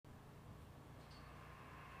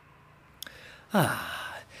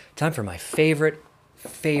Time for my favorite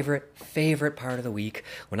part of the week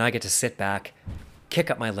when I get to sit back, kick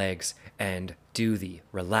up my legs, and do the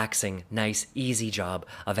relaxing, nice, easy job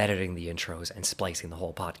of editing the intros and splicing the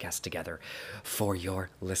whole podcast together for your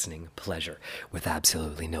listening pleasure with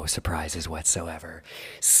absolutely no surprises whatsoever.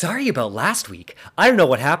 Sorry about last week. I don't know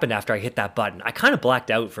what happened after I hit that button. I kind of blacked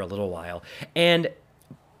out for a little while, and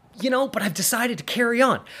but I've decided to carry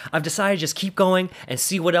on. I've decided to just keep going and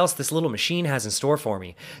see what else this little machine has in store for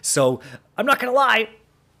me. So I'm not going to lie,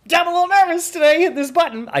 I'm a little nervous today hitting this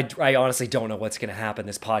button. I honestly don't know what's going to happen.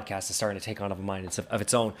 This podcast is starting to take on a mind of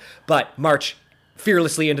its own. But march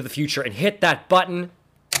fearlessly into the future and hit that button.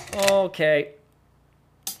 Okay.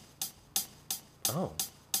 Oh.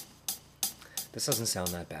 This doesn't sound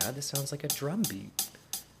that bad. This sounds like a drum beat.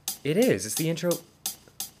 It is. It's the intro.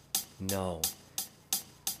 No.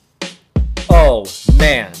 Oh,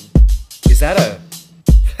 man.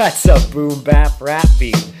 That's a boom bap rap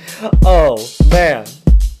beat. Oh, man.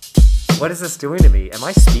 What is this doing to me? Am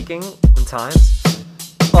I speaking in times?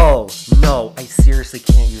 Oh, no. I seriously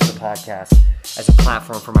can't use the podcast as a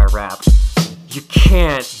platform for my rap. You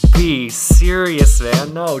can't be serious,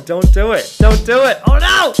 man. No, don't do it. Don't do it. Oh,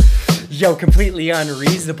 no. Yo, Completely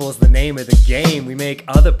Unreasonable is the name of the game. We make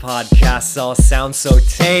other podcasts all sound so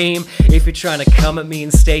tame. If you're trying to come at me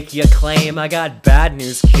and stake your claim, I got bad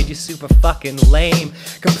news, kid, you're super fucking lame.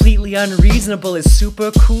 Completely Unreasonable is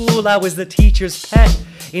super cool. I was the teacher's pet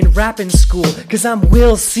in rapping school, cause I'm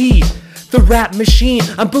Will C, the rap machine.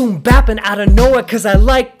 I'm boom bapping out of nowhere cause I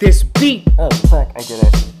like this beat. Oh, fuck, I did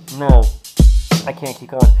it. No, I can't keep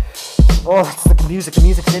going. Oh, it's the music. The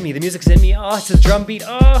music's in me. The music's in me. Oh, it's a drum beat.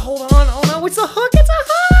 Oh, hold on. Oh, no, it's a hook. It's a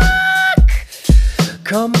hook.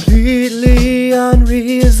 Completely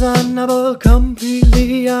unreasonable.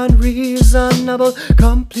 Completely unreasonable.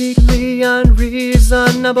 Completely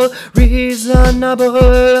unreasonable.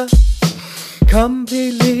 Reasonable.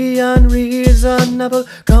 Completely unreasonable.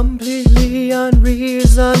 Completely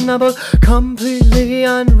unreasonable. Completely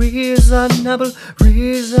unreasonable.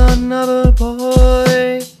 Reasonable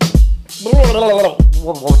boy.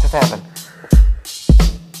 What just happened?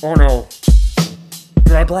 Oh no.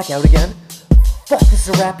 Did I black out again? Fuck, this is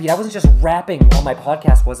a rap beat. I wasn't just rapping on my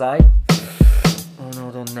podcast, was I? Oh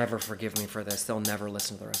no, they'll never forgive me for this. They'll never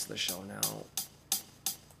listen to the rest of the show now.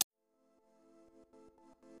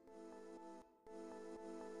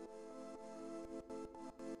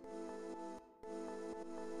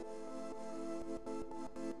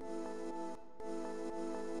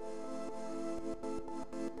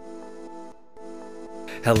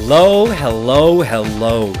 Hello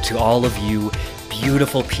to all of you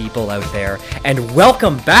beautiful people out there, and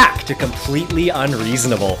welcome back to Completely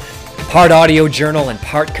Unreasonable. Part audio journal and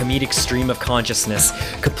part comedic stream of consciousness,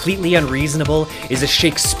 Completely Unreasonable is a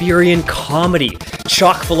Shakespearean comedy,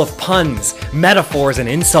 chock full of puns, metaphors, and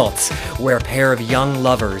insults, where a pair of young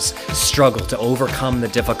lovers struggle to overcome the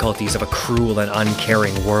difficulties of a cruel and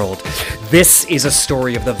uncaring world. This is a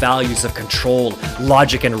story of the values of control,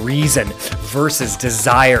 logic, and reason versus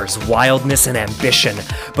desires, wildness, and ambition.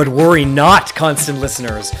 But worry not, constant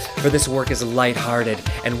listeners, for this work is lighthearted,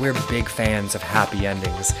 and we're big fans of happy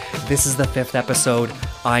endings. This is the 5th episode.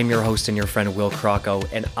 I'm your host and your friend Will Crocco,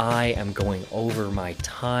 and I am going over my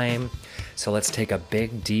time. So let's take a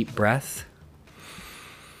big, deep breath.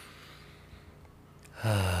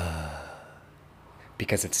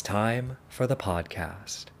 Because it's time for the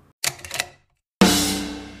podcast.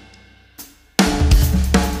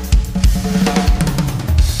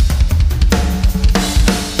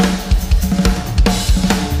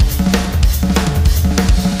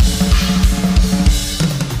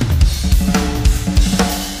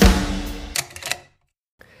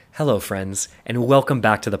 Hello, friends, and welcome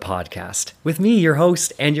back to the podcast. With me, your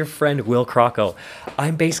host and your friend, Will Crocco.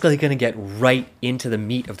 I'm basically going to get right into the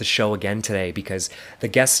meat of the show again today because the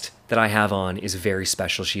guest that I have on is very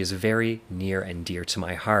special. She is very near and dear to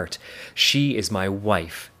my heart. She is my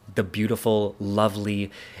wife, the beautiful,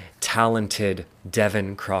 lovely, talented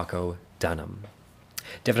Devin Crocco Dunham.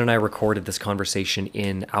 Devin and I recorded this conversation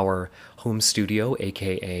in our home studio,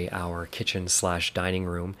 aka our kitchen/dining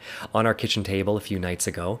room, on our kitchen table a few nights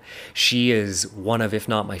ago. She is one of, if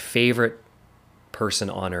not my favorite person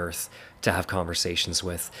on earth to have conversations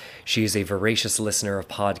with. She is a voracious listener of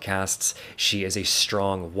podcasts. She is a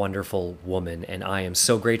strong, wonderful woman, and I am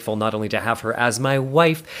so grateful not only to have her as my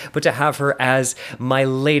wife, but to have her as my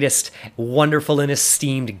latest wonderful and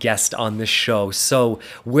esteemed guest on this show. So,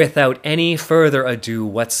 without any further ado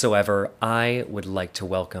whatsoever, I would like to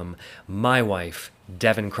welcome my wife,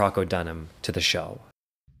 Devin Crocco Dunham, to the show.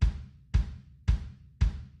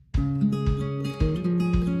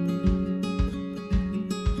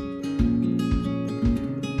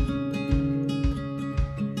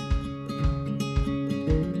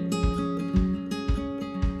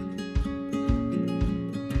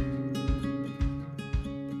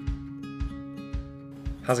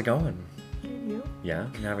 How's it going? Good, you? Yeah?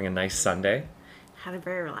 You having a nice Sunday? Had a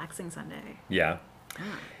very relaxing Sunday. Yeah.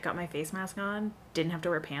 Got my face mask on. Didn't have to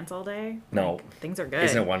wear pants all day. No. Like, things are good.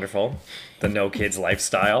 Isn't it wonderful? The no kids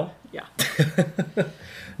lifestyle. Yeah.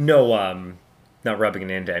 No, not rubbing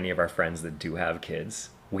it into any of our friends that do have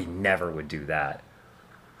kids. We never would do that.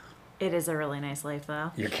 It is a really nice life,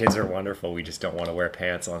 though. Your kids are wonderful. We just don't want to wear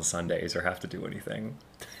pants on Sundays or have to do anything.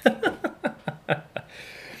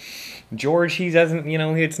 George, he doesn't,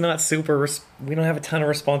 it's not super, we don't have a ton of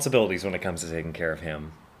responsibilities when it comes to taking care of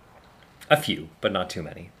him. A few, but not too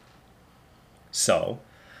many. So,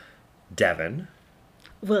 Devin.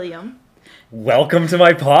 William. Welcome to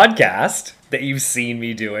my podcast that you've seen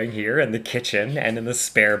me doing here in the kitchen and in the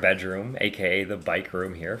spare bedroom, aka the bike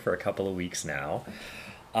room here for a couple of weeks now.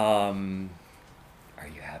 Are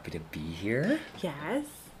you happy to be here? Yes.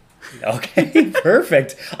 Okay,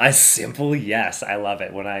 perfect. A simple yes. I love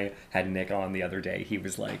it. When I had Nick on the other day, I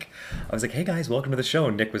was like, hey guys, welcome to the show.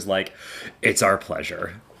 And Nick was like, it's our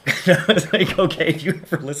pleasure. And I was like, okay, have you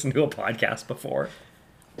ever listened to a podcast before?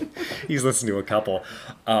 He's listened to a couple.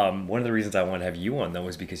 One of the reasons I wanted to have you on though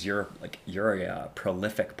is because you're a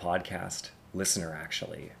prolific podcast listener,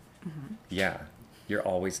 actually. Mm-hmm. Yeah. You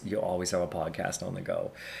always have a podcast on the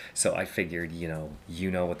go. So I figured, you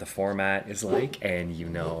know what the format is like, and you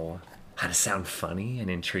know how to sound funny and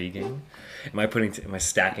intriguing. Am I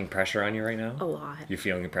stacking pressure on you right now? A lot. You're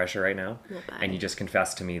feeling the pressure right now? A little bit. And you just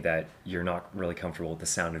confessed to me that you're not really comfortable with the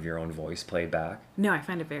sound of your own voice played back? No, I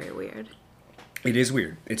find it very weird. It is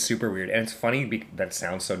weird. It's super weird. And it's funny that it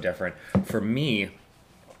sounds so different. For me,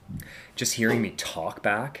 just hearing me talk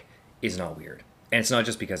back is not weird. And it's not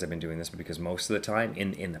just because I've been doing this, but because most of the time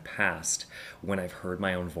in the past, when I've heard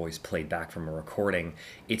my own voice played back from a recording,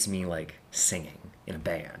 it's me like singing in a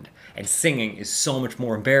band. And singing is so much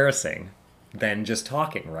more embarrassing than just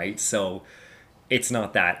talking, right? So it's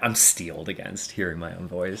not that I'm steeled against hearing my own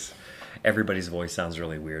voice. Everybody's voice sounds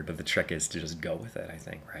really weird, but the trick is to just go with it, I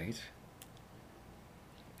think, right?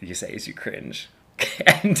 You say as you cringe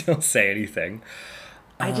and don't say anything.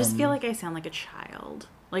 I just feel like I sound like a child.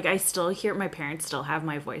 Like, I still hear, my parents still have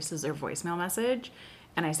my voice as their voicemail message,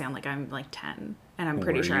 and I sound like I'm, 10, and I'm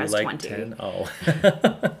pretty sure I was 20. 10? Oh.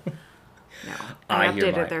 No. I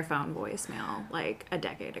updated their phone voicemail, a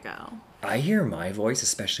decade ago. I hear my voice,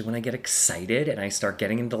 especially when I get excited, and I start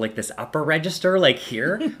getting into, this upper register,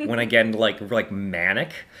 here, when I get into,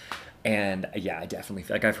 manic. And yeah, I definitely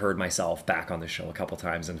feel like I've heard myself back on the show a couple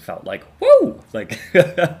times and felt like, whoa,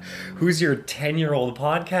 who's your 10-year-old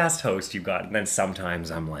podcast host you got? And then sometimes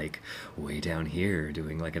I'm way down here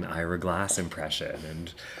doing an Ira Glass impression.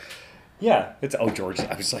 And yeah, George,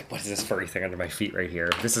 I was like, what is this furry thing under my feet right here?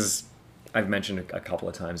 I've mentioned a couple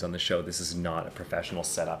of times on the show, this is not a professional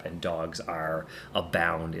setup, and dogs are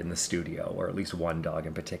abound in the studio, or at least one dog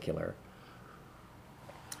in particular.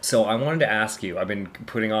 So I wanted to ask you, I've been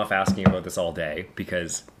putting off asking about this all day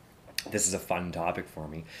because this is a fun topic for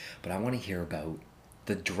me, but I want to hear about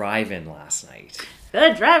the drive-in last night.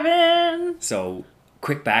 The drive-in! So,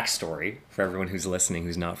 quick backstory for everyone who's listening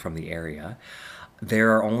who's not from the area.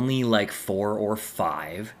 There are only 4 or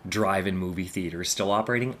 5 drive-in movie theaters still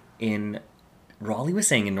operating in, Raleigh was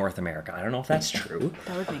saying in North America. I don't know if that's true.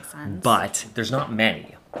 That would make sense. But there's not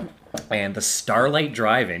many. And the Starlight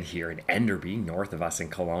Drive-In here in Enderby, north of us in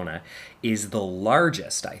Kelowna, is the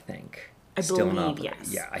largest, I think. I believe,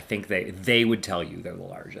 yes. Yeah, I think they would tell you they're the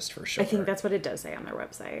largest for sure. I think that's what it does say on their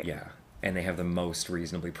website. Yeah, and they have the most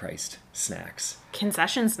reasonably priced snacks.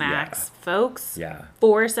 Concession snacks, folks. Yeah.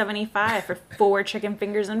 $4.75 for 4 chicken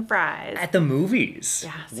fingers and fries. At the movies.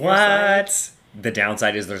 Yeah, seriously. What? The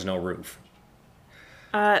downside is there's no roof.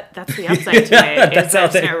 That's the upside to it.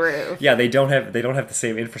 There's no roof. Yeah, they don't have the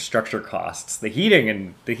same infrastructure costs. The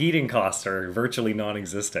heating costs are virtually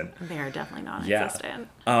non-existent. They are definitely non-existent.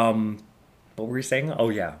 Yeah. What were you saying? Oh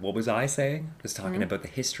yeah, what was I saying? I was talking about the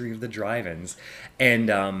history of the drive-ins,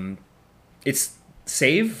 and it's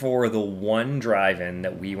save for the one drive-in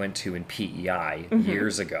that we went to in PEI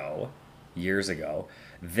years ago.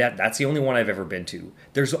 That's the only one I've ever been to.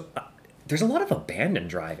 There's a lot of abandoned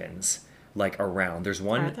drive-ins. Around. There's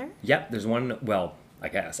one. Are there? Yep, there's one. Well, I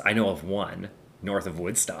guess I know of one north of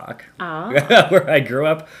Woodstock, oh. where I grew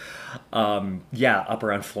up. Up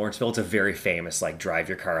around Florenceville. It's a very famous drive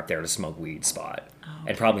your car up there to smoke weed spot,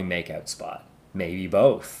 and probably make out spot. Maybe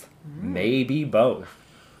both. Maybe both.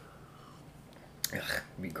 Ugh,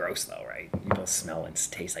 it'd be gross though, right? You both smell and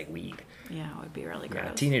taste like weed. Yeah, it would be really gross.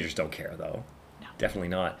 Yeah, teenagers don't care though. No. Definitely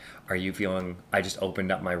not. Are you feeling? I just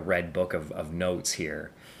opened up my red book of notes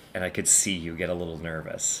here. And I could see you get a little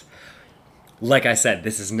nervous. like I said,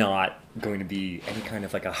 this is not going to be any kind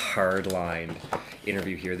of like a hard-lined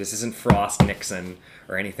interview here. This isn't Frost Nixon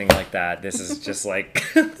or anything like that. This is just like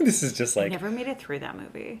I never made it through that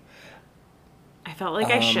movie. I felt like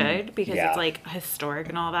I should because yeah. it's like historic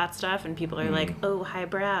and all that stuff, and people are like, "Oh,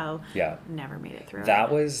 highbrow." Yeah. Never made it through.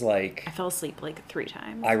 That was like, I fell asleep like 3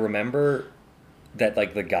 times. I remember that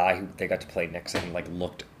like the guy who they got to play Nixon like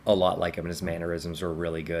looked a lot like him, and his mannerisms were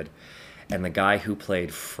really good. And the guy who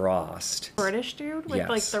played Frost, British dude with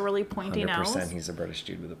like the really pointy 100%, nose. he's a British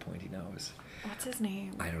dude with a pointy nose. What's his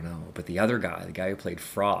name? I don't know, but the other guy, the guy who played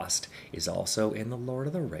Frost, is also in the Lord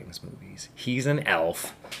of the Rings movies. He's an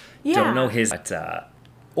elf. Yeah. Don't know his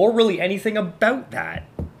or really anything about that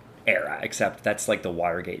era, except that's like the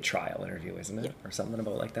Watergate trial interview, isn't it? Or something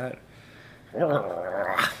about like that.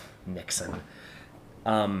 Nixon.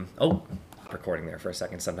 Recording there for a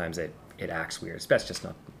second. Sometimes it acts weird. It's best just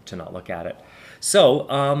not to not look at it. So,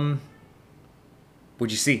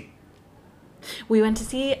 what'd you see? We went to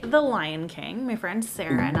see The Lion King, my friend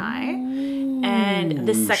Sarah and I. And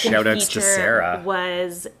the second Shout-outs to feature Sarah.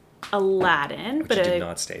 was Aladdin. Which you did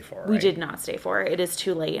not stay for, We right? did not stay for. It is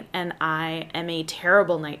too late. And I am a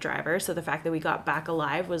terrible night driver, so the fact that we got back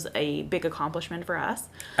alive was a big accomplishment for us.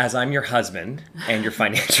 As I'm your husband and your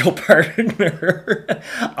financial partner,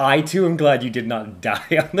 I too am glad you did not die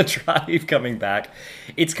on the drive coming back.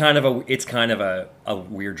 It's kind of a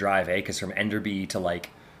weird drive, eh? Because from Enderby to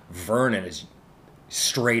like Vernon is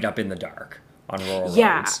straight up in the dark on rural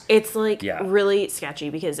roads. It's like really sketchy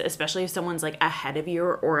because especially if someone's like ahead of you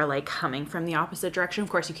or like coming from the opposite direction, of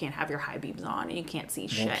course you can't have your high beams on and you can't see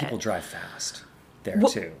shit. People drive fast there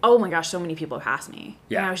too. Oh my gosh, so many people passed me.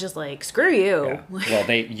 Yeah. And I was just like, screw you. Yeah.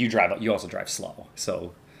 Well, you also drive slow,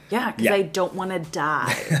 so. Yeah, because I don't want to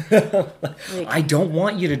die. I don't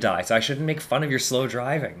want you to die, so I shouldn't make fun of your slow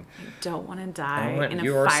driving. Don't want to I die don't want in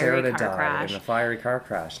you a or fiery Sarah to car die crash. in a fiery car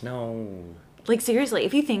crash. No. Like, seriously,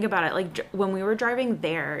 if you think about it, like, when we were driving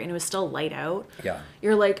there and it was still light out,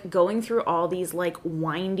 you're, like, going through all these, like,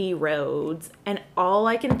 windy roads, and all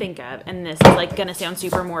I can think of, and this is, like, gonna sound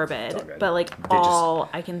super morbid, but, like, all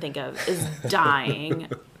I can think of is dying,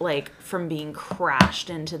 like, from being crashed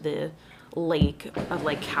into the lake of,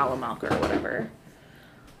 like, Calamilk or whatever.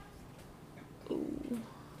 Ooh.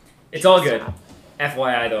 It's all good.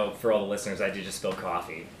 FYI, though, for all the listeners, I did just spill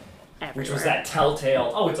coffee. Everywhere. Which was that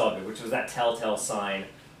telltale... Oh, it's all good. Which was that telltale sign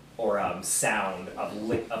or sound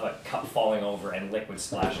of a cup falling over and liquid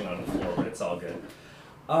splashing on the floor, but it's all good.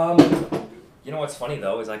 You know what's funny,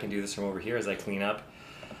 though, is I can do this from over here as I clean up.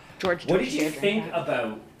 George, what did you think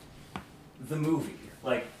about the movie?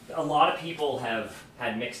 Like, a lot of people have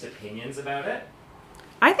had mixed opinions about it.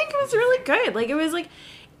 I think it was really good. Like, it was like...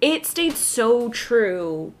 It stayed so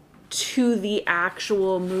true to the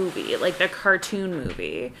actual movie, like the cartoon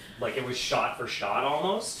movie. Like it was shot for shot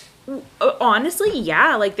almost? Honestly,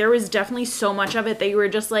 yeah. Like there was definitely so much of it that you were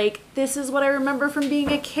just like, this is what I remember from being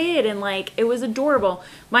a kid, and like it was adorable.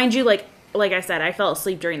 Mind you, like I said, I fell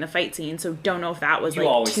asleep during the fight scene, so don't know if that was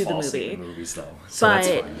like to the movie. In movies though, so but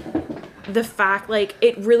that's fine. The fact, like,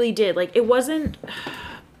 it really did, like, it wasn't.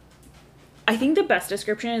 I think the best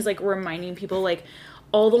description is like reminding people like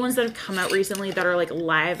all the ones that have come out recently that are like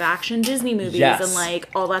live action Disney movies and like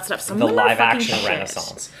all that stuff. Some the of them live are fucking action shit.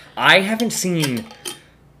 renaissance. I haven't seen.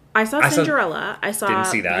 I saw Cinderella. I saw didn't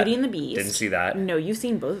see that. Beauty and the Beast. Didn't see that. No, you've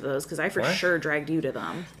seen both of those because I for sure dragged you to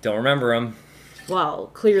them. Don't remember them. Well,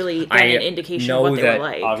 clearly an indication of what they were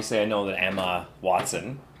like. Obviously, I know that Emma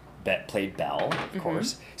Watson that played Belle, of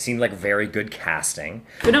course, seemed like very good casting.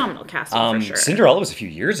 Phenomenal casting for sure. Cinderella was a few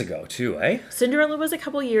years ago too, eh? Cinderella was a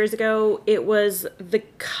couple years ago. It was the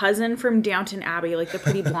cousin from Downton Abbey, like the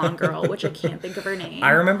pretty blonde girl, which I can't think of her name.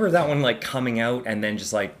 I remember that one like coming out and then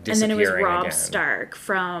just like disappearing. And then it was Rob again. Stark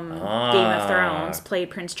from Game of Thrones,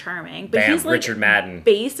 played Prince Charming. But Bam, he's like Richard Madden.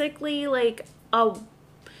 Basically like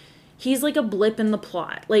he's like a blip in the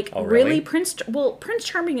plot. Like really Prince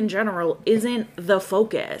Charming in general isn't the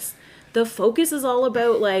focus. The focus is all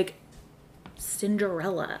about like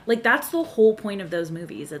Cinderella. Like that's the whole point of those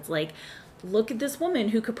movies. It's like, look at this woman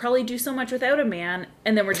who could probably do so much without a man,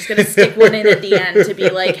 and then we're just gonna stick one in at the end to be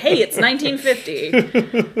like, hey, it's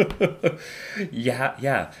 1950.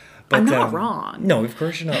 Yeah. But, I'm not wrong. No, of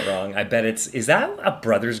course you're not wrong. I bet is that a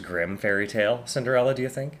Brothers Grimm fairy tale, Cinderella, do you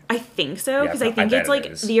think? I think so, because I think it's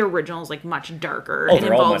like the original is like much darker. Oh, it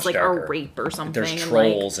they're all involves much like darker. a rape or something. There's and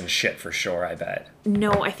trolls and shit for sure, I bet.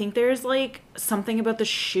 No, I think there's like something about the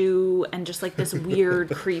shoe and just like this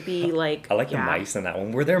weird, creepy like. I like the mice in that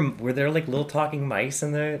one. Were there like little talking mice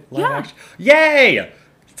in the live Yeah. action? Yay!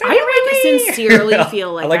 I like sincerely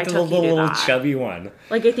feel like I like the took you to little that. chubby one.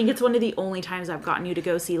 Like, I think it's one of the only times I've gotten you to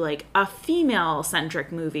go see, like, a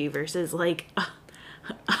female-centric movie versus, like,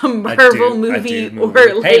 a Marvel movie or,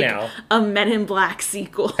 like, a Men in Black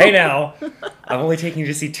sequel. Hey, now. I've only taken you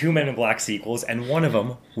to see 2 Men in Black sequels, and one of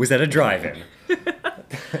them was at a drive-in.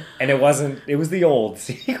 And it was the old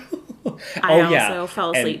sequel. I also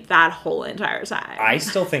fell asleep that whole entire time. I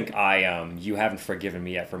still think you haven't forgiven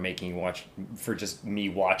me yet for just me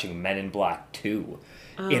watching Men in Black 2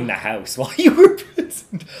 in the house while you were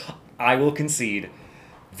present. I will concede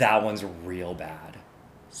that one's real bad.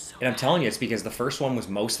 And I'm telling you, it's because the first one was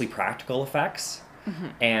mostly practical effects,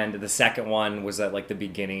 and the second one was at, like, the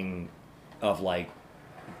beginning of, like,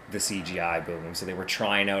 the CGI boom. So they were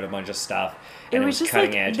trying out a bunch of stuff, and it was just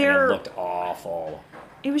cutting edge, and it looked awful.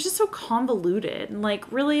 It was just so convoluted, and, like,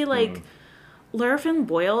 really, like, Lara Flynn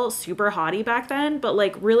Boyle, super hottie back then, but,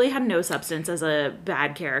 like, really had no substance as a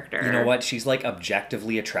bad character. You know what? She's, like,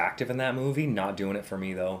 objectively attractive in that movie. Not doing it for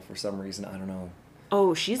me, though, for some reason. I don't know.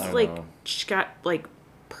 Oh, she's, like, she's got, like,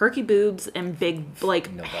 perky boobs and big,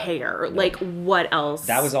 like, hair. No. Like, what else?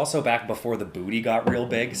 That was also back before the booty got real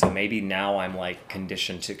big, so maybe now I'm, like,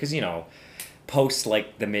 conditioned to... Because, you know... Post,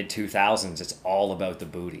 like, the mid-2000s, it's all about the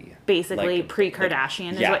booty. Basically, like,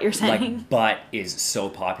 pre-Kardashian is what you're saying? Like, butt is so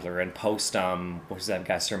popular. And post, what was that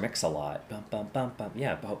guy, Sir Mix-a-Lot?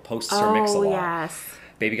 Yeah, post Sir Mix-a-Lot. Oh, yes.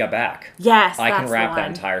 Baby Got Back. Yes, I can rap that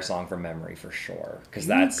entire song from memory for sure. Because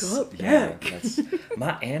that's... that's...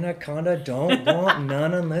 My anaconda don't want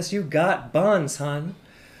none unless you got buns, hun.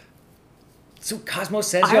 So Cosmo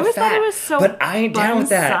says you're fat, thought it was so but I ain't down with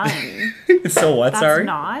that. So what? That's sorry?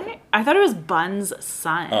 Not. I thought it was Bun's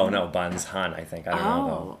son. Oh no, Bun's hun. I think I don't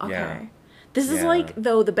know though. Okay. Yeah. This is like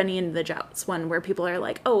though the Benny and the Jets one where people are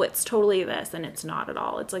like, oh, it's totally this, and it's not at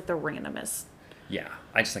all. It's like the randomest. Yeah,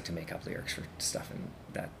 I just like to make up lyrics for stuff in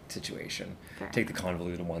that situation. Fair. Take the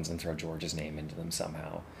convoluted ones and throw George's name into them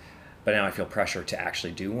somehow. But now I feel pressure to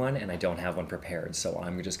actually do one, and I don't have one prepared, so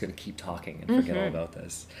I'm just going to keep talking and forget all about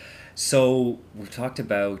this. So we've talked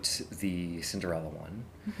about the Cinderella one.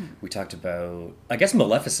 We talked about, I guess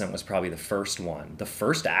Maleficent was probably the first one. The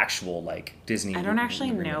first actual, like, Disney... I don't actually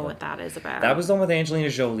know what that is about. That was the one with Angelina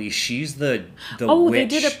Jolie. She's the witch. They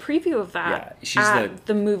did a preview of that she's at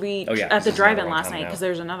the movie, at the drive-in last night, because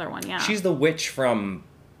there's another one, She's the witch from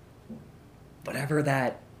whatever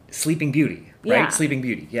that... Sleeping Beauty, right? Yeah. Sleeping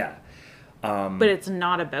Beauty, yeah. But it's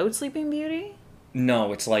not about Sleeping Beauty?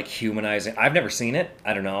 No, it's like humanizing... I've never seen it.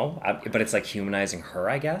 I don't know. But it's like humanizing her,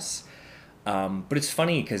 I guess. But it's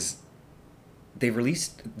funny because they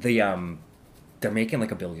released the... they're making like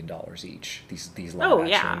 $1 billion each, these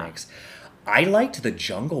live action remakes. I liked The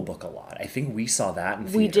Jungle Book a lot. I think we saw that in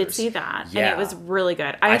theaters. We did see that, and it was really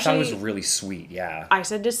good. I thought it was really sweet, I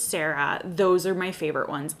said to Sarah, those are my favorite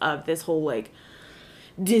ones of this whole, like,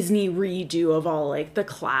 Disney redo of all, like, the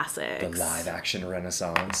classics. The live action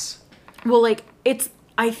renaissance. Well, like,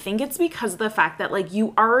 I think it's because of the fact that, like,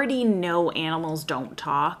 you already know animals don't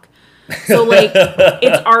talk. So, like,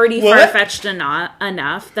 it's already far-fetched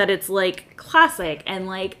enough that it's, like, classic and,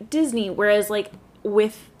 like, Disney. Whereas, like,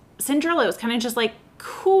 with Cinderella, it was kind of just, like,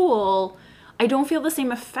 cool. I don't feel the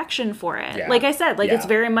same affection for it. Yeah. Like I said, like, it's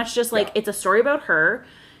very much just, like, it's a story about her.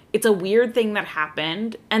 It's a weird thing that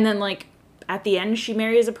happened. And then, like, at the end, she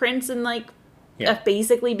marries a prince and, like,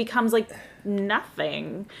 basically becomes, like,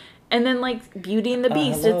 nothing. And then, like, Beauty and the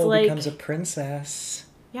Beast, it's like... becomes a princess.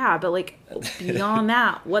 Yeah, but, like, beyond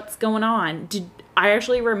that, what's going on? I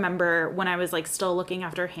actually remember when I was, like, still looking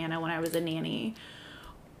after Hannah when I was a nanny,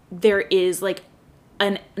 there is, like,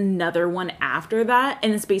 another one after that,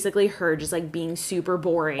 and it's basically her just, like, being super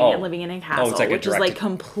boring and living in a castle, like which is, like,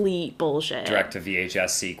 complete bullshit. Direct to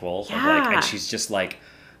VHS sequel. Yeah. Of, like, and she's just, like,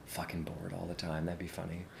 fucking bored all the time. That'd be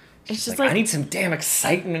funny. It's just like, I need some damn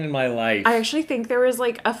excitement in my life. I actually think there was,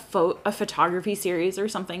 like, a photography series or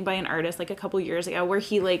something by an artist, like, a couple years ago where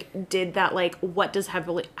he, like, did that, like, what does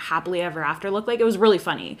happily ever after look like? It was really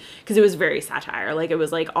funny because it was very satire. Like, it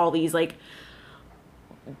was, like, all these, like,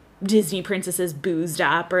 Disney princesses boozed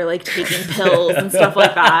up or, like, taking pills and stuff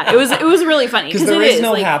like that. It was really funny because there is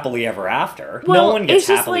no, like, happily ever after. Well, no one gets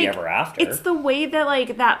happily, like, ever after. It's the way that,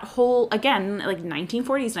 like, that whole, again, like,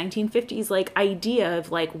 1940s, 1950s, like, idea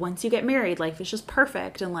of, like, once you get married, life is just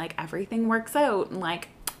perfect and, like, everything works out and, like,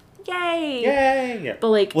 yay. But,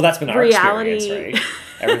 like, well, that's been our experience, right?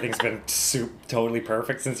 Everything's been totally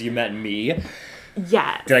perfect since you met me.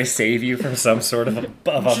 Yes. Did I save you from some sort of a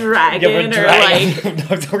dragon or,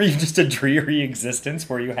 like... Were you just a dreary existence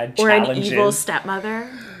where you had challenges? Or an evil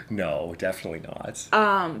stepmother? No, definitely not.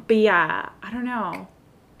 But yeah, I don't know.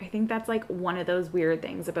 I think that's like one of those weird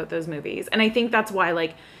things about those movies. And I think that's why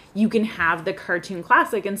like you can have the cartoon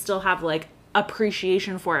classic and still have like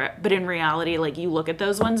appreciation for it. But in reality, like you look at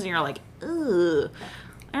those ones and you're like, ugh,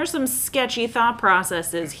 there's some sketchy thought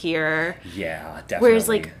processes here. Yeah, definitely. Whereas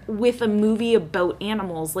like with a movie about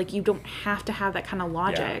animals, like you don't have to have that kind of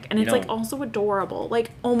logic. Yeah. And it's like also adorable.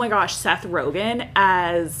 Like, oh my gosh, Seth Rogen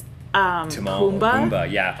as Pumbaa.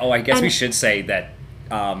 Yeah. Oh, I guess we should say that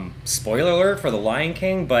spoiler alert for The Lion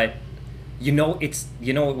King, but you know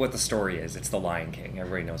what the story is. It's The Lion King.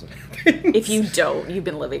 Everybody knows what happens. If you don't, you've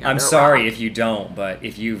been living under I'm sorry if you don't, but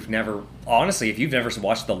if you've never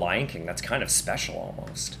watched The Lion King, that's kind of special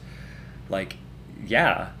almost. Like,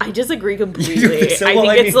 yeah. I disagree completely.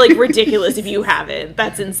 It's like ridiculous if you haven't.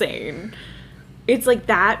 That's insane. It's like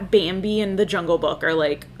that, Bambi, and The Jungle Book are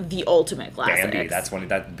like the ultimate classics.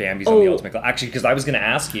 Bambi's on the ultimate. Actually, because I was going to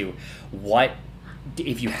ask you, what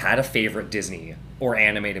if you had a favorite Disney or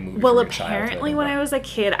animated movie? Well, apparently when I was a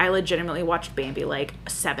kid, I legitimately watched Bambi like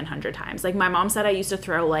 700 times. Like my mom said, I used to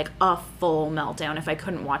throw like a full meltdown if I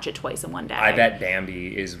couldn't watch it twice in one day. I bet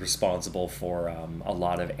Bambi is responsible for a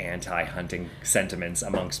lot of anti-hunting sentiments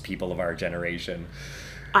amongst people of our generation.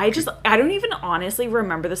 I don't even honestly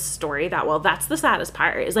remember the story that well. That's the saddest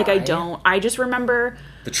part. Is like I just remember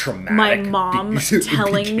the traumatic my mom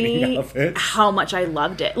telling me how much I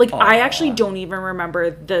loved it. Like, I actually don't even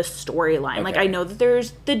remember the storyline. Okay. Like, I know that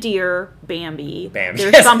there's the deer, Bambi.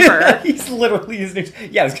 There's Thumper. He's literally his name.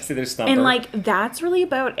 Yeah, I was gonna say there's Thumper. And like that's really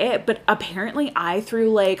about it. But apparently, I threw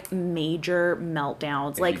like major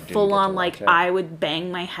meltdowns, like full on. Like I would bang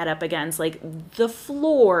my head up against like the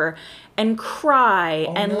floor and cry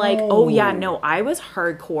and like, oh yeah, no, I was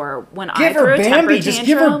hardcore when I threw a temper tantrum. Just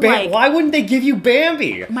give her Bambi. Like, why wouldn't they give you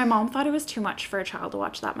Bambi? My mom thought it was too much for a child to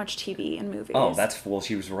watch that much TV and movies. Oh, well,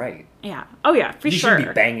 she was right. Yeah. Oh yeah, for sure. You shouldn't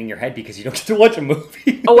be banging your head because you don't get to watch a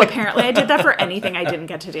movie. Oh, apparently I did that for anything I didn't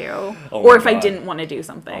get to do, or if I didn't want to do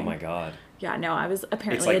something. Oh my god. Yeah, no, I was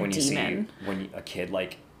apparently a demon. It's like when a kid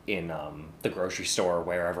like in the grocery store or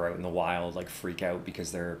wherever out in the wild like freak out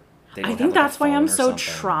because I think that's why I'm so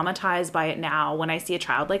traumatized by it now. When I see a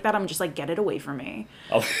child like that, I'm just like, get it away from me.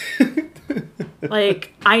 Oh.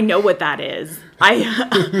 Like, I know what that is.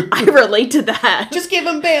 I relate to that. Just give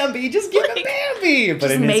him Bambi. Just give him Bambi. But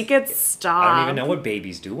just make it stop. I don't even know what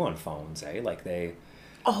babies do on phones, eh? Like they...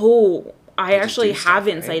 Oh, I actually have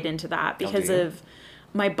insight into that because of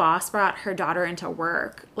my boss brought her daughter into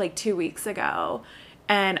work like 2 weeks ago.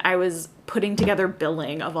 And I was putting together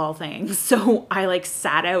billing of all things. So I like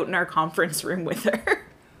sat out in our conference room with her.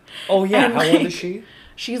 Oh yeah, and, how old is she?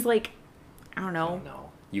 She's like, I don't know. Oh,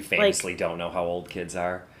 no. You famously don't know how old kids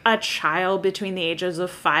are. A child between the ages of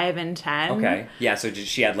 5 and 10. Okay. Yeah, so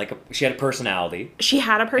she had a personality. She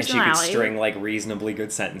had a personality. And she could string like reasonably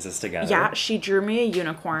good sentences together. Yeah, she drew me a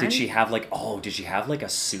unicorn. Did she have like a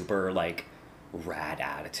super like rad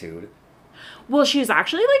attitude? Well, she was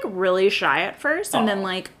actually like really shy at first and then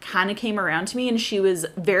like kind of came around to me, and she was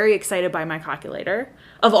very excited by my calculator.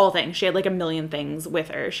 Of all things, she had like a million things with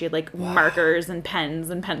her. She had like markers and pens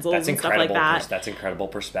and pencils and stuff like that. That's incredible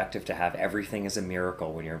perspective to have. Everything is a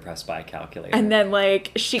miracle when you're impressed by a calculator. And then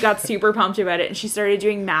like she got super pumped about it, and she started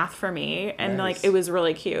doing math for me, and like it was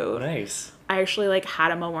really cute. Nice. I actually like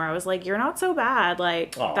had a moment where I was like, "You're not so bad.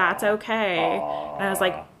 Like that's okay." Aww. And I was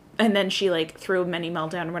like. And then she, like, threw a mini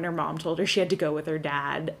meltdown when her mom told her she had to go with her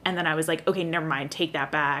dad. And then I was like, okay, never mind. Take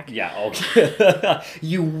that back. Yeah, okay.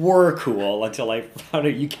 You were cool until I found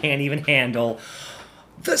out you can't even handle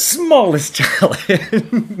the smallest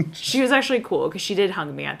challenge. She was actually cool because she did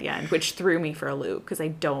hug me at the end, which threw me for a loop because I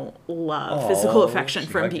don't love physical affection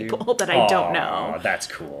from people that I don't know. That's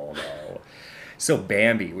cool, though. So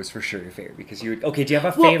Bambi was for sure your favorite because do you have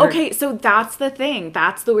a favorite? Well, okay, so that's the thing.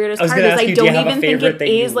 That's the weirdest part is I don't even think it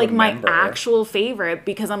is like my actual favorite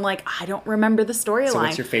because I'm like, I don't remember the storyline. So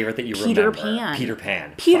what's your favorite that you remember? Peter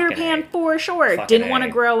Pan for sure. Didn't want to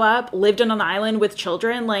grow up, lived on an island with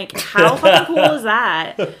children. Like, how fucking cool is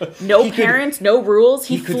that? No parents, no rules.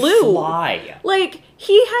 He flew. Could fly. Like,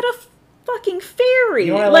 he had a fucking fairy.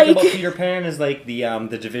 You know what I like about Peter Pan is like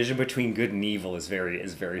the division between good and evil is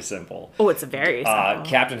very simple. Oh, it's very simple.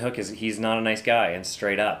 Captain Hook he's not a nice guy and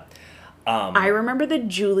straight up. I remember the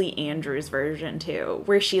Julie Andrews version too,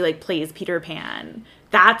 where she like plays Peter Pan.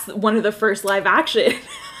 That's one of the first live action.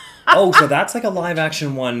 Oh, so that's like a live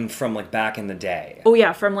action one from like back in the day. Oh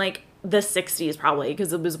yeah, from like the 60s probably,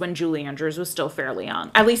 because it was when Julie Andrews was still fairly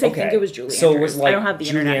young. At least I think it was Julie Andrews. So it was like I don't have the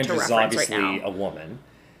Julie internet Andrews to reference right now. obviously a woman.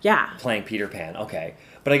 Yeah. Playing Peter Pan. Okay.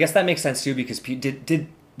 But I guess that makes sense too because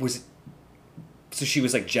So she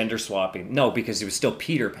was like gender swapping. No, because it was still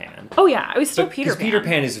Peter Pan. Oh yeah, I was still Peter Pan. Because Peter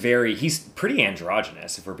Pan is he's pretty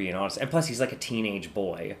androgynous, if we're being honest. And plus, he's like a teenage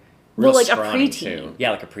boy. Well, like a preteen. Too.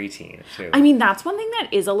 Yeah, like a preteen, too. I mean, that's one thing that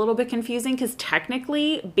is a little bit confusing, because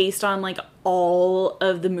technically, based on, like, all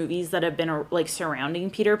of the movies that have been, like, surrounding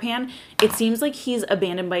Peter Pan, it seems like he's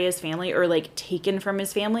abandoned by his family or, like, taken from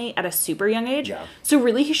his family at a super young age. Yeah. So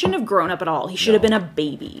really, he shouldn't have grown up at all. He should have been a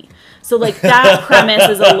baby. So, like, that premise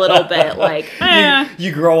is a little bit, like,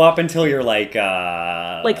 You grow up until you're, like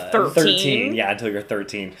 13. Yeah, until you're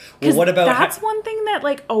 13. Well, what about... That's one thing that,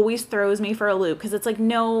 like, always throws me for a loop, because it's like,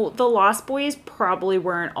 no, the Lost Boys probably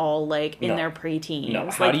weren't all, like, in their preteens. No,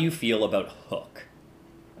 how like, do you feel about Hook?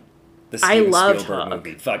 The I Steven loved Spielberg Hook.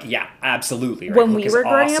 movie. Fuck, yeah, absolutely. Right? When Hook we is were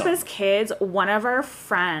growing up awesome. as kids, one of our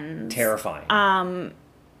friends... Terrifying.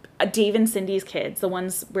 Dave and Cindy's kids, the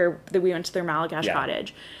ones that we went to their Malagash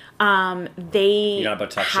cottage... they You're not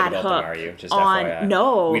about to talk shit had about Hook them, are you? Just on FYI.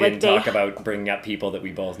 no, we like didn't talk about bringing up people that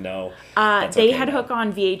we both know. They had Hook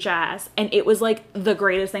on VHS, and it was like the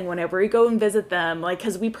greatest thing whenever we go and visit them. Like,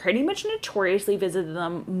 because we pretty much notoriously visited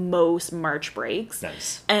them most March breaks.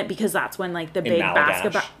 Nice. And because that's when like the In big Malagash?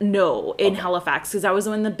 basketball. No, in Halifax, because that was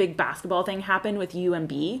when the big basketball thing happened with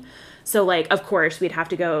UMB. So, like, of course, we'd have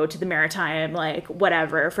to go to the Maritime, like,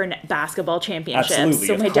 whatever, for basketball championships. Absolutely,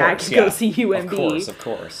 so my dad could go see UMB. Of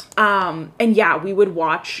course. And yeah, we would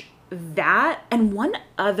watch that and one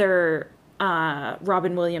other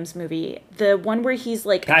Robin Williams movie. The one where he's,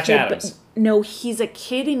 like, Patch a kid, Adams. no, he's a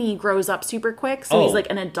kid and he grows up super quick, so he's, like,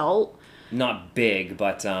 an adult. Not big,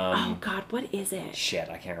 but... oh, God, what is it? Shit,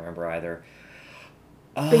 I can't remember either.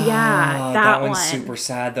 But yeah, that one's one. super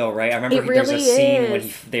sad though, right? I remember It there's a really scene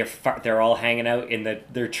is. when they're all hanging out in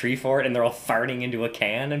their tree fort and they're all farting into a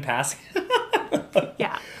can and passing.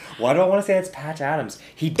 Yeah. Why do I want to say it's Patch Adams?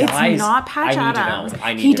 He dies. It's not Patch Adams.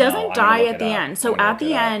 He doesn't die at the end. So at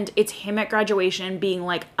the end, it's him at graduation being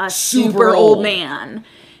like a super old man.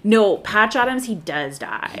 No, Patch Adams, he does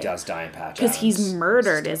die. He does die in Patch Adams. Because he's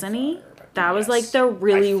murdered, isn't he? That was like the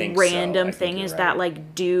really random thing is that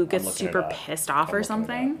like dude gets super pissed off or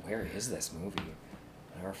something. Where is this movie?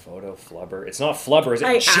 Our photo Flubber. It's not Flubber, is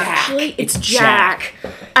it? It's Jack.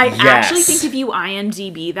 I actually think if you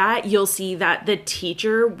IMDb that, you'll see that the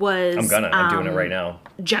teacher was... I'm doing it right now.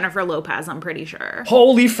 Jennifer Lopez, I'm pretty sure.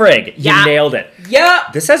 Holy frig. You nailed it. Yeah.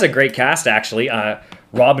 This has a great cast, actually.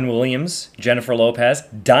 Robin Williams, Jennifer Lopez,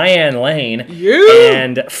 Diane Lane,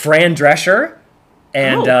 and Fran Drescher.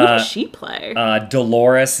 And, who does she play?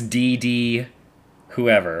 Dolores D.D.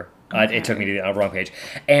 whoever. Okay. It took me to the wrong page.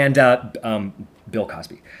 And Bill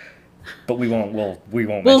Cosby. But we won't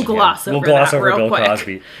gloss over Bill quick.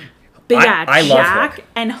 Cosby. But yeah, I love Jack Hook.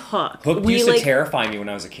 and Hook. Hook used to terrify me when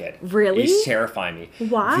I was a kid. Really? It used to terrify me.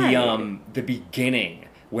 Why? The beginning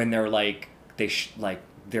when they're like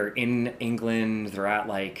they're in England, they're at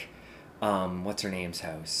like what's her name's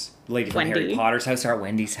house? Lady from Harry Potter's house, they're at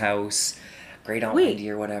Wendy's house. Great Aunt Wendy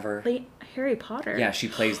or whatever. Harry Potter. Yeah, she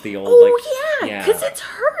plays the old. Yeah, because it's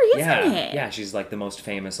her, isn't it? Yeah, she's like the most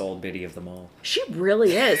famous old biddy of them all. She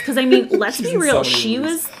really is. Because I mean, let's be real.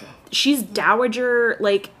 She's Dowager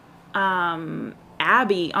like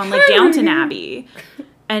Abby on like Downton Abbey,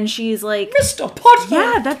 and she's like Mr. Potter.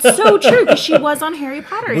 Yeah, that's so true because she was on Harry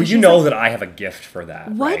Potter. Well, you know that I have a gift for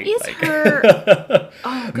that. What right? is her?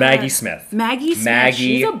 Oh, Maggie Smith. Maggie Smith.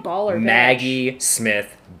 She's a baller. Maggie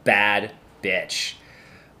Smith, bad bitch.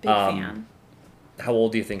 Big fan. How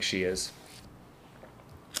old do you think she is?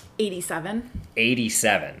 87.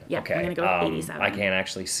 87. Yeah, okay. I'm gonna go with 87. I can't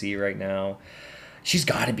actually see right now. She's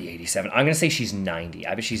got to be 87. I'm gonna say she's 90.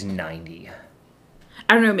 I bet she's 90.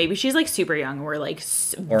 I don't know. Maybe she's like super young. We're like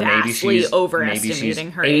vastly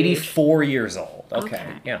overestimating her 84 years old. Okay.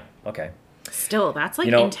 Yeah. Okay. Still, that's like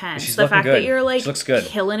intense. She's the fact good. that you're like looks good.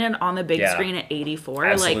 killing it on the big screen at 84.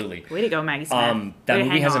 Absolutely. Like, way to go, Maggie Smith. That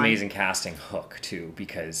movie has amazing casting. Hook too,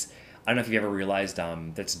 because I don't know if you ever realized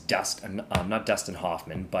that's not Dustin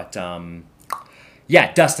Hoffman, but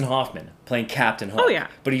Dustin Hoffman playing Captain Hook. Oh yeah.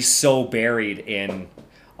 But he's so buried in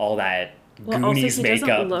all that Goonies also, he makeup.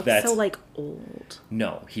 Doesn't look so like old.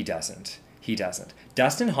 No, he doesn't.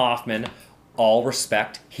 Dustin Hoffman, all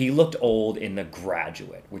respect, he looked old in The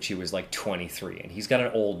Graduate, which he was like 23, and he's got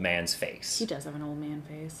an old man's face. He does have an old man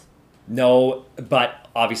face. No, but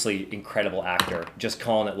obviously incredible actor. Just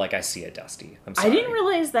calling it like I see it, Dusty. I'm sorry. I didn't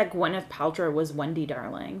realize that Gwyneth Paltrow was Wendy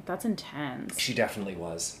Darling. That's intense. She definitely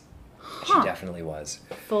was. Huh. She definitely was.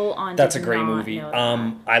 Full on. That's a great movie.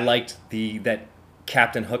 I liked that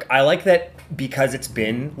Captain Hook. I like that because it's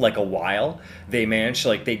been like a while. They managed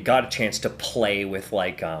they got a chance to play with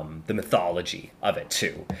like the mythology of it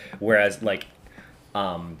too. Whereas like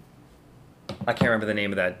I can't remember the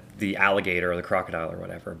name of the alligator or the crocodile or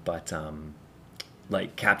whatever, but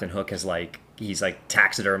like Captain Hook has like he's like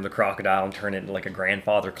taxidermed the crocodile and turned it into like a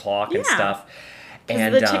grandfather clock and stuff.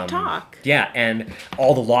 And the TikTok. Yeah, and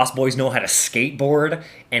all the Lost Boys know how to skateboard,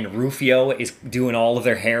 and Rufio is doing all of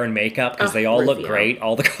their hair and makeup because they all look great.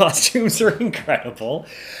 All the costumes are incredible.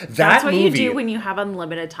 That's what you do when you have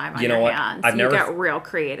unlimited time on your hands. You get real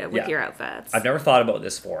creative with your outfits. I've never thought about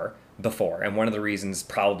this before, and one of the reasons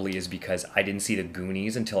probably is because I didn't see the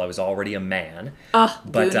Goonies until I was already a man. Oh,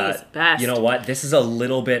 Goonies, best. You know what? This is a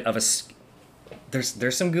little bit of a...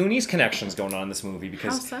 There's some Goonies connections going on in this movie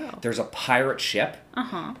because there's a pirate ship,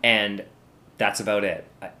 and that's about it.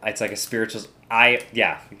 It's like a spiritual. I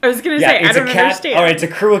was gonna say I don't understand. All right, it's a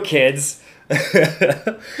crew of kids.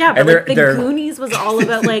 Yeah, but like the Goonies was all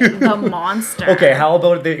about like the monster. Okay, how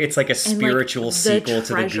about it's like a spiritual like, sequel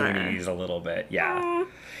to the Goonies a little bit? Yeah.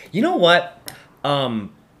 You know what?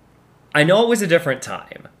 I know it was a different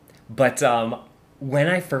time, but when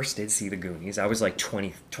I first did see the Goonies, I was like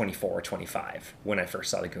 20, 24 or 25 when I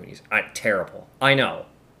first saw the Goonies. Terrible. I know.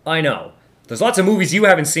 There's lots of movies you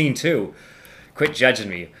haven't seen too. Quit judging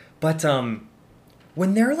me. But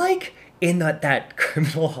when they're like in that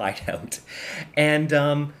criminal hideout,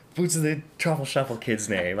 and what's the Truffle Shuffle kid's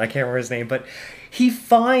name? I can't remember his name, but he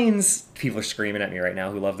finds... People are screaming at me right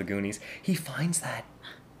now who love the Goonies. He finds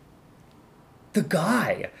the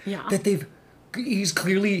guy that they've...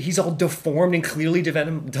 He's all deformed and clearly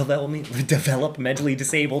developmentally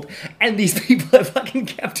disabled, and these people have fucking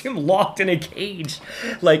kept him locked in a cage,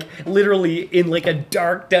 like literally in like a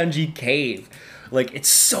dark, dungy cave. Like it's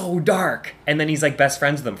so dark, and then he's like best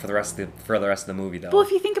friends with them for the rest of the movie, though. Well,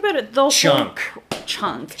 if you think about it, the Chunk,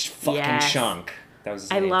 fucking Chunk. That was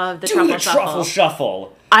his name. Love the Truffle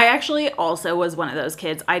Shuffle. I actually also was one of those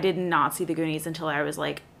kids. I did not see the Goonies until I was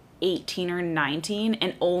like 18 or 19,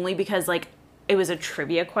 and only because like. It was a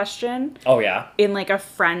trivia question. Oh, yeah? In, like, a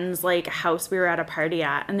friend's, like, house we were at a party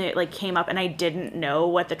at. And it, like, came up and I didn't know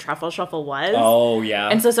what the Truffle Shuffle was. Oh, yeah.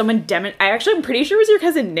 And so someone I'm pretty sure it was your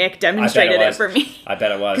cousin Nick demonstrated it for me. I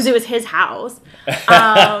bet it was. Because it was his house.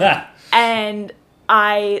 And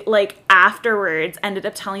I, like, afterwards ended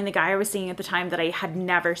up telling the guy I was seeing at the time that I had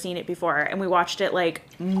never seen it before. And we watched it, like,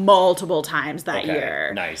 multiple times that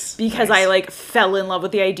year. Nice. Because I, like, fell in love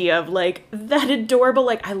with the idea of, like, that adorable,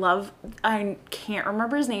 like, I can't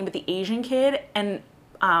remember his name, but the Asian kid and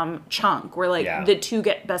Chunk were, like, the two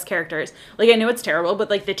best characters. Like, I know it's terrible, but,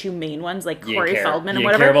 like, the two main ones, like, Corey Feldman and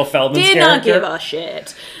whatever, did not give a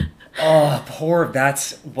shit. Oh,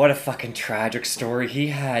 what a fucking tragic story he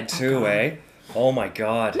had, too, eh? Oh my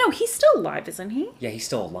god. No, he's still alive, isn't he? Yeah, he's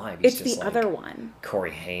still alive. It's the like other one.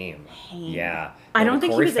 Corey Haim. Yeah. I don't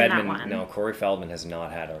think he was in that one. No, Corey Feldman has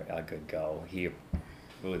not had a good go.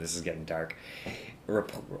 This is getting dark.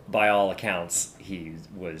 By all accounts, he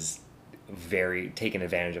was very taken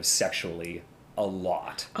advantage of sexually a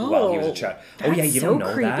lot while he was a child. Oh yeah, you don't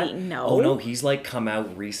know creepy. That? No. Oh no, he's like come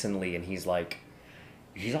out recently and he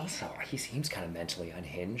seems kind of mentally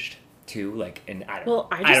unhinged. Too, like, and I don't know. Well,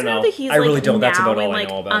 I just know that he's, I really like, don't. Now That's about all in, like, I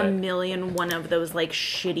know about a it. million one of those, like,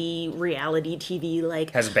 shitty reality TV,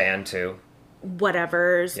 like... Has a band, too.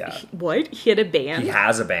 Whatever's... Yeah. What? He had a band? He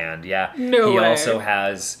has a band, yeah. No way. He also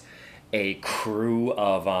has a crew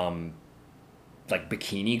of, like,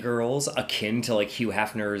 bikini girls akin to, like, Hugh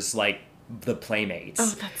Hefner's, like, The Playmates.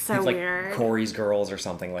 Oh, that's so weird. Like, Corey's Girls or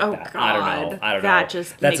something like that. God. I don't know. That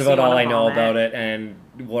just That's makes about me all I wanna know vomit. about it, and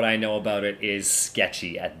what I know about it is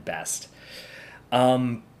sketchy at best.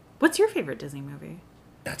 What's your favorite Disney movie?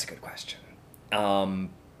 That's a good question.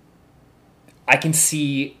 I can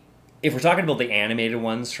see, if we're talking about the animated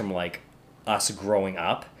ones from, like, us growing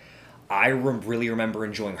up, I really remember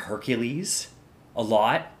enjoying Hercules a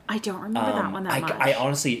lot. I don't remember that one that much. I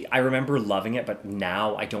honestly, I remember loving it, but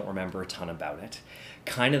now I don't remember a ton about it.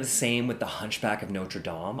 Kind of the same with The Hunchback of Notre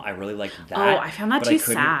Dame. I really liked that. Oh, I found that too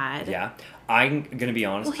sad. Yeah. I'm going to be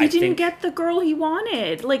honest. Well, he didn't get the girl he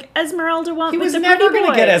wanted. Like, Esmeralda wanted with the pretty boy. He was never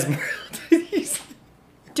going to get Esmeralda.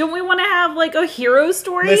 Don't we want to have, like, a hero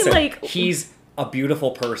story? Listen, like, he's a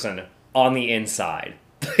beautiful person on the inside.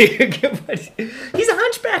 He's a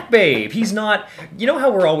hunchback babe. He's not... You know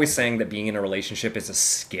how we're always saying that being in a relationship is a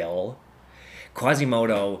skill?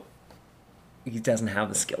 Quasimodo, he doesn't have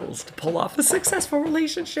the skills to pull off a successful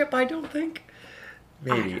relationship, I don't think.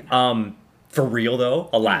 Maybe. For real, though,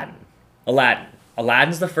 Aladdin.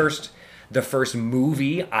 Aladdin's the first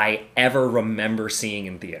movie I ever remember seeing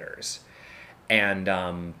in theaters. And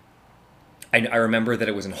I remember that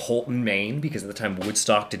it was in Holton, Maine, because at the time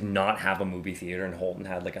Woodstock did not have a movie theater, and Holton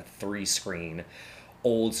had like a 3-screen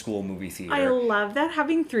old school movie theater. I love that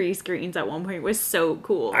having 3 screens at one point was so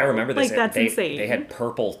cool. I remember this. Like, that's insane. They had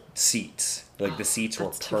purple seats. Like, the seats were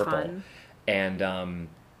purple. And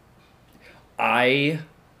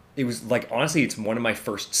it was like, honestly, it's one of my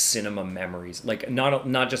first cinema memories. Like,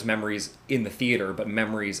 not just memories in the theater, but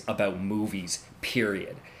memories about movies,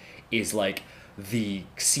 period. Is like the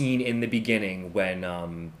scene in the beginning when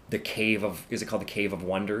the cave of, is it called the Cave of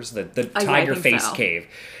Wonders? The tiger face cave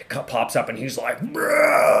pops up and he's like,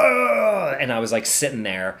 "Bruh!" And I was like sitting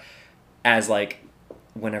there as like,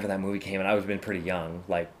 whenever that movie came, and I would have been pretty young,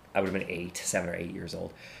 like I would have been 7 or 8 years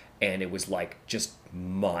old. And it was like just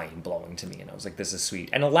mind blowing to me. And I was like, this is sweet.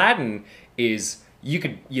 And Aladdin is, you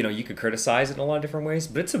could criticize it in a lot of different ways,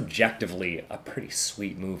 but it's objectively a pretty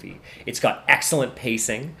sweet movie. It's got excellent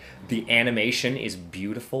pacing. The animation is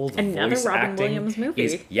beautiful. The Another voice Robin acting Williams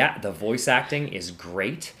movie. the voice acting is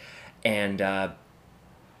great. And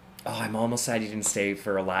I'm almost sad you didn't stay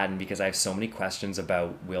for Aladdin because I have so many questions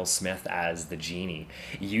about Will Smith as the genie.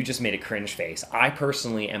 You just made a cringe face. I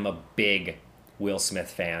personally am a big Will Smith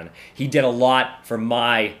fan. He did a lot for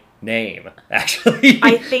my name, actually.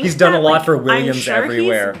 I think he's done a lot for Williams I'm sure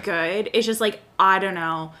everywhere. He's good. It's just like, I don't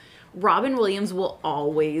know. Robin Williams will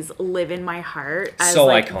always live in my heart as so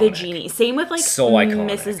like iconic. the genie. Same with like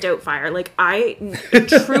Mrs. Doubtfire. Like, I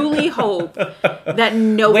truly hope that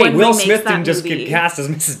no one Will remakes Smith that didn't just movie. get cast as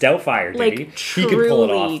Mrs. Doubtfire, did like, he? Truly, He could pull it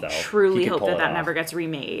off, though. Truly hope that off. never gets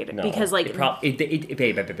remade. No, because like,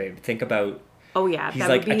 babe, think about. Oh yeah, he's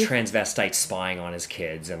like a transvestite spying on his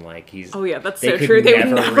kids, and like he's. Oh yeah, that's so true. They would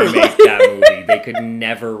never remake that movie. They could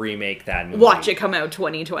never remake that movie. Watch it come out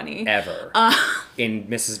 2020 ever. In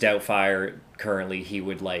Mrs. Doubtfire, currently he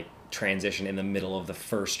would like transition in the middle of the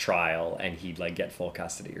first trial, and he'd like get full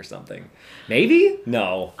custody or something. Maybe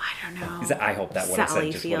no. I don't know. I hope that what I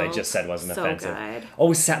just said wasn't so offensive. Good.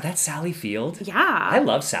 Oh, that's Sally Field? Yeah. I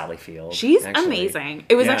love Sally Field. She's amazing.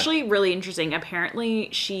 It was actually really interesting. Apparently,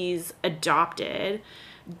 she's adopted,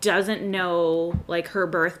 doesn't know like her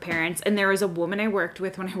birth parents, and there was a woman I worked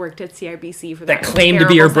with when I worked at CIBC for that claimed to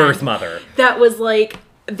be her birth mother. That was like,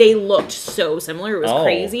 they looked so similar. It was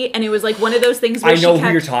crazy. And it was like one of those things where I know who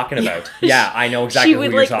you're talking about. Yeah, I know exactly who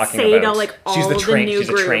you're talking about. She would like say to like all the new groups. She's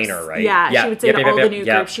a trainer, right? Yeah, she would say to all the new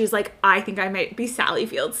groups, she was like, I think I might be Sally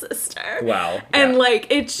Field's sister. Wow. And like,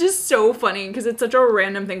 it's just so funny because it's such a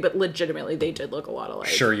random thing, but legitimately they did look a lot alike.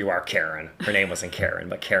 Sure you are Karen. Her name wasn't Karen,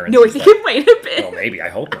 but Karen. No, I think it might have been. Well, maybe. I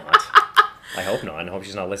hope not. I hope not. I hope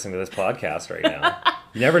she's not listening to this podcast right now.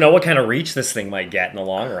 You never know what kind of reach this thing might get in the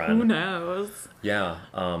long run. Who knows? Yeah.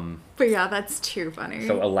 But yeah, that's too funny.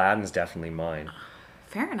 So Aladdin's definitely mine.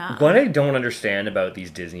 Fair enough. What I don't understand about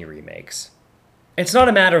these Disney remakes, it's not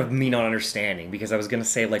a matter of me not understanding, because I was going to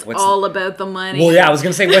say, like, what's... all about the money. Well, yeah, I was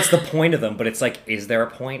going to say, what's the point of them? But it's like, is there a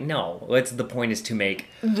point? No. The point is to make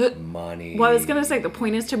money. Well, I was going to say, the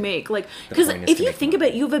point is to make, like... Because if you think about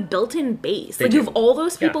it, you have a built-in base. Like, you have all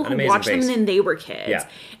those people who watched them when they were kids. Yeah.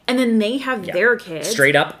 And then they have their kids.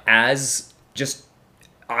 Straight up, as just...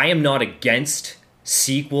 I am not against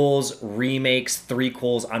sequels, remakes,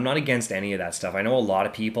 threequels. I'm not against any of that stuff. I know a lot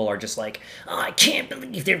of people are just like, oh, I can't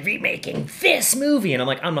believe they're remaking this movie. And I'm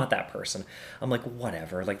like, I'm not that person. I'm like,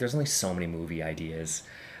 whatever. Like, there's only so many movie ideas.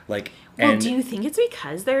 Like, well, do you think it's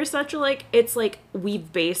because there's such a, like, it's like,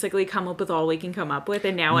 we've basically come up with all we can come up with,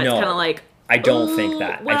 and now it's kind of like, I don't think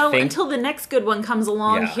that. Well, I think, until the next good one comes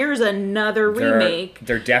along, here's another remake.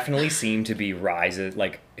 There definitely seem to be rises,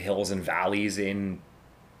 like hills and valleys in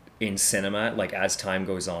cinema, like as time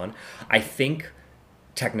goes on. I think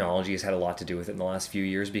technology has had a lot to do with it in the last few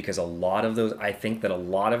years, because a lot of those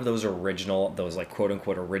original, those like quote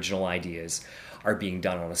unquote original ideas are being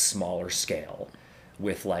done on a smaller scale,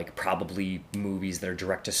 with like probably movies that are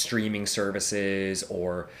direct to streaming services,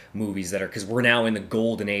 or movies that are, because we're now in the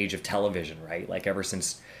golden age of television, right? Like ever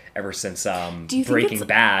since Breaking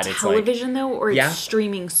Bad, it's television though, or it's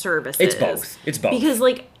streaming services? It's both. Because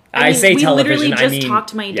like, I say we television, literally just talked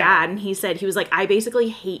to my dad, and he was like, I basically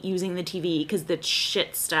hate using the TV because the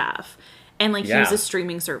shit stuff. And like, he uses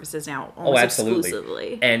streaming services now almost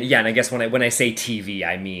exclusively. And and I guess when I say TV,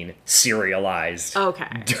 I mean serialized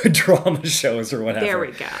drama shows or whatever. There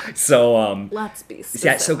we go. So let's be specific.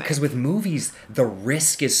 Yeah, so because with movies, the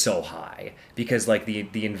risk is so high, because like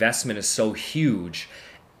the investment is so huge.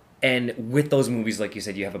 And with those movies, like you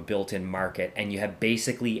said, you have a built-in market, and you have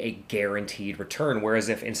basically a guaranteed return. Whereas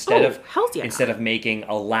if instead of making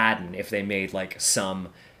Aladdin, if they made like some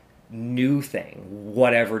new thing,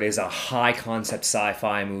 whatever it is, a high concept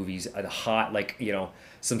sci-fi movies, a hot, like, you know,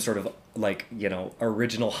 some sort of like, you know,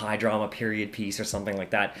 original high drama period piece or something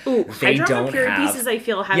like that. Ooh, high drama period pieces I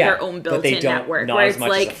feel have their own built-in network. Not where as it's much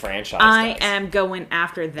like, as a franchise I does. am going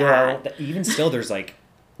after that. Even still, there's like,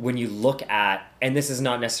 when you look at, and this is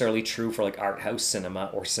not necessarily true for like art house cinema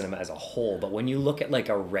or cinema as a whole, but when you look at like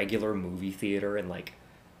a regular movie theater in like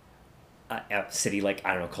a city like,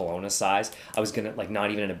 I don't know, Kelowna size, I was gonna, like,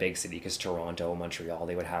 not even in a big city, because Toronto, Montreal,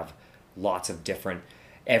 they would have lots of different,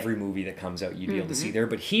 every movie that comes out you'd be able to see there.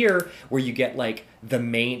 But here, where you get like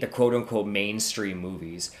the quote unquote mainstream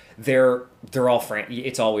movies, they're all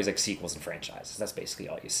it's always like sequels and franchises. That's basically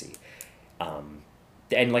all you see.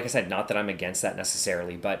 And like I said, not that I'm against that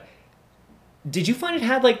necessarily, but did you find it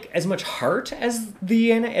had like as much heart as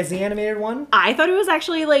the animated one? I thought it was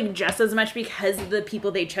actually like just as much because of the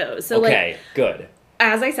people they chose. So okay, like, good.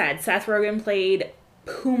 As I said, Seth Rogen played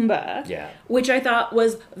Pumbaa, yeah, which I thought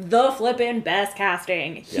was the flippin' best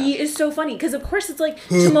casting. He is so funny because, of course, it's like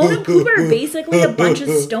Timon and Pumbaa are basically a bunch of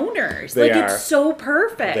stoners. It's so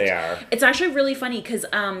perfect. They are. It's actually really funny because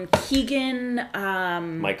Keegan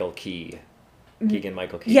Michael Key.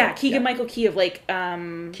 Keegan-Michael Key. Yeah, Keegan-Michael Key of like Key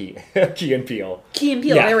and Peele. Key and Peele.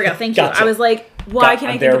 Yeah. There we go. Thank you. Gotcha. I was like, why can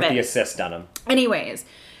I think of it? There with the assist on him. Anyways,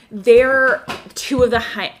 they're two of the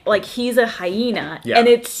like, he's a hyena, yeah. And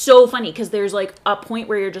it's so funny because there's like a point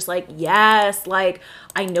where you're just like, yes, like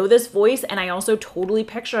I know this voice, and I also totally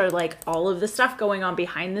picture like all of the stuff going on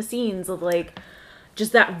behind the scenes of like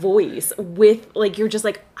just that voice with like, you're just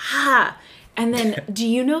like, ah. And then, do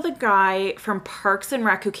you know the guy from Parks and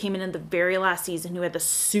Rec who came in the very last season who had the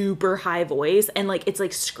super high voice and like it's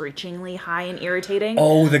like screechingly high and irritating?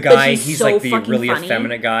 Oh, the guy, he's so like the really funny.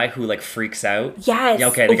 Effeminate guy who like freaks out. Yes. Yeah,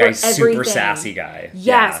 okay, the guy's super sassy guy.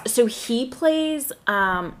 Yes. Yeah. So he plays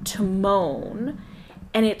Timon.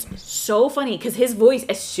 And it's so funny because his voice,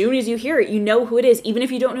 as soon as you hear it, you know who it is. Even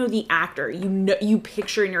if you don't know the actor, you know, you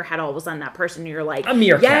picture in your head all of a sudden that person. And you're like, a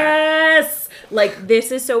meerkat. Yes, like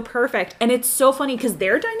this is so perfect. And it's so funny because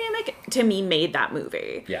their dynamic to me made that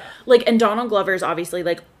movie. Yeah. Like, and Donald Glover's obviously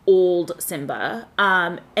like old Simba,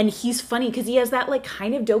 and he's funny because he has that like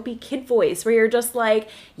kind of dopey kid voice where you're just like,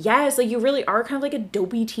 yes, like you really are kind of like a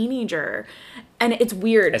dopey teenager. And it's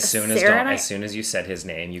weird. As soon as you said his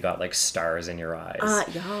name, you got like stars in your eyes.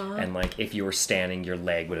 Yeah. And like if you were standing, your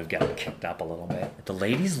leg would have gotten kicked up a little bit. The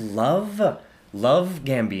ladies love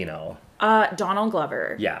Gambino. Donald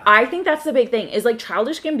Glover. Yeah. I think that's the big thing is like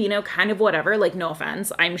Childish Gambino, kind of whatever. Like, no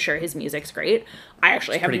offense, I'm sure his music's great. I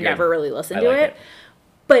actually have never really listened to it.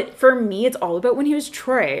 But for me, it's all about when he was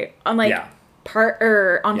Troy on like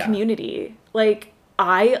Community. Like,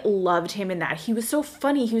 I loved him in that. He was so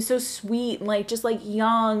funny. He was so sweet and like just like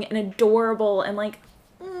young and adorable and like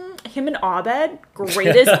him and Abed,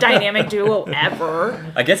 greatest dynamic duo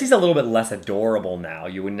ever. I guess he's a little bit less adorable now.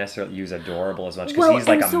 You wouldn't necessarily use adorable as much because he's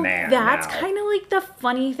like a man. That's kind of like the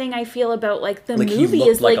funny thing I feel about like the movie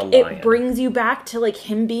is like it brings you back to like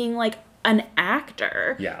him being like an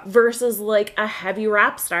actor versus like a heavy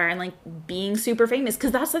rap star and like being super famous,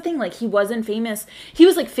 because that's the thing, like he wasn't famous. He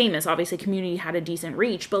was like famous, obviously Community had a decent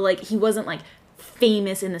reach, but like he wasn't like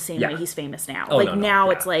famous in the same way he's famous now.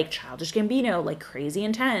 It's like Childish Gambino, like Crazy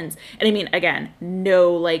Intense, and I mean, again,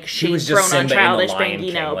 no like shade thrown on Childish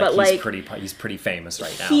Gambino, but like he's pretty famous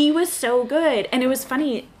right now. He was so good. And it was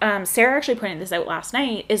funny, Sarah actually pointed this out last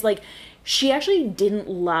night, is like she actually didn't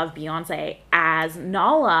love Beyonce as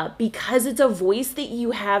Nala because it's a voice that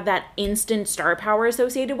you have that instant star power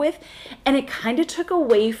associated with, and it kind of took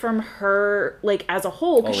away from her like as a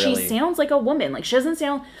whole, because she sounds like a woman. Like she doesn't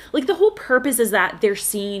sound like, the whole purpose is that they're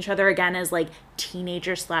seeing each other again as like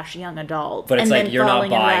teenagers / young adults. But it's like you're not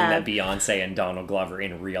buying that Beyonce and Donald Glover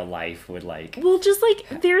in real life would like. Well, just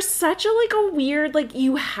like there's such a like a weird like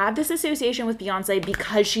you have this association with Beyonce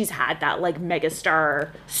because she's had that like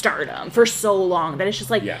megastar stardom for so long that it's just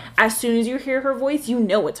like as soon as you hear her voice, you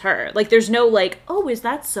know it's her. Like there's no like, oh, is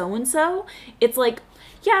that so and so? It's like,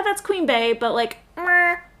 yeah, that's Queen Bey, but like,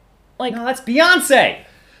 like no, that's Beyonce.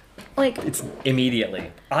 Like it's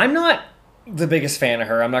immediately. I'm not the biggest fan of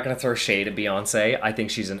her. I'm not going to throw shade at Beyonce. I think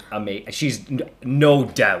she's she's no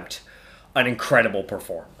doubt an incredible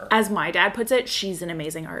performer. As my dad puts it, she's an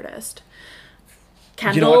amazing artist.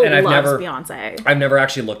 Kendall loves Beyonce. I've never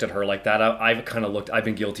actually looked at her like that. I've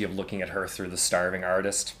been guilty of looking at her through the starving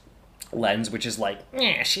artist lens, which is like,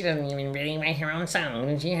 yeah, she doesn't even really write her own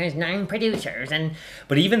songs. She has 9 producers,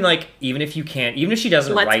 but even if she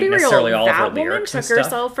doesn't write necessarily all of her lyrics and stuff. That woman took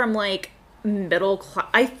herself from like middle class.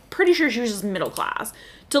 I'm pretty sure she was just middle class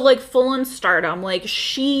to like full on stardom. Like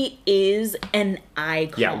she is an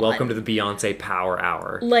icon. Yeah, welcome to the Beyonce Power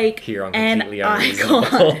Hour. Like here on Completely an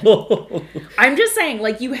Unreasonable. I'm just saying,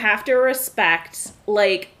 like you have to respect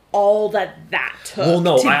like all that took. Well,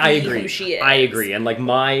 no, to I be agree. Who she is. I agree, and like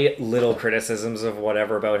my little criticisms of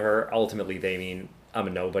whatever about her, ultimately they mean I'm a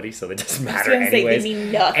nobody, so that doesn't matter anyways. They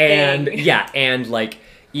mean nothing. And yeah, and like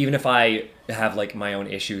even if I have like my own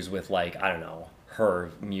issues with like I don't know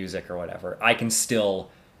her music or whatever, I can still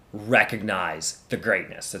recognize the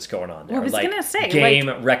greatness that's going on there. Well, I was like, gonna say, game,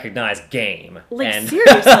 like, recognize game. Like and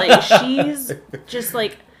seriously, she's just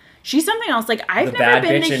like she's something else. Like I've the never bad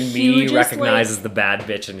been bitch the in hugest, me recognizes like, the bad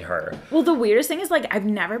bitch in her. Well, the weirdest thing is like I've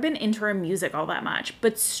never been into her music all that much,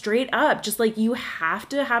 but straight up, just like you have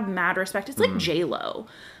to have mad respect. It's like J-Lo,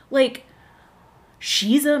 like.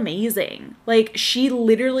 She's amazing. Like, she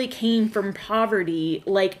literally came from poverty,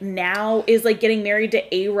 like, now is, like, getting married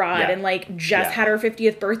to A-Rod and, like, just had her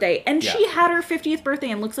 50th birthday. And she had her 50th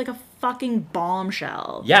birthday and looks like a fucking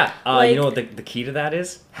bombshell. Yeah. Like, you know what the key to that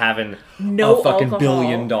is? Having no a fucking alcohol.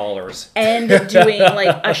 $1 billion. And doing,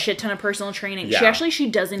 like, a shit ton of personal training. Yeah.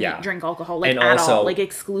 She doesn't drink alcohol, like, and at also, all. Like,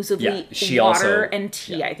 exclusively she water also, and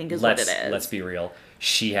tea, I think is what it is. Let's be real.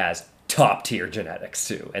 She has top tier genetics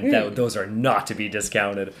too, and those are not to be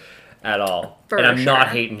discounted at all. And I'm not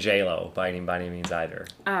hating J-Lo by any means either.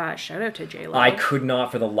 Shout out to J-Lo. I could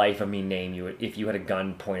not for the life of me name you. If you had a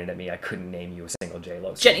gun pointed at me, I couldn't name you a single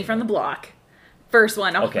J-Lo. Jenny from the Block. First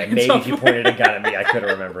one. Okay, maybe if you pointed a gun at me, I could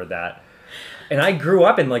have remembered that. And I grew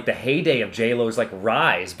up in like the heyday of J-Lo's like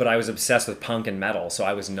rise, but I was obsessed with punk and metal, so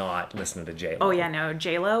I was not listening to J-Lo. Oh yeah, no,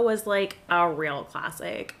 J-Lo was like a real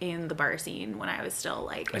classic in the bar scene when I was still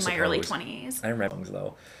like in my early 20s. I remember songs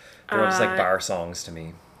though. They were just like bar songs to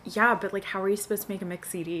me. Yeah, but like how are you supposed to make a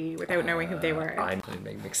mix CD without knowing who they were? I'm going to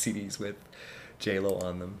make mix CDs with J-Lo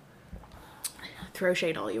on them. Throw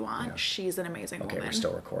shade all you want. Yeah. She's an amazing woman. Okay, we're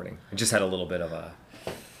still recording. I just had a little bit of a...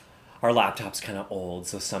 Our laptop's kind of old,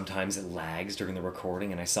 so sometimes it lags during the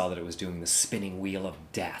recording, and I saw that it was doing the spinning wheel of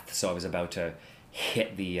death, so I was about to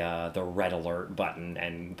hit the red alert button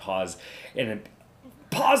and pause the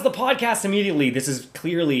podcast immediately. This is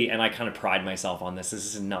clearly, and I kind of pride myself on this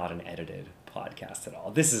is not an edited podcast at all.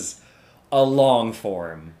 This is a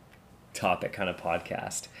long-form topic kind of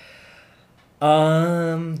podcast.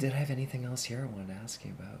 Did I have anything else here I wanted to ask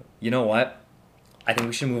you about? You know what? I think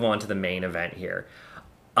we should move on to the main event here.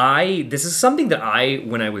 This is something that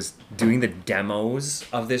when I was doing the demos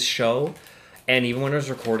of this show, and even when I was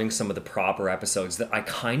recording some of the proper episodes, that I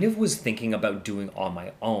kind of was thinking about doing on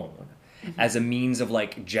my own as a means of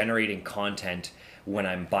like generating content when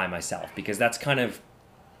I'm by myself, because that's kind of,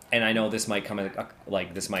 and I know this might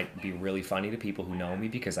this might be really funny to people who know me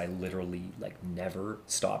because I literally like never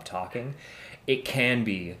stop talking. It can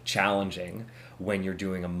be challenging when you're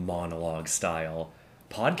doing a monologue style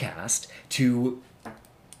podcast to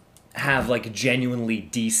have like genuinely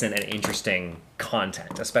decent and interesting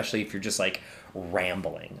content, especially if you're just like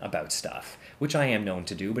rambling about stuff, which I am known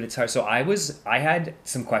to do, but it's hard. So I had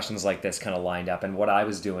some questions like this kind of lined up, and what I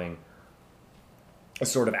was doing was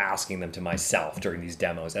sort of asking them to myself during these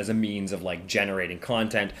demos as a means of like generating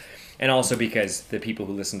content, and also because the people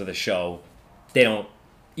who listen to the show, they don't,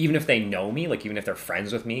 even if they know me, like even if they're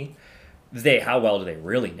friends with me, how well do they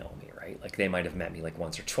really know me? Like they might have met me like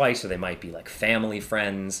once or twice, or they might be like family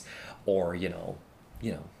friends, or you know.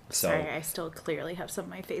 So sorry, I still clearly have some of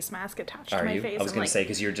my face mask attached to my face. I was gonna say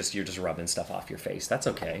because you're just rubbing stuff off your face. That's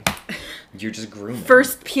okay. You're just grooming.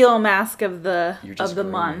 First peel mask of the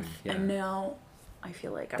grooming. Month, yeah. And now I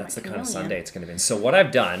feel like that's the kind of Sunday it's gonna be. So what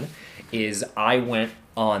I've done is I went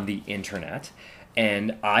on the internet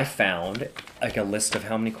and I found like a list of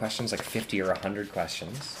how many questions, like 50 or 100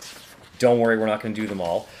 questions. Don't worry, we're not going to do them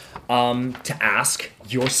all. To ask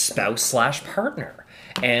your spouse/partner.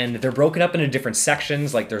 And they're broken up into different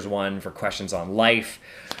sections. Like there's one for questions on life,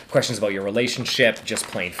 questions about your relationship, just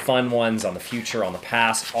plain fun ones on the future, on the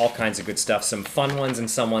past, all kinds of good stuff. Some fun ones and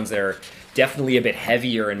some ones that are definitely a bit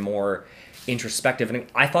heavier and more introspective. And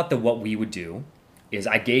I thought that what we would do is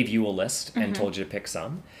I gave you a list and told you to pick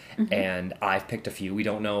some. And I've picked a few. We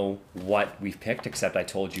don't know what we've picked, except I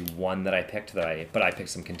told you one that I picked, but I picked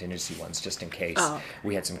some contingency ones just in case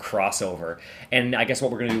we had some crossover. And I guess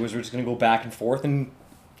what we're going to do is we're just going to go back and forth and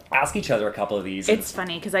ask each other a couple of these. It's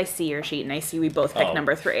funny because I see your sheet and I see we both picked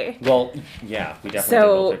number 3. Well, yeah, we definitely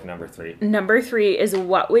did both pick number 3. Number 3 is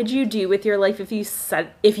what would you do with your life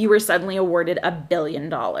if you were suddenly awarded $1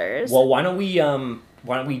 billion? Well, why don't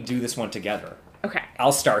we do this one together? Okay.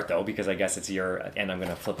 I'll start, though, because I guess it's and I'm going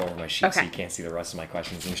to flip over my sheet so you can't see the rest of my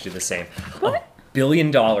questions, and you should do the same. What?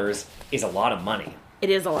 billion is a lot of money. It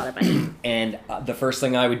is a lot of money. And the first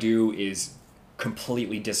thing I would do is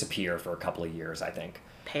completely disappear for a couple of years, I think.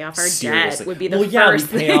 Pay off our debt would be the first yeah,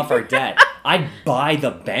 we pay off our debt. I'd buy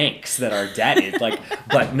the banks that our debt is.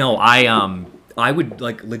 But no, I would,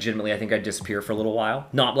 like, legitimately, I think I'd disappear for a little while.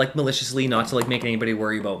 Not, like, maliciously, not to, like, make anybody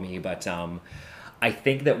worry about me, but I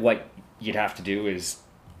think that what you'd have to do is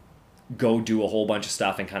go do a whole bunch of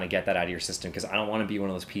stuff and kind of get that out of your system, because I don't want to be one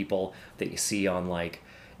of those people that you see on, like,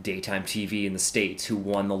 daytime TV in the States who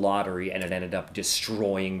won the lottery and it ended up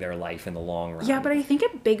destroying their life in the long run. Yeah, but I think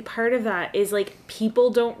a big part of that is, like, people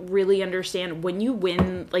don't really understand when you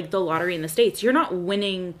win, like, the lottery in the States, you're not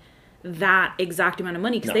winning that exact amount of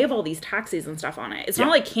money because they have all these taxes and stuff on it. It's not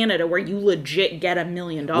like Canada where you legit get $1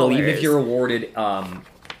 million. Well, even if you're awarded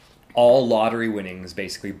all lottery winnings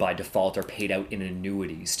basically by default are paid out in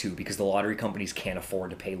annuities too, because the lottery companies can't afford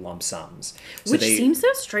to pay lump sums. So which seems so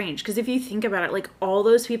strange, because if you think about it, like, all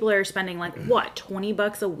those people are spending, like, what,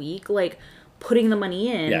 $20 a week, like, putting the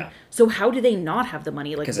money in. Yeah. So how do they not have the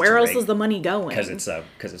money? Like, where else is the money going?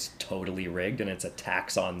 Because it's totally rigged and it's a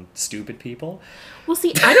tax on stupid people. Well,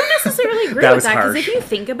 see, I don't necessarily agree with that, because if you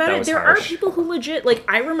think about it, there are people who legit, like,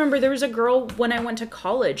 I remember there was a girl when I went to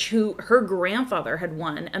college who her grandfather had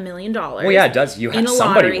won $1 million. Well, yeah, it does. You have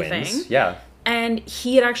somebody wins. Thing. Yeah. And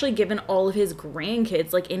he had actually given all of his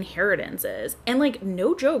grandkids, like, inheritances. And, like,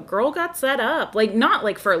 no joke, girl got set up. Like, not,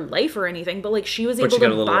 like, for life or anything, but, like, she was able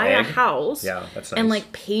to buy a house. Yeah, that's nice. And,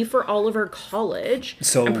 like, pay for all of her college.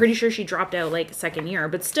 So I'm pretty sure she dropped out, like, second year.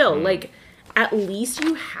 But still, like, at least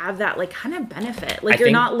you have that, like, kind of benefit. Like,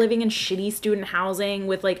 you're not living in shitty student housing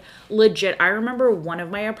with, like, legit. I remember one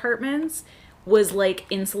of my apartments was, like,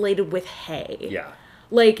 insulated with hay. Yeah.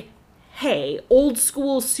 Like, hey, old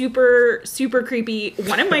school, super, super creepy.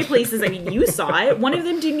 One of my places, I mean, you saw it. One of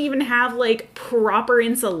them didn't even have, like, proper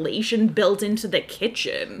insulation built into the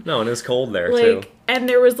kitchen. No, and it was cold there, too. And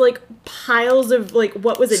there was, like, piles of, like,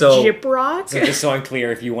 what was it, gyprock? So just so I'm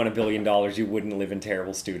clear, if you won $1 billion, you wouldn't live in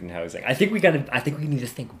terrible student housing. I think we need to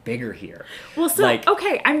think bigger here. Well, so, like,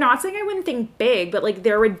 okay, I'm not saying I wouldn't think big, but, like,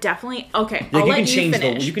 there would definitely, okay, I'll let you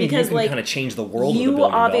finish. You can kind of change the world with $1 billion. You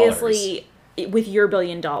obviously, with your $1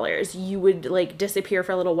 billion, you would, like, disappear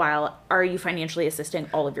for a little while. Are you financially assisting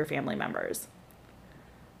all of your family members?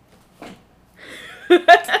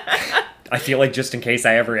 I feel like just in case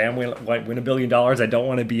I ever am win $1 billion, I don't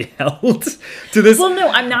want to be held to this. Well, no,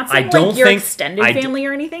 I'm not saying like your extended family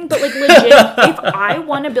or anything, but like legit, if I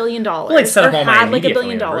won $1 billion or had like $1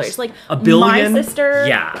 billion, like $1 billion, my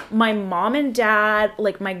sister, my mom and dad,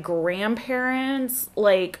 like my grandparents,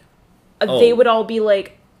 like they would all be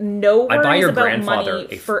like, no worries about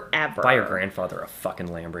money forever. Buy your grandfather a fucking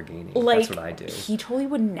Lamborghini. Like, that's what I do. He totally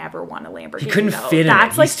would never want a Lamborghini. He couldn't fit in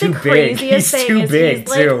That's it. He's like too the craziest big. thing. He's too big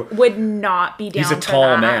too. Like, would not be down. He's a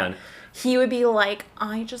tall man. He would be like,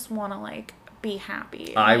 I just want to like be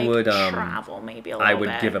happy. I like, would travel maybe a little bit. I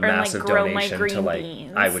would give a massive donation to like.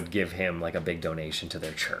 Beans. I would give him like a big donation to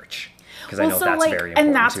their church. Because I know that's like, very important.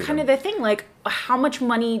 And that's kind of the thing. Like, how much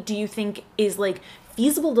money do you think is like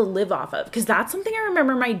feasible to live off of? Because that's something I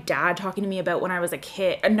remember my dad talking to me about when I was a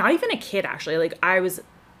kid. Not even a kid, actually. Like, I was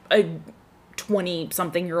a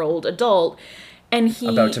 20-something-year-old adult. And he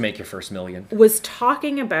about to make your first million. Was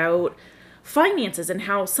talking about finances and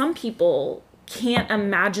how some people can't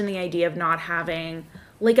imagine the idea of not having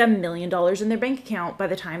like $1 million in their bank account by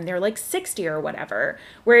the time they're like 60 or whatever.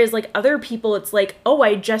 Whereas like other people, it's like, oh,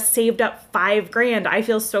 I just saved up $5,000. I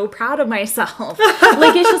feel so proud of myself.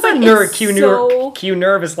 Like, it's just like, cue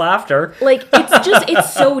nervous laughter. Like,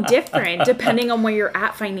 it's so different depending on where you're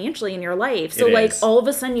at financially in your life. So like all of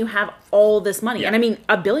a sudden you have all this money. Yeah. And I mean,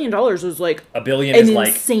 $1 billion is like $1 billion is like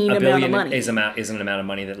insane amount of money. Is an amount of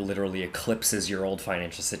money that literally eclipses your old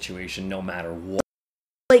financial situation no matter what.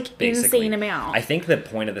 Like, basically. Insane amount. I think the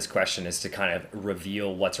point of this question is to kind of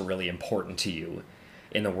reveal what's really important to you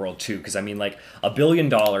in the world too, because I mean, like, $1 billion,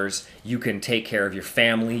 you can take care of your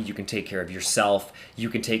family, you can take care of yourself, you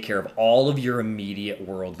can take care of all of your immediate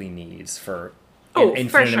worldly needs for an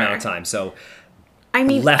infinite amount of time. So I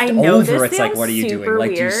mean, left I know over, it's like, what are you doing?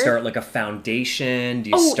 Like, weird. do you start like a foundation?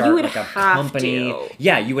 Do you start like a company?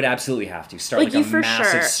 Yeah, you would absolutely have to start like a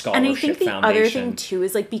massive scholarship and I think the foundation. Other thing too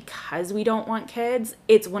is like, because we don't want kids,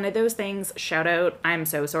 it's one of those things. Shout out! I'm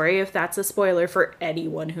so sorry if that's a spoiler for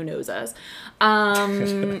anyone who knows us.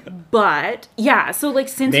 But yeah, so like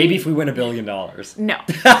since maybe if we win $1 billion, no,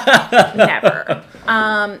 never.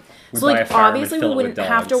 So, like, obviously we wouldn't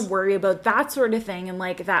have to worry about that sort of thing and,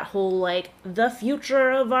 like, that whole, like, the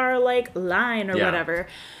future of our, like, line or whatever.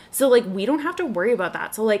 So, like, we don't have to worry about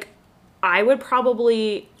that. So, like, I would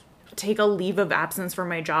probably take a leave of absence from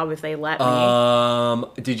my job if they let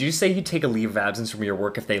me. Did you say you'd take a leave of absence from your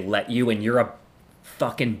work if they let you and you're a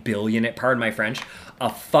fucking billionaire? Pardon my French. A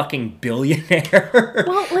fucking billionaire.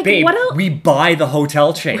 Well, like, babe, what else? We buy the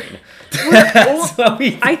hotel chain.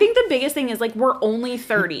 I think the biggest thing is, like, we're only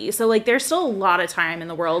 30. So, like, there's still a lot of time in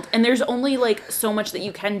the world. And there's only, like, so much that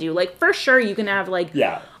you can do. Like, for sure, you can have, like...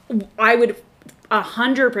 Yeah. I would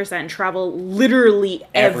 100% travel literally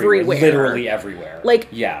everywhere. Literally everywhere. Like,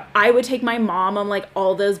 yeah. I would take my mom on, like,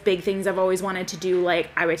 all those big things I've always wanted to do. Like,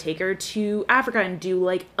 I would take her to Africa and do,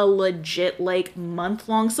 like, a legit, like,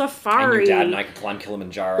 month-long safari. And your dad and I could climb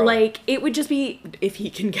Kilimanjaro. Like, it would just be, if he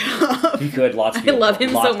can get up. He could, lots of people. I love him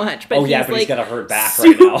so much, but he's got a hurt back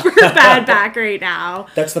right now. Super bad back right now.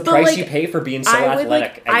 That's the price you pay for being so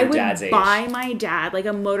athletic at your dad's age. I would buy my dad, like,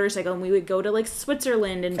 a motorcycle, and we would go to, like,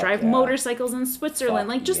 Switzerland and drive motorcycles in Switzerland.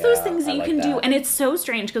 Like, just those things that you can do. And it's so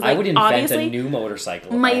strange because, like, I would invent obviously, a new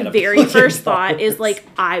motorcycle. My very first thought is, like,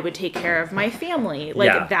 I would take care of my family.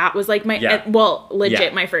 Like, that was, like, my...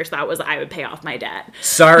 legit, my first thought was I would pay off my debt.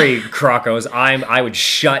 Sorry, Crocos. I would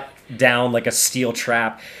shut down like a steel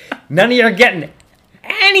trap. None of you are getting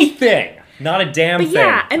anything. Not a damn thing.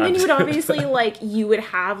 Yeah, and then you would obviously, like, you would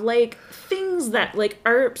have, like, things that, like,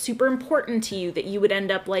 are super important to you that you would end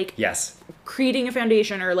up, like... Yes. Creating a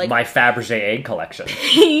foundation or, like... My Fabergé egg collection.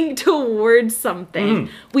 Paying towards something.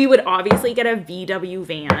 We would obviously get a VW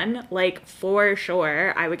van. Like, for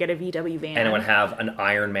sure, I would get a VW van. And it would have an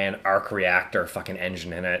Iron Man arc reactor fucking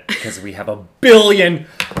engine in it. Because we have $1 billion.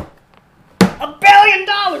 $1 billion!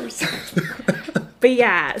 But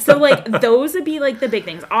yeah, so, like, those would be, like, the big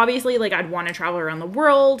things. Obviously, like, I'd want to travel around the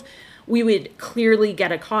world. We would clearly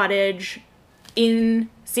get a cottage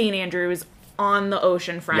in St. Andrews on the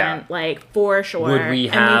ocean front, like, for sure. Would we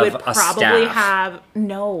have and we would probably a staff? have...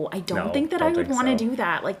 No, I don't think that I would want to do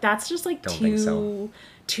that. Like, that's just, like, too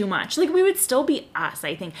much. Like, we would still be us,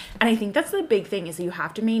 I think. And I think that's the big thing is you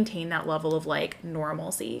have to maintain that level of, like,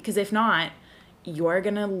 normalcy. Because if not, you're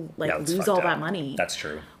going to, like, lose all that money. That's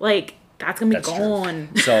true. Like... That's going to be gone.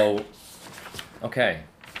 So, okay.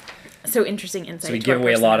 So interesting insight. So we give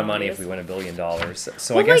away a lot of money if we win $1 billion.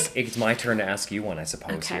 So I guess it's my turn to ask you one, I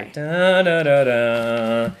suppose. Okay. Here. Da, da, da,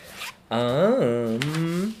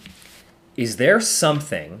 da. Is there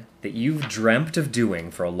something that you've dreamt of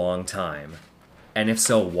doing for a long time? And if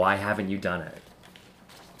so, why haven't you done it?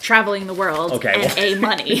 Traveling the world and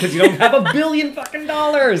money. Because you don't have $1 billion fucking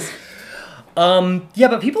dollars. Yeah,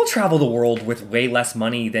 but people travel the world with way less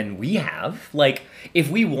money than we have. Like, if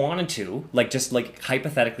we wanted to, like, just, like,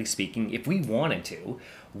 hypothetically speaking, if we wanted to,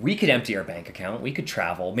 we could empty our bank account. We could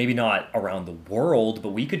travel, maybe not around the world, but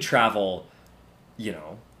we could travel, you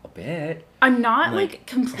know, a bit. I'm not, like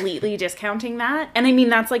completely discounting that. And I mean,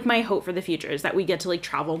 that's, like, my hope for the future is that we get to, like,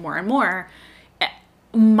 travel more and more.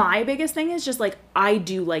 My biggest thing is just, like, I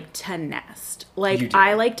do like to nest. Like,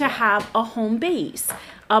 I like to have a home base.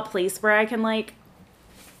 A place where I can, like,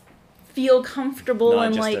 feel comfortable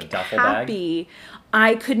and, like, happy.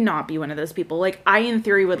 I could not be one of those people. Like, I, in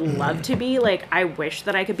theory, would love to be. Like, I wish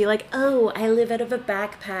that I could be like, oh, I live out of a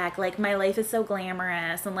backpack. Like, my life is so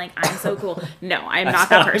glamorous. And, like, I'm so cool. No, I'm not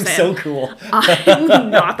that person. I'm so cool. I'm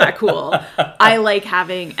not that cool. I like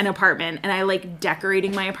having an apartment. And I like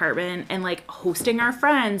decorating my apartment and, like, hosting our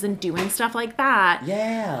friends and doing stuff like that.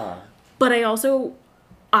 Yeah. But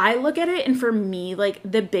I look at it, and for me, like,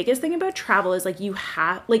 the biggest thing about travel is, like, you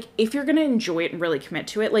have, like, if you're gonna enjoy it and really commit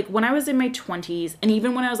to it, like, when I was in my 20s, and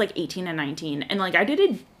even when I was, like, 18 and 19, and, like, I did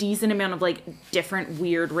a decent amount of, like, different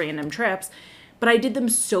weird random trips, but I did them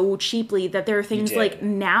so cheaply that there are things, like,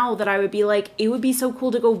 now that I would be like, it would be so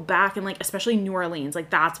cool to go back and, like, especially New Orleans, like,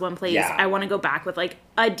 that's one place I want to go back with, like,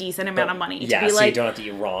 a decent amount of money. Yeah, to be so like, you don't have to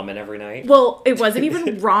eat ramen every night? Well, it wasn't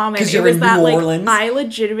even ramen. It was that, like, I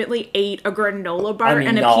legitimately ate a granola bar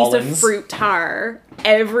and a piece of fruit tar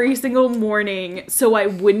every single morning so I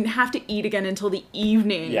wouldn't have to eat again until the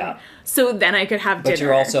evening. Yeah. So then I could have dinner. But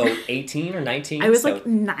you're also 18 or 19? I was, like,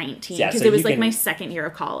 19 because it was, like, my second year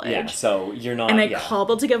of college. Yeah, so you're not... And I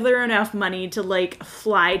cobbled together enough money to, like,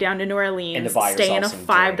 fly down to New Orleans, and to buy stay in a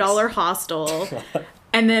 $5 hostel.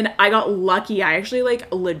 And then I got lucky. I actually,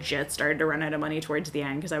 like, legit started to run out of money towards the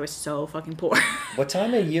end because I was so fucking poor. What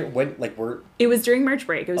time of year? When, like, It was during March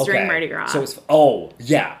break. It was during Mardi Gras. So it was...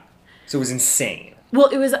 So it was insane. Well,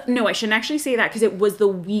 it was... No, I shouldn't actually say that because it was the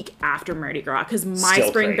week after Mardi Gras because my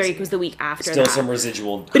spring break was the week after that. Still some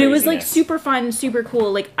residual craziness. But it was, like, super fun, super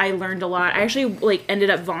cool. Like, I learned a lot. I actually, like, ended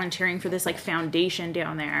up volunteering for this, like, foundation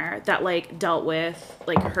down there that, like, dealt with,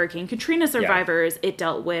 like, Hurricane Katrina survivors. It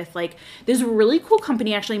dealt with, like... There's a really cool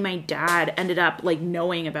company, actually, my dad ended up, like,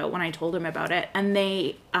 knowing about when I told him about it. And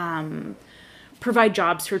they, provide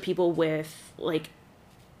jobs for people with like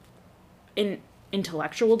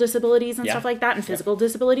intellectual disabilities and stuff like that, and physical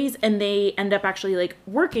disabilities, and they end up actually like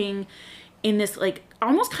working in this like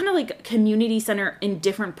almost kind of like community center in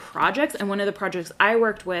different projects. And one of the projects I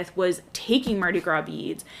worked with was taking Mardi Gras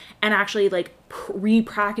beads and actually like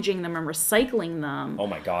repackaging them and recycling them. Oh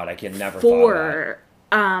my God, I can never thought of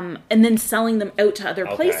that. And then selling them out to other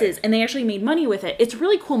places, and they actually made money with it. It's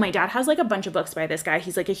really cool. My dad has like a bunch of books by this guy.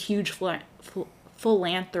 He's like a huge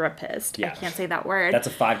philanthropist. Yeah. I can't say that word. That's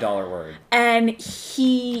a $5 word. And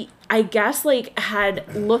he, I guess, like,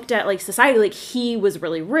 had looked at, like, society. Like, he was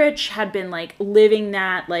really rich, had been, like, living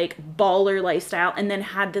that, like, baller lifestyle, and then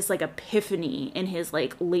had this, like, epiphany in his,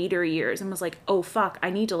 like, later years and was like, oh, fuck,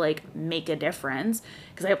 I need to, like, make a difference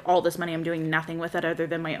because I have all this money. I'm doing nothing with it other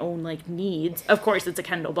than my own, like, needs. Of course, it's a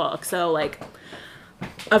Kindle book, so, like...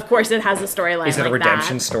 Of course, it has a storyline. Is it like a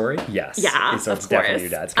redemption that. Story? Yes. Yeah, so it's of definitely course. your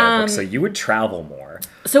dad's kind of book. So you would travel more.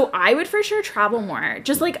 So I would for sure travel more.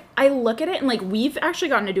 Just like I look at it and like we've actually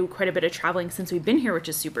gotten to do quite a bit of traveling since we've been here, which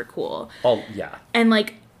is super cool. Oh yeah. And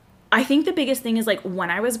like I think the biggest thing is like when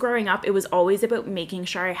I was growing up, it was always about making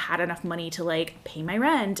sure I had enough money to like pay my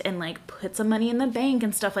rent and like put some money in the bank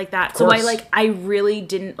and stuff like that. So I really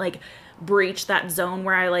didn't like breach that zone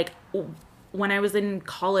where I like. When I was in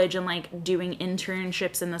college and, like, doing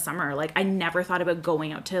internships in the summer, like, I never thought about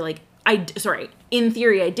going out to, like, in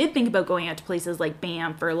theory, I did think about going out to places like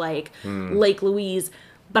Banff or, like, Lake Louise,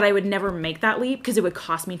 but I would never make that leap because it would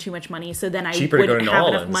cost me too much money. So then I wouldn't have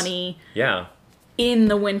enough money in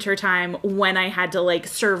the wintertime when I had to, like,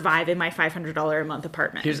 survive in my $500 a month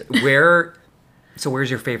apartment.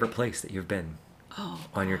 Where's your favorite place that you've been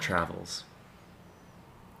on your travels?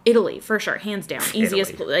 Italy, for sure, hands down,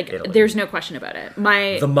 easiest. Italy. There's no question about it.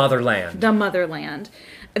 The motherland.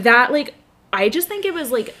 That like, I just think it was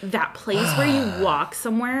like that place where you walk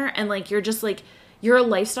somewhere and like you're just like. Your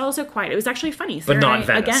lifestyle is so quiet. It was actually funny. Sarah but not and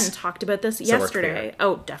I, Venice. Again, talked about this yesterday.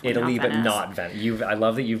 Oh, definitely Italy, not Venice. but not Venice. I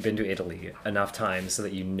love that you've been to Italy enough times so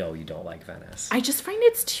that you know you don't like Venice. I just find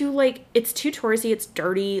it's too touristy. It's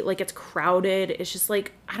dirty. Like, it's crowded. It's just,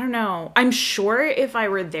 like, I don't know. I'm sure if I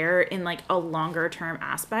were there in, like, a longer term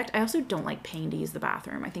aspect, I also don't like paying to use the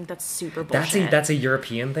bathroom. I think that's super bullshit. That's a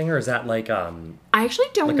European thing, or is that, like, I actually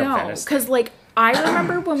don't know. Because, like, I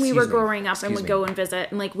remember when we were growing up and would go and visit,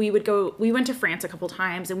 and like we went to France a couple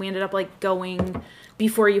times, and we ended up like going,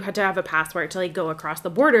 before you had to have a passport to like go across the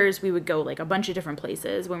borders, we would go like a bunch of different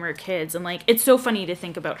places when we were kids. And like it's so funny to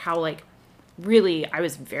think about how like really I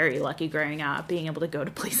was very lucky growing up being able to go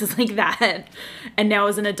to places like that. And now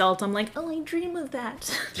as an adult I'm like, oh, I dream of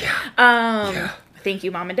that. Yeah. Thank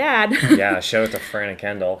you, Mom and Dad. Yeah, shout out to Fran and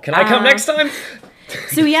Kendall. Can I come next time?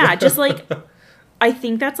 So yeah, just like I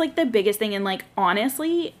think that's, like, the biggest thing. And, like,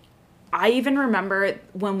 honestly, I even remember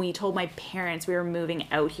when we told my parents we were moving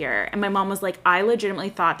out here. And my mom was like, I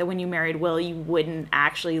legitimately thought that when you married Will, you wouldn't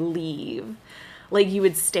actually leave. Like, you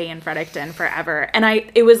would stay in Fredericton forever. And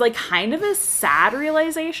it was, like, kind of a sad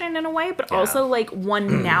realization in a way. But also, like,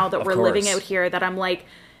 one now that we're living out here that I'm like,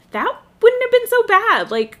 that wouldn't have been so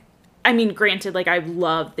bad. Like, I mean, granted, like, I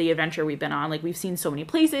love the adventure we've been on. Like, we've seen so many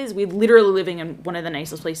places. We're literally living in one of the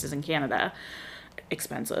nicest places in Canada.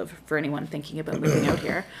 Expensive for anyone thinking about moving out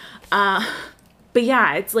here. But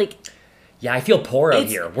yeah, it's like... Yeah, I feel poor out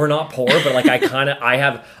here. We're not poor, but like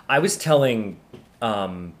I was telling...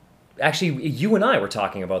 actually, you and I were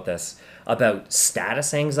talking about this, about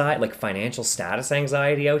status anxiety, like financial status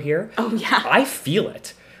anxiety out here. Oh, yeah. I feel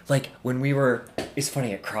it. Like when we were... It's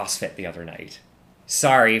funny, at CrossFit the other night.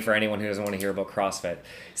 Sorry for anyone who doesn't want to hear about CrossFit.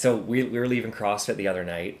 So we were leaving CrossFit the other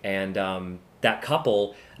night, and... that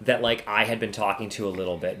couple that like I had been talking to a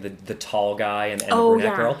little bit, the tall guy and the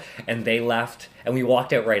brunette girl, and they left, and we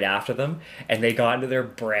walked out right after them, and they got into their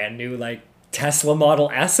brand new like Tesla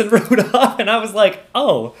Model S and rode off, and I was like,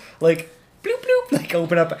 oh, like bloop bloop, like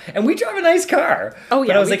open up, and we drive a nice car. Oh yeah,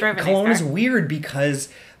 but I was like, Kelowna is weird because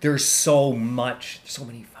there's so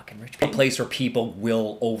many fucking rich people. A place where people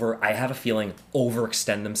will I have a feeling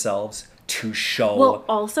overextend themselves to show. Well,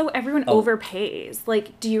 also everyone overpays.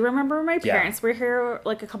 Like, do you remember when my parents were here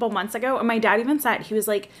like a couple months ago? And my dad even said, he was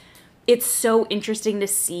like, it's so interesting to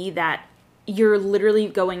see that you're literally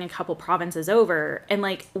going a couple provinces over, and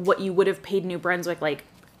like what you would have paid New Brunswick, like,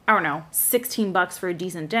 I don't know, $16 for a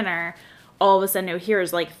decent dinner, all of a sudden out here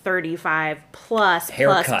is like 35 plus.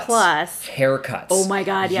 Haircuts. Oh my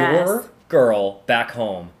God, yes. Your girl back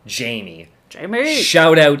home, Jamie.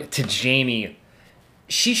 Shout out to Jamie.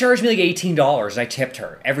 She charged me like $18, and I tipped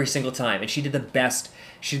her every single time, and she did the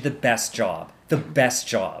best job.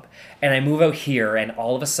 And I move out here, and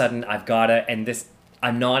all of a sudden I've gotta, and this,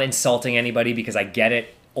 I'm not insulting anybody because I get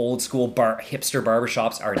it old school hipster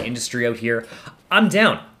barbershops are an industry out here, I'm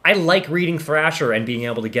down. I like reading Thrasher and being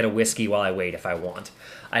able to get a whiskey while I wait if I want.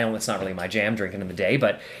 I know it's not really my jam drinking in the day,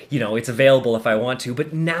 but, it's available if I want to.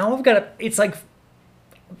 But now it's like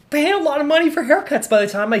paying a lot of money for haircuts by the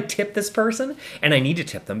time I tip this person. And I need to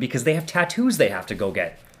tip them because they have tattoos they have to go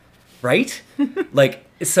get. Right?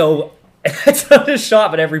 So it's not a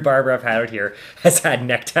shot, but every barber I've had out here has had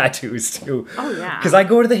neck tattoos too. Oh, yeah. Because I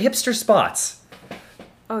go to the hipster spots.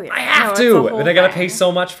 Oh, yeah. I have to. And I got to pay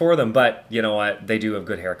so much for them. But you know what? They do have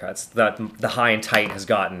good haircuts. The high and tight has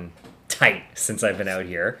gotten tight since I've been out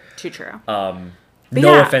here. Too true.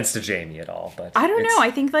 No offense to Jamie at all, but I don't know.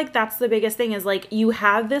 I think that's the biggest thing is you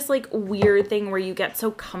have this weird thing where you get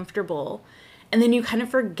so comfortable and then you kind of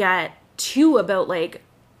forget too about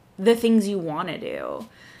the things you want to do.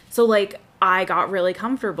 So I got really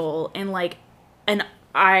comfortable and and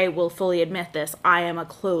I will fully admit this, I am a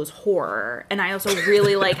clothes whore. And I also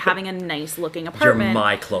really like having a nice looking apartment. You're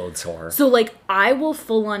my clothes whore. So I will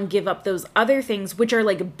full on give up those other things, which are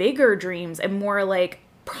bigger dreams and more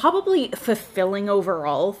probably fulfilling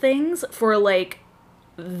overall things for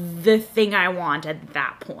the thing I want at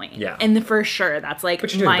that point. Yeah. And for sure, that's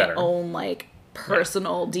my own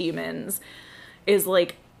personal demons is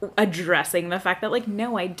addressing the fact that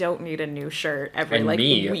no, I don't need a new shirt every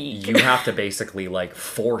week. You have to basically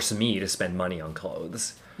force me to spend money on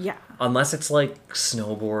clothes. Yeah. Unless it's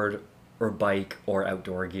snowboard or bike or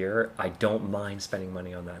outdoor gear, I don't mind spending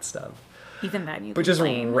money on that stuff. Even then you But just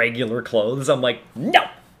complain. regular clothes, I'm no.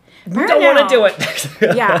 Don't want to do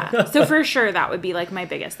it. Yeah. So for sure that would be my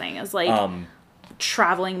biggest thing is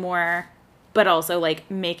traveling more, but also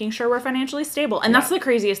making sure we're financially stable. And that's the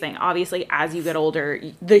craziest thing. Obviously, as you get older,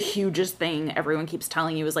 the hugest thing everyone keeps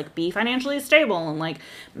telling you is be financially stable and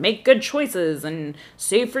make good choices and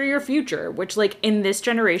save for your future, which in this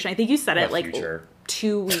generation, I think you said it future.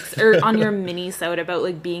 2 weeks or on your mini-sode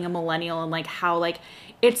about being a millennial and how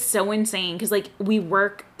it's so insane because we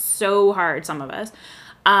work so hard, some of us.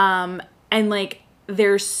 And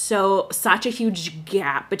there's such a huge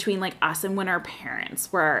gap between us and when our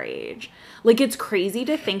parents were our age. It's crazy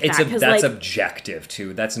to think that's objective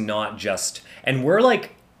too. That's not just, and we're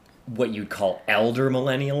what you'd call elder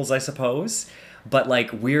millennials, I suppose. But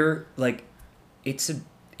we're it's a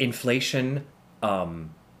inflation,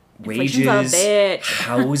 wages,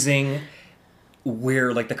 housing.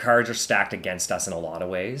 We're the cards are stacked against us in a lot of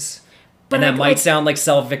ways. But and that might sound like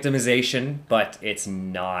self-victimization, but it's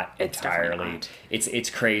not entirely. Not. It's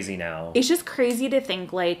crazy now. It's just crazy to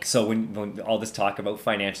think So when all this talk about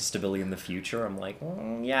financial stability in the future, I'm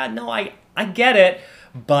I get it,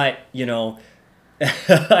 but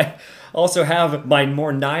I also have my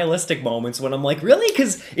more nihilistic moments when I'm really?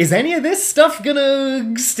 Because is any of this stuff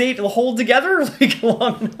gonna hold together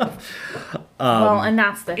long enough? Well, and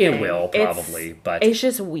that's the thing. It will probably, but it's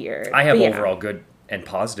just weird. I have overall good and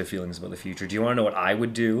positive feelings about the future. Do you want to know what I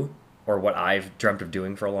would do or what I've dreamt of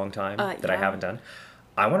doing for a long time that I haven't done?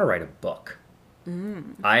 I want to write a book.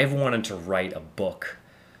 I've wanted to write a book.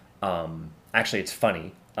 Actually, it's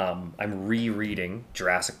funny. I'm rereading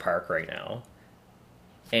Jurassic Park right now.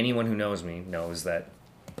 Anyone who knows me knows that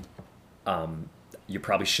you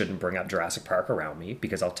probably shouldn't bring up Jurassic Park around me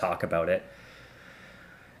because I'll talk about it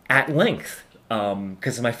at length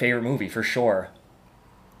because it's my favorite movie for sure.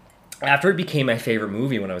 After it became my favorite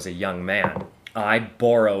movie when I was a young man, I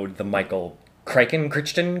borrowed the Michael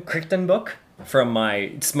Crichton book from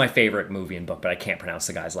it's my favorite movie and book, but I can't pronounce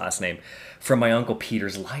the guy's last name, from my Uncle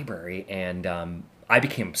Peter's library, and I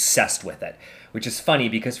became obsessed with it, which is funny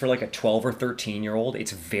because for a 12 or 13-year-old,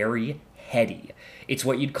 it's very heady. It's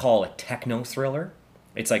what you'd call a techno thriller.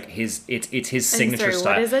 It's his signature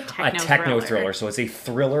style. What is a techno thriller? So it's a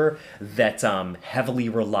thriller that heavily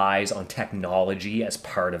relies on technology as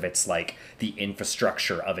part of its the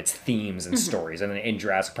infrastructure of its themes and stories. And in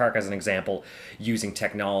Jurassic Park, as an example, using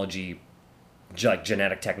technology,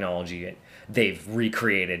 genetic technology, they've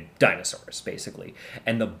recreated dinosaurs basically.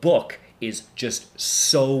 And the book is just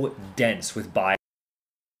so dense with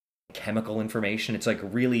biochemical information. It's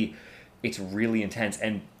really intense.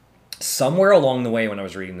 And somewhere along the way when I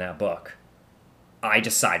was reading that book, I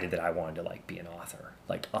decided that I wanted to be an author,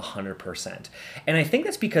 100%. And I think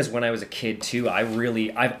that's because when I was a kid too,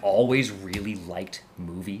 I've always really liked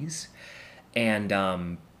movies,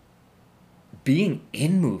 and being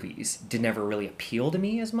in movies did never really appeal to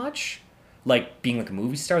me as much. Being a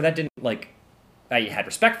movie star, that didn't I had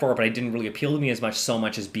respect for it, but it didn't really appeal to me as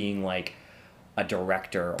much as being a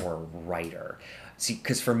director or a writer. See,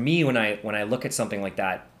 because for me, when I look at something like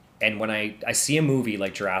that, and when I see a movie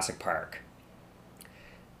like Jurassic Park,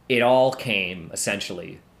 it all came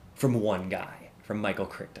essentially from one guy. from Michael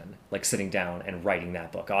Crichton, like sitting down and writing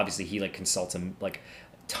that book. Obviously, he like consults like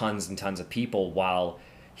tons and tons of people while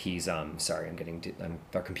he's sorry,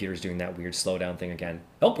 our computer's doing that weird slowdown thing again.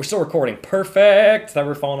 Oh, we're still recording. Perfect. That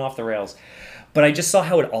we're falling off the rails. But I just saw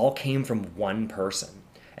how it all came from one person,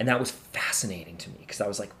 and that was fascinating to me because I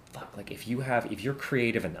was like, fuck, like if you're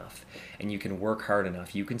creative enough and you can work hard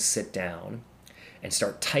enough, you can sit down and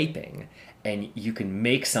start typing, and you can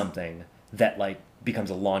make something that like becomes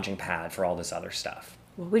a launching pad for all this other stuff.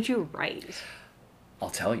 What would you write? I'll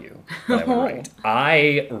tell you what I would write.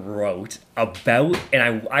 I wrote about,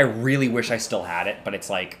 and I really wish I still had it, but it's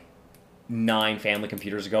like 9 family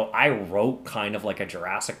computers ago. I wrote kind of like a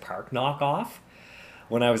Jurassic Park knockoff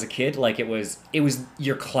when I was a kid. Like it was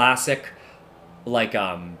your classic, like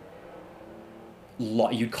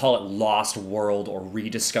you'd call it lost world or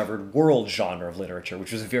rediscovered world genre of literature,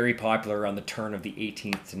 which was very popular around the turn of the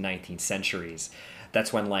 18th to 19th centuries.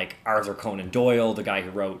 That's when like Arthur Conan Doyle, the guy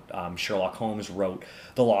who wrote Sherlock Holmes, wrote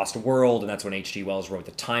The Lost World, and that's when H.G. Wells wrote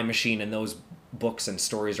The Time Machine, and those books and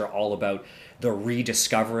stories are all about the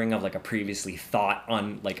rediscovering of like a previously thought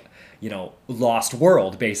on like, you know, lost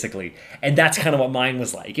world basically. And that's kind of what mine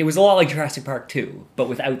was like. It was a lot like Jurassic Park 2, but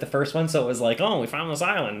without the first one. So it was like, oh, we found this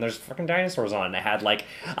island, there's fucking dinosaurs on it. I had like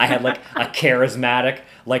a charismatic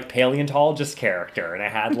like paleontologist character, and I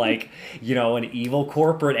had like, you know, an evil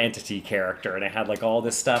corporate entity character, and I had like all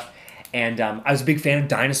this stuff. And I was a big fan of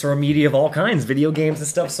dinosaur media of all kinds, video games and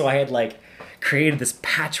stuff, so I had like created this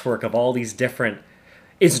patchwork of all these different.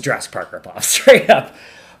 It's a Jurassic Park ripoff, straight up.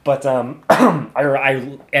 But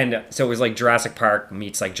and so it was like Jurassic Park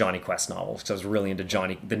meets like Jonny Quest novels. So I was really into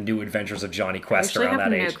the New Adventures of Jonny Quest around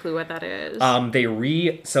that age. I have no clue what that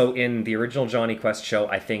is. So in the original Jonny Quest show,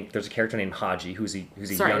 I think there's a character named Haji who's a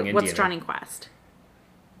young Indian. What's Jonny Quest?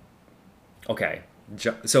 Okay.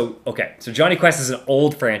 So Jonny Quest is an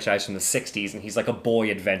old franchise from the 60s, and he's like a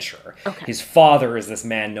boy adventurer. Okay. His father is this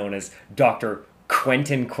man known as Dr.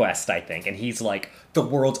 Quentin Quest, I think, and he's like the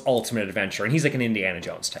world's ultimate adventurer, and he's like an Indiana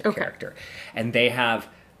Jones type character. And they have,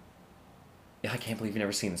 I can't believe you've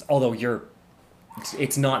never seen this, although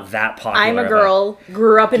it's not that popular. I'm a girl,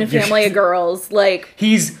 grew up in a family of girls, like...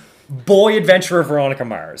 He's boy adventurer Veronica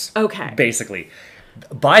Mars. Okay. Basically.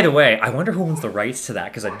 By the way, I wonder who owns the rights to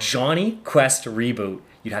that, because a Jonny Quest reboot,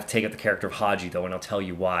 you'd have to take out the character of Haji, though, and I'll tell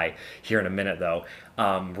you why here in a minute, though.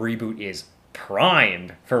 Reboot is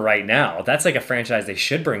primed for right now. That's like a franchise they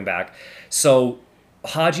should bring back. So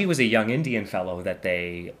Haji was a young Indian fellow that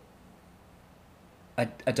they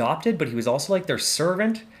adopted, but he was also like their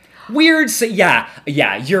servant. Weird. So yeah.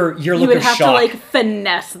 You're looking shocked. You would have to like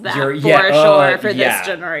finesse that for this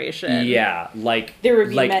generation. Yeah, like there would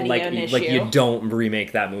be an issue. Like you don't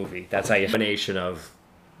remake that movie. That's how you combination of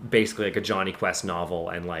basically like a Jonny Quest novel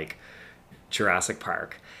and like Jurassic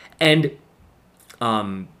Park. And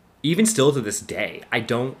even still to this day, I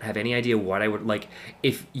don't have any idea what I would like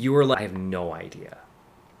if you were like. I have no idea.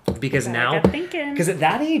 Because now, because at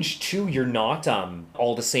that age too, you're not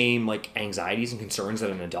all the same like anxieties and concerns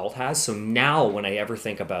that an adult has. So now, when I ever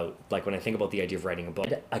think about when I think about the idea of writing a book,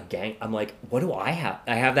 I'm like, what do I have?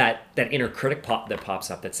 I have that inner critic that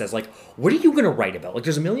pops up that says like, what are you going to write about? Like,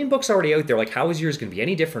 there's a million books already out there. Like, how is yours going to be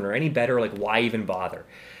any different or any better? Like, why even bother?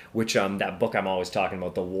 Which that book I'm always talking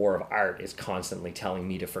about, The War of Art, is constantly telling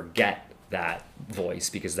me to forget that voice,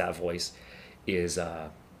 because that voice is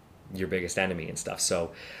your biggest enemy and stuff.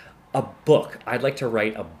 So a book. I'd like to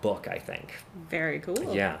write a book, I think. Very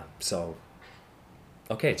cool. Yeah. So,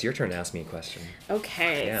 okay, it's your turn to ask me a question.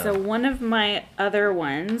 Okay. Yeah. So one of my other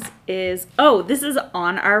ones is, this is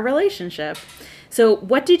on our relationship. So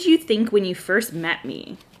what did you think when you first met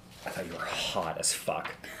me? I thought you were hot as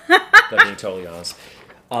fuck. To be totally honest.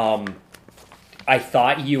 I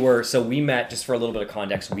thought you were, so we met, just for a little bit of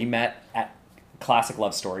context, we met at Classic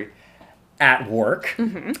Love Story at work.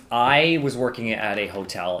 Mm-hmm. I was working at a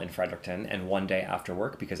hotel in Fredericton, and one day after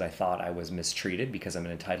work, because I thought I was mistreated because I'm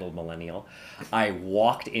an entitled millennial, I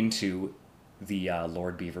walked into the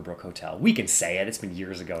Lord Beaverbrook Hotel. We can say it, it's been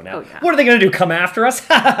years ago now. Oh, yeah. What are they going to do, come after us?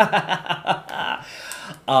 I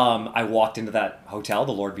walked into that hotel,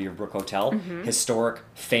 the Lord Beaverbrook Hotel, mm-hmm. historic,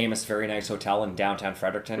 famous, very nice hotel in downtown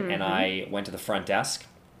Fredericton, mm-hmm. and I went to the front desk,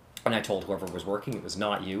 and I told whoever was working, it was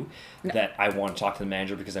not you, that I want to talk to the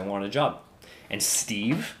manager because I wanted a job. And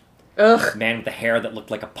Steve, man with the hair that looked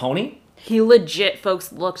like a pony. He legit,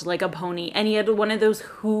 folks, looked like a pony, and he had one of those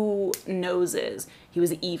Who noses. He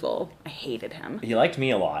was evil. I hated him. He liked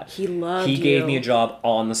me a lot. He loved you. He gave me a job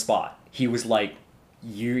on the spot. He was like,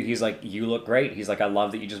 he's like, you look great. He's like, I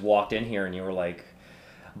love that you just walked in here and you were like...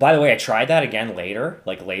 By the way, I tried that again later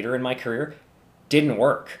in my career. Didn't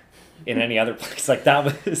work. in any other place. Like,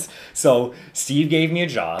 that was... So, Steve gave me a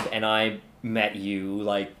job, and I met you,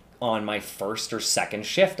 like, on my first or second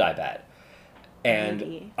shift, I bet. And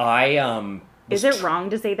maybe. Is it wrong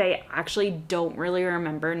to say that I actually don't really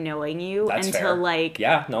remember knowing you that's until, fair. like...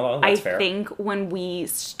 Yeah, no, that's fair. I think when we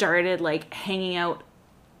started, like, hanging out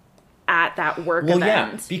at that work event. Well,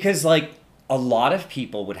 yeah, because, like, a lot of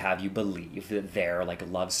people would have you believe that their, like,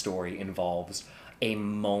 love story involves a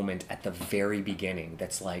moment at the very beginning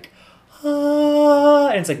that's like...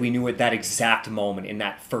 and it's like we knew at that exact moment, in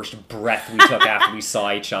that first breath we took after we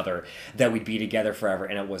saw each other, that we'd be together forever,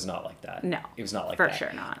 and it was not like that. No. It was not like that. For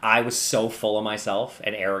sure not. I was so full of myself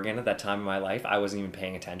and arrogant at that time in my life, I wasn't even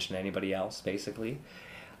paying attention to anybody else, basically.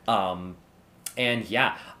 And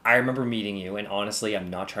yeah, I remember meeting you, and honestly, I'm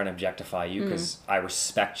not trying to objectify you, because I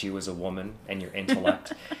respect you as a woman and your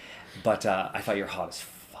intellect, but I thought you were hot as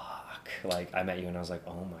fuck. Like, I met you and I was like,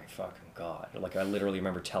 oh my fucking God. Like, I literally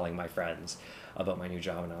remember telling my friends about my new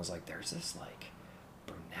job, and I was like, there's this, like,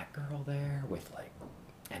 brunette girl there with, like,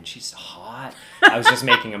 and she's hot. I was just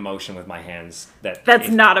making a motion with my hands. That's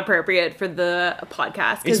not appropriate for the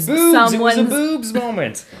podcast. It's boobs. It was a boobs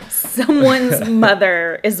moment. Someone's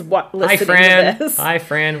mother is listening to this. Hi,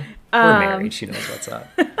 Fran. We're married. She knows what's up.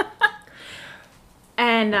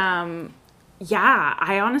 And, yeah,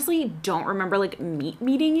 I honestly don't remember, like,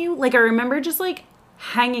 meeting you. Like, I remember just, like,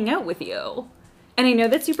 hanging out with you. And I know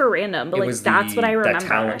that's super random, but, like, that's what I remember. That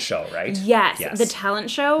talent show, right? Yes, the talent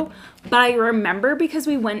show. But I remember because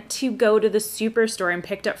we went to go to the Superstore and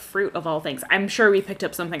picked up fruit, of all things. I'm sure we picked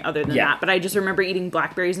up something other than that, but I just remember eating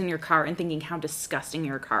blackberries in your car and thinking how disgusting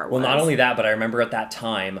your car was. Well, not only that, but I remember at that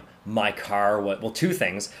time, my car was... Well, two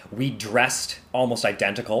things. We dressed almost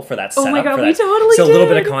identical for that setup. Oh my God, we totally did! So a little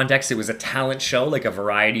bit of context, it was a talent show, like a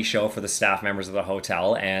variety show for the staff members of the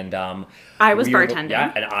hotel, and... I was bartending.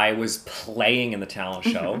 Yeah, and I was playing in the talent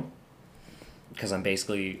show. Because I'm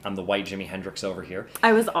the white Jimi Hendrix over here.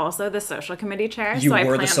 I was also the social committee chair. You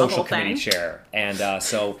were the social committee chair. And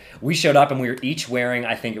so we showed up and we were each wearing,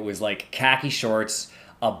 I think it was like khaki shorts,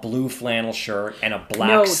 a blue flannel shirt, and a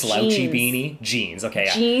black slouchy beanie. Jeans, okay.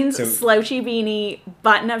 Yeah. Jeans, slouchy beanie,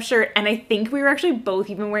 button-up shirt, and I think we were actually both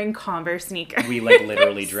even wearing Converse sneakers. We like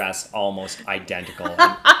literally dressed almost identical.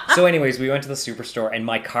 So anyways, we went to the Superstore, and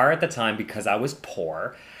my car at the time, because I was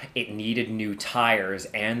poor, it needed new tires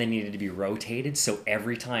and they needed to be rotated. So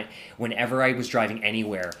every time, whenever I was driving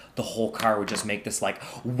anywhere, the whole car would just make this like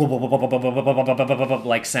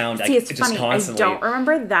like sound. See, it's funny. Constantly. I don't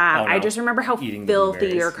remember that. I just remember how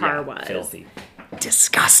filthy your car was. Filthy.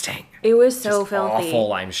 Disgusting. It was so filthy.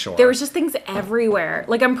 Awful, I'm sure. There was just things everywhere.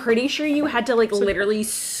 Like, I'm pretty sure you had to, like, literally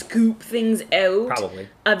scoop things out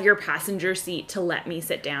of your passenger seat to let me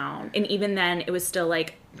sit down. And even then, it was still,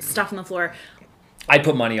 like, stuff on the floor. I'd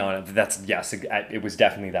put money on it. It was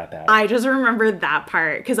definitely that bad. I just remember that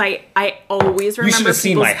part, because I always remember you should have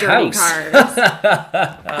seen my house.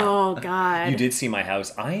 Oh, God. You did see my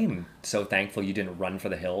house. I am so thankful you didn't run for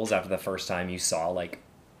the hills after the first time you saw, like...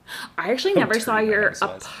 I actually never saw your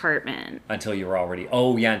apartment. Until you were already...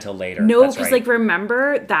 Oh, yeah, until later. No, because, like,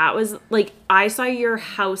 remember, that was, like, I saw your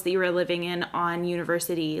house that you were living in on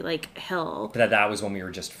University, like, Hill. But that was when we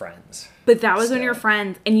were just friends. But that was when you were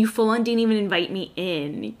friends, and you full-on didn't even invite me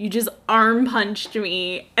in. You just arm-punched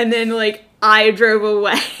me, and then, like, I drove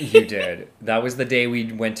away. You did. That was the day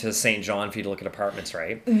we went to St. John for you to look at apartments,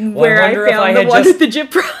 right? Where I found the one with the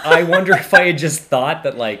gyprock. I wonder if I had just thought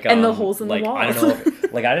that, like... and the holes in the walls. I don't know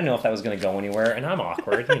I didn't know if that was going to go anywhere, and I'm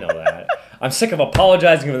awkward, you know that. I'm sick of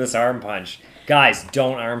apologizing for this arm punch. Guys,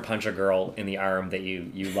 don't arm punch a girl in the arm that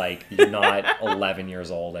you like. You're not 11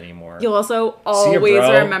 years old anymore. You'll also always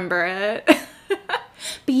remember it.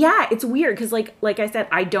 But yeah, it's weird because, like I said,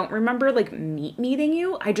 I don't remember, like, meeting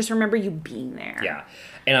you. I just remember you being there. Yeah,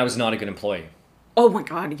 and I was not a good employee. Oh my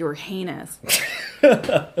God, you were heinous.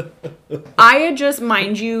 I had just,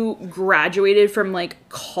 mind you, graduated from, like,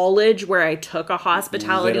 college where I took a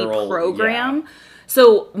hospitality program. Yeah.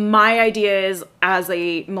 So my idea is, as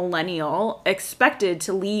a millennial, expected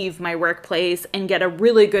to leave my workplace and get a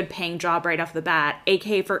really good paying job right off the bat,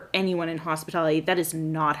 aka for anyone in hospitality. That is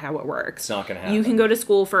not how it works. It's not going to happen. You can go to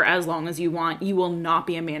school for as long as you want. You will not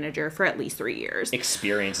be a manager for at least 3 years.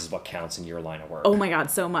 Experience is what counts in your line of work. Oh my God,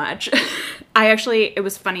 so much. It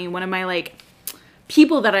was funny, one of my, like,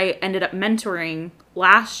 people that I ended up mentoring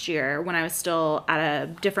last year when I was still at a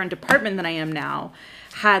different department than I am now,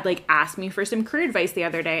 had, like, asked me for some career advice the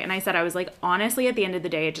other day, and I said, I was like, honestly, at the end of the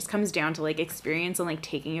day, it just comes down to, like, experience and, like,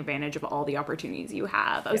 taking advantage of all the opportunities you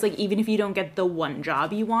have. I was like, even if you don't get the one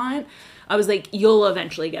job you want, I was like, you'll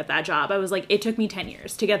eventually get that job. I was like, it took me 10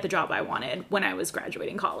 years to get the job I wanted when I was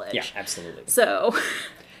graduating college. Yeah, absolutely. So...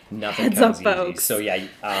 Nothing Heads comes up, easy. folks. So yeah,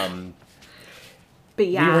 But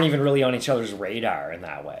we weren't even really on each other's radar in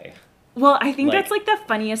that way. Well, I think Like- that's like the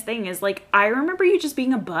funniest thing is like I remember you just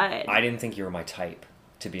being a bud. I didn't think you were my type,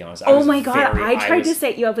 to be honest. Oh my god, I tried to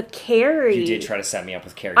set you up with Carrie. You did try to set me up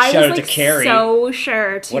with Carrie. I Shout was out like to Carrie. so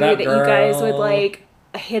sure too What up, that you guys would girl? like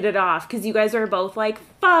hit it off because you guys were both like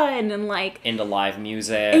fun and like Into live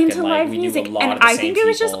music. into and, like, live we music. Knew a lot And of the I same think it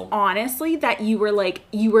was just people. honestly that you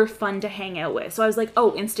were fun to hang out with. So I was like,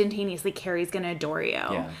 oh, instantaneously Carrie's gonna adore you.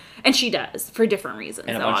 Yeah. And she does for different reasons.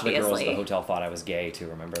 And a though, bunch obviously. of the girls at the hotel thought I was gay too,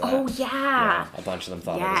 remember that? Oh yeah. A bunch of them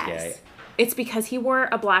thought I was gay. It's because he wore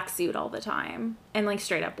a black suit all the time. And like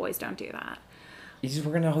straight up boys don't do that. You just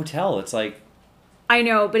work in a hotel. It's like, I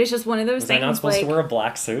know, but it's just one of those was I things not supposed like to wear a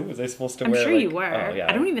black suit? Was I supposed to I'm wear sure like, you were. Oh, yeah.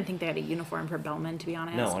 I don't even think they had a uniform for Bellman, to be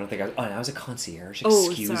honest. No, I don't think I was. Oh, and I was a concierge. Oh,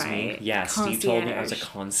 Excuse sorry. me. Yeah, Steve told me I was a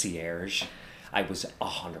Concierge. concierge. I was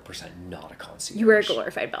 100% not a concierge. You were a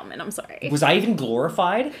glorified Bellman, I'm sorry. Was I even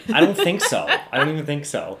glorified? I don't think so. I don't even think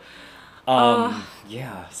so.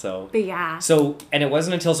 Yeah, so. But yeah. So, and it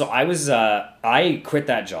wasn't until, so I was, I quit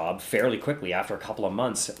that job fairly quickly after a couple of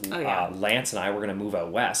months. Oh, yeah. Lance and I were going to move out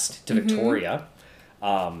west to Mm-hmm. Victoria.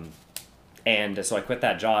 And so I quit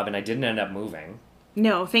that job and I didn't end up moving.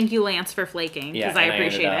 No, thank you, Lance, for flaking, because I and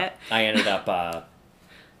appreciate it. I ended up,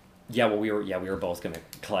 yeah, well, we were both going to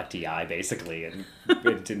collect EI, basically, and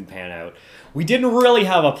it didn't pan out. We didn't really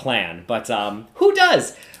have a plan, but who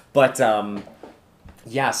does? But,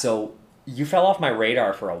 yeah, so you fell off my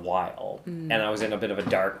radar for a while, and I was in a bit of a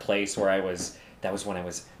dark place where that was when I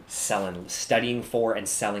was studying for and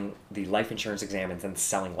selling the life insurance exam and then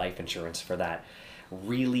selling life insurance for that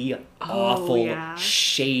really awful, yeah.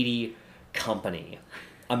 shady company.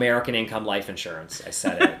 American Income Life Insurance. I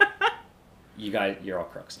said it. You guys, you're all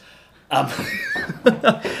crooks.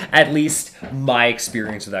 At least my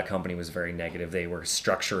experience with that company was very negative. They were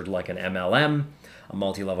structured like an MLM, a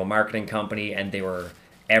multi-level marketing company, and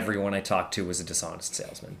everyone I talked to was a dishonest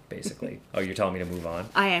salesman, basically. Oh, you're telling me to move on?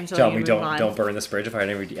 I am telling you to move on. Don't burn this bridge if I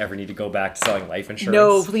ever need to go back to selling life insurance.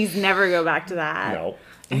 No, please never go back to that. No.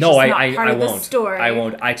 It's No, just I not part of the won't. story. I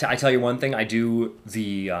won't. I tell you one thing. I do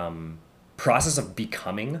the process of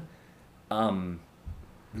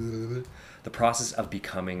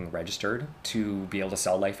becoming, registered to be able to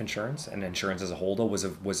sell life insurance and insurance as a whole. Though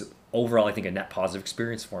was overall, I think, a net positive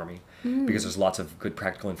experience for me because there's lots of good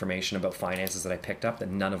practical information about finances that I picked up, that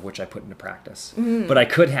none of which I put into practice. But I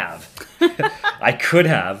could have. I could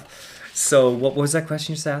have. So what was that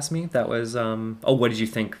question you just asked me? That was, what did you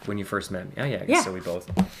think when you first met me? Oh, yeah, I guess Yeah. so we both.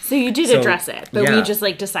 So you did So, address it, but yeah. we just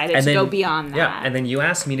like decided And to then- go beyond that. Yeah, and then you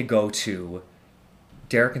asked me to go to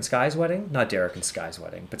Derek and Sky's wedding? Not Derek and Sky's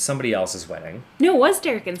wedding, but somebody else's wedding. No, it was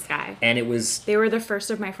Derek and Sky. And it was, They were the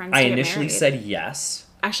first of my friends I to get initially married. said yes.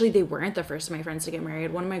 Actually, they weren't the first of my friends to get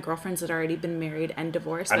married. One of my girlfriends had already been married and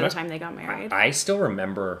divorced by the time they got married. I still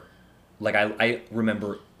remember, like, I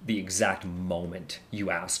remember the exact moment you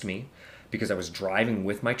asked me, because I was driving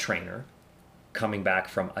with my trainer, coming back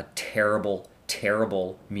from a terrible,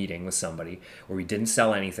 terrible meeting with somebody where we didn't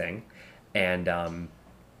sell anything, and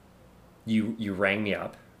you rang me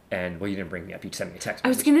up, and, well, you didn't ring me up, you sent me a text message. I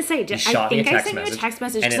was going to say, I think I sent you a text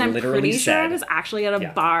message because I'm pretty sure I was actually at a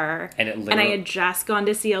bar and I had just gone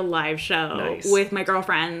to see a live show with my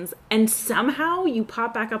girlfriends, and somehow you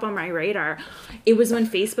popped back up on my radar. It was when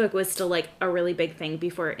Facebook was still like a really big thing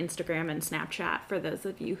before Instagram and Snapchat, for those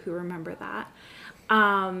of you who remember that.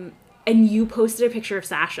 And you posted a picture of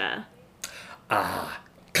Sasha.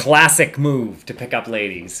 Classic move to pick up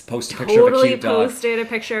ladies. Post a picture of a Totally cute dog. posted a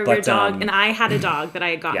picture of your dog, and I had a dog that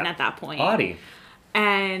I had gotten Yeah. at that point. Audie.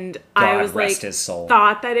 And God I was rest like, his soul.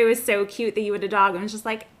 thought that it was so cute that you had a dog. I was just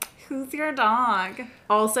like, who's your dog?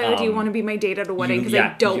 Also, do you want to be my date at a wedding? Because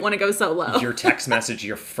I don't want to go solo. Your text message,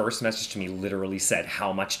 your first message to me literally said,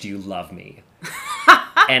 "How much do you love me?"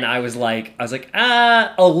 And I was like,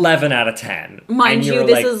 11 out of 10. Mind and you, were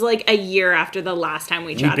this is like a year after the last time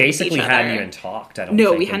we chatted we basically with each other. hadn't even talked. I don't No,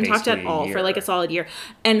 think, we in hadn't talked at basically a all year. for like a solid year.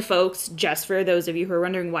 And folks, just for those of you who are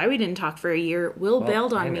wondering why we didn't talk for a year, Will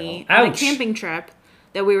bailed I on know. me on a Ouch. camping trip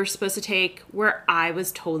that we were supposed to take where I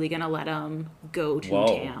was totally going to let him go to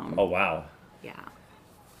town. Oh, wow. Yeah.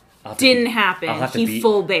 I'll have to Didn't beep- happen. I'll have to He beep-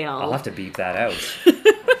 full bailed. I'll have to beep that out.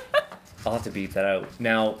 I'll have to beep that out.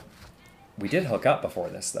 Now, we did hook up before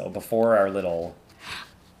this, though. Before our little...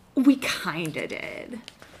 We kinda did.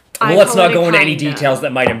 Well, let's not go into any details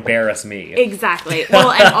that might embarrass me. Exactly.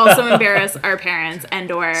 Well, and also embarrass our parents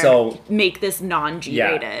and or make this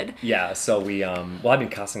non-G-rated. Yeah, so we, I've been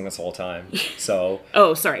cussing this whole time, so...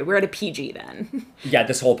 Oh, sorry, we're at a PG then. Yeah,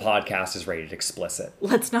 this whole podcast is rated explicit.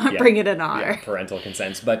 Let's not bring it in R. Yeah, parental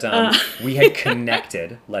consents. But we had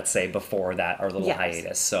connected, let's say, before that, our little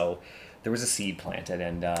hiatus, so... There was a seed planted,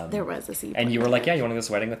 and there was a seed. And you were like, "Yeah, you want to go to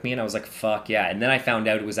this wedding with me?" And I was like, "Fuck yeah!" And then I found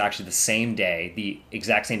out it was actually the same day, the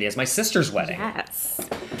exact same day as my sister's wedding. Yes.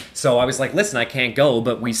 So I was like, "Listen, I can't go,"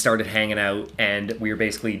 but we started hanging out, and we were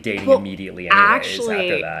basically dating immediately. Anyways, actually,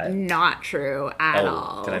 after that, not true at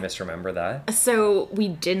all. Did I misremember that? So we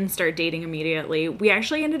didn't start dating immediately. We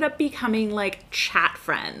actually ended up becoming like chat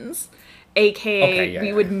friends. AKA,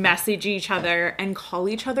 we would message each other and call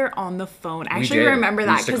each other on the phone. I actually remember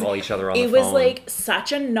that because call each other on the phone. It was like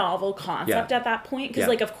such a novel concept at that point. Because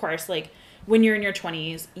like, of course, like when you're in your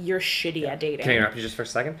 20s, you're shitty at dating. Can I interrupt you just for a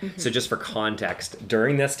second? Mm-hmm. So just for context,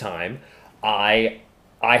 during this time, I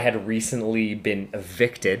had recently been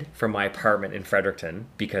evicted from my apartment in Fredericton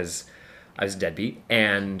because I was a deadbeat,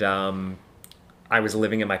 and I was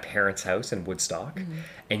living in my parents' house in Woodstock,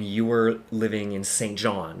 and you were living in St.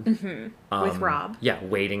 John. With Rob. Yeah,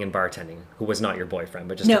 waiting and bartending, who was not your boyfriend,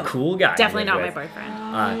 but just a cool guy. Definitely not my boyfriend.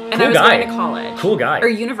 And cool I was guy. going to college. Cool guy. Or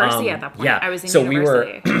university at that point. Yeah. I was in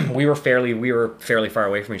university. So we were fairly far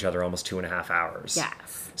away from each other, almost 2.5 hours.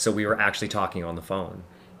 Yes. So we were actually talking on the phone.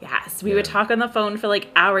 Yes, we would talk on the phone for like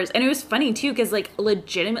hours. And it was funny too, because like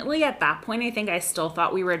legitimately at that point, I think I still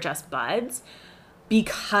thought we were just buds.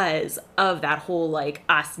 Because of that whole, like,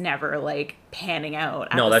 us never, like, panning out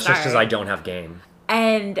at No, that's start. just because I don't have game.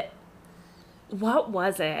 And what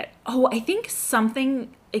was it? Oh, I think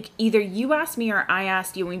something, like, either you asked me or I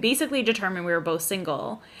asked you, and we basically determined we were both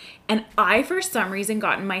single. And I, for some reason,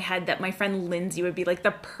 got in my head that my friend Lindsay would be, like,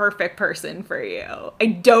 the perfect person for you. I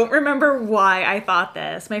don't remember why I thought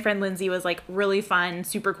this. My friend Lindsay was, like, really fun,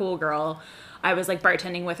 super cool girl. I was like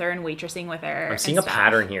bartending with her and waitressing with her. I'm seeing a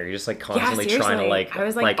pattern here. You're just like constantly trying to like. I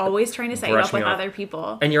was like always trying to set you up with other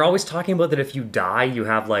people. And you're always talking about that if you die, you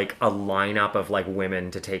have like a lineup of like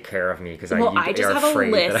women to take care of me because I just have a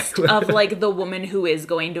list of like the woman who is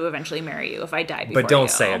going to eventually marry you if I die before. But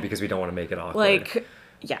don't say it because we don't want to make it awkward. Like,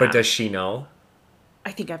 yeah. But does she know?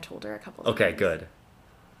 I think I've told her a couple of times. Okay, good.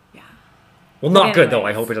 Yeah. Well, not good though.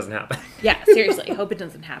 I hope it doesn't happen. Yeah, seriously. Hope it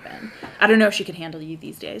doesn't happen. I don't know if she can handle you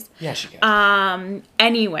these days. Yeah, she can.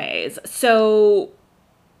 Anyways, so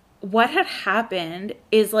what had happened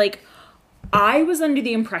is like I was under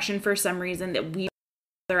the impression for some reason that we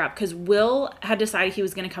were up because Will had decided he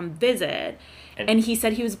was going to come visit, and he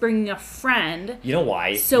said he was bringing a friend. You know why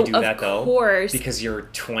you do that though? Of course, because you're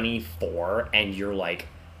 24 and you're like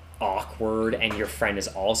awkward, and your friend is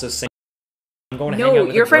also single. No,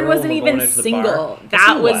 your friend wasn't even single.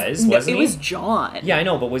 That wasn't he? It was John. Yeah, I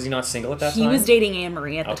know, but was he not single at that time? He was dating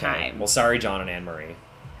Anne-Marie at the time. Well, sorry, John and Anne-Marie.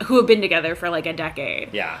 Who have been together for like a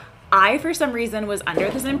decade. Yeah. I, for some reason, was under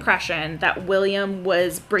this impression that William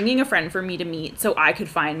was bringing a friend for me to meet so I could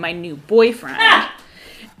find my new boyfriend.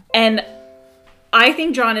 And I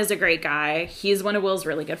think John is a great guy. He's one of Will's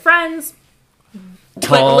really good friends.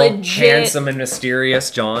 Tall, handsome, and mysterious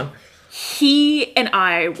John. He and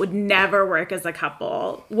I would never work as a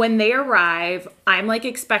couple. When they arrive, I'm like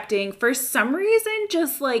expecting, for some reason,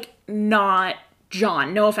 just like not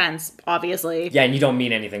John. No offense, obviously. Yeah, and you don't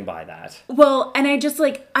mean anything by that. Well, and I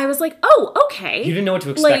was like, oh, okay. You didn't know what to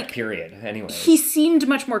expect, period. Anyway. He seemed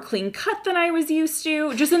much more clean cut than I was used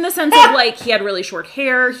to. Just in the sense of like, he had really short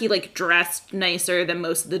hair. He like dressed nicer than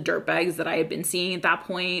most of the dirtbags that I had been seeing at that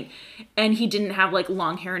point. And he didn't have like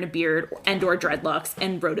long hair and a beard and or dreadlocks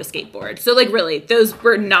and rode a skateboard. So like really, those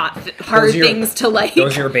were not hard things to like.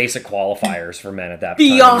 Those are your basic qualifiers for men at that time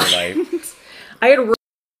in your life. I had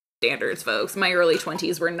standards, folks. My early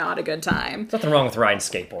 20s were not a good time. There's nothing wrong with riding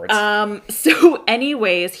skateboards. So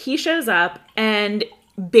anyways, he shows up and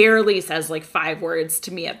barely says like 5 words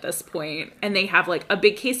to me at this point. And they have like a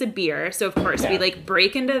big case of beer. So of course we like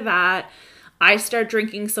break into that. I start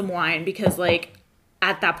drinking some wine because like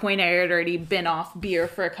at that point I had already been off beer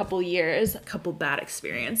for a couple years. A couple bad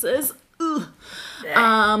experiences.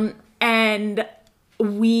 And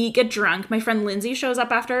we get drunk. My friend Lindsay shows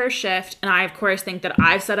up after her shift, and I, of course, think that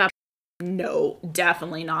I've set up. No,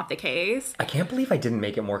 definitely not the case. I can't believe I didn't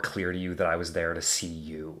make it more clear to you that I was there to see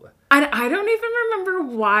you. I don't even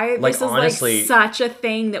remember why like, this is honestly, like such a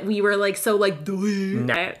thing that we were like so like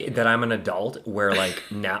that I'm an adult where like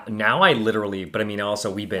now I literally, but I mean also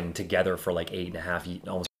we've been together for like 8.5 years,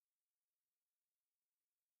 almost.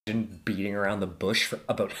 Beating around the bush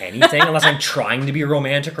about anything unless I'm trying to be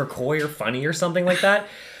romantic or coy or funny or something like that.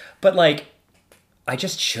 But like I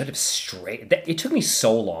just should have it took me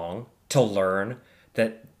so long to learn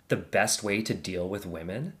that the best way to deal with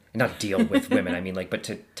women, not deal with women, I mean like, but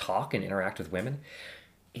to talk and interact with women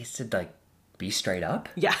is to like be straight up.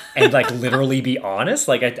 Yeah. And like literally be honest.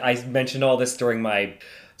 Like I mentioned all this during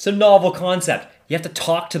it's a novel concept. You have to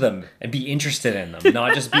talk to them and be interested in them,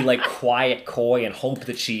 not just be like quiet, coy, and hope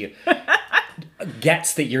that she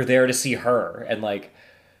gets that you're there to see her. And like,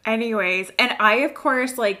 anyways, and I, of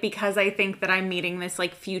course, like, because I think that I'm meeting this,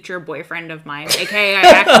 like, future boyfriend of mine, aka I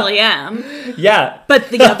actually am. Yeah. But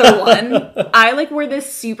the other one, I, like, wore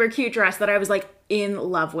this super cute dress that I was, like, in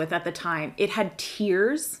love with at the time. It had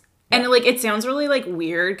tears. And, like, it sounds really, like,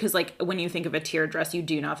 weird because, like, when you think of a tier dress, you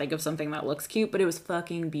do not think of something that looks cute, but it was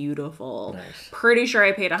fucking beautiful. Nice. Pretty sure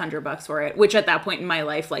I paid $100 for it, which at that point in my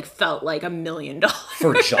life, like, felt like $1 million.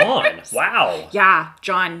 For John? Wow. Yeah,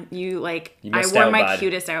 John, you I wore my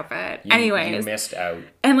cutest outfit. Anyways. You missed out.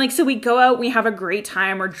 And, like, so we go out, we have a great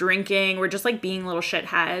time, we're drinking, we're just, like, being little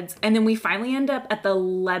shitheads. And then we finally end up at the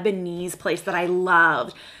Lebanese place that I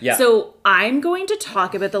loved. Yeah. So I'm going to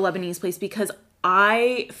talk about the Lebanese place because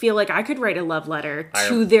I feel like I could write a love letter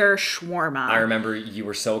to their shawarma. I remember you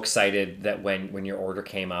were so excited that when your order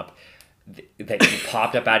came up, that you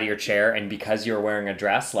popped up out of your chair, and because you were wearing a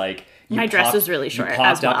dress, like my dress was really short. You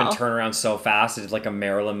popped up and turned around so fast, it did like a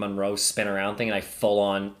Marilyn Monroe spin around thing, and I full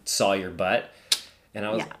on saw your butt,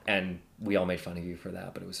 and and we all made fun of you for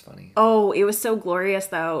that, but it was funny. Oh, it was so glorious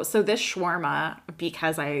though. So this shawarma,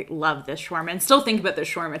 because I love this shawarma and still think about this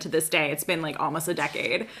shawarma to this day. It's been like almost a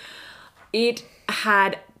decade. It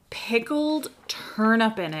had pickled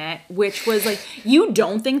turnip in it, which was like, you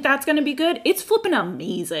don't think that's going to be good. It's flipping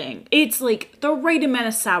amazing. It's like the right amount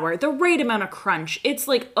of sour, the right amount of crunch. It's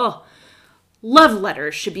like, love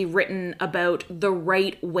letters should be written about the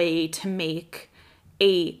right way to make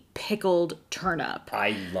a pickled turnip.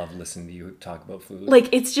 I love listening to you talk about food. Like,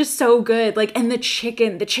 it's just so good. Like, and the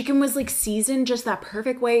chicken was like seasoned just that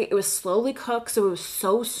perfect way. It was slowly cooked, so it was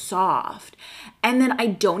so soft. And then I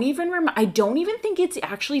don't even think it's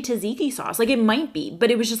actually tzatziki sauce. Like, it might be, but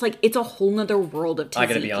it was just like, it's a whole nother world of tzatziki. I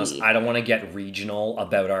gotta be honest, I don't want to get regional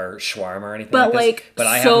about our shawarma or anything but like this. But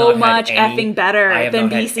I so have not much had any, effing better than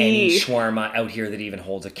BC. I have not had any shawarma out here that even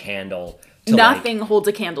holds a candle. Nothing holds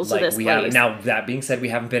a candle to this place. Now, that being said, we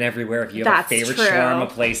haven't been everywhere. If you have a favorite shawarma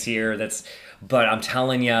place here, but I'm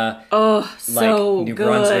telling you, so New good.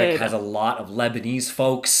 Brunswick has a lot of Lebanese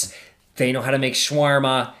folks. They know how to make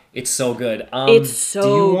shawarma. It's so good. It's so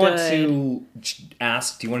good. Do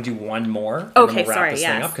you want to do one more? Okay, and then we'll wrap sorry, this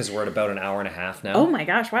thing up because we're at about an hour and a half now. Oh my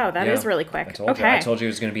gosh, wow, that is really quick. I told you it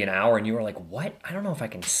was going to be an hour, and you were like, what? I don't know if I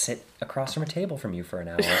can sit across from a table from you for an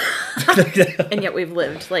hour. And yet we've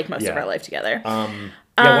lived like most of our life together.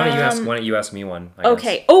 Why don't you ask me one?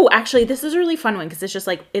 Okay. Oh, actually, this is a really fun one because it's just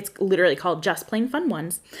like, it's literally called Just Plain Fun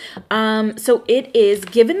Ones. So it is,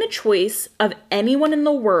 given the choice of anyone in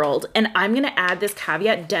the world, and I'm going to add this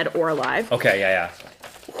caveat, dead or alive. Okay, yeah.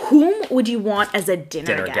 Whom would you want as a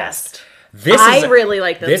dinner guest? I really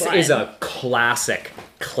like this one. This is a classic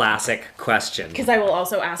question. Because I will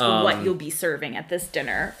also ask what you'll be serving at this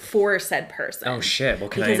dinner for said person. Oh shit! Well,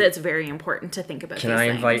 because it's very important to think about. Can I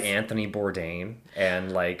invite Anthony Bourdain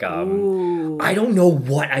and like I don't know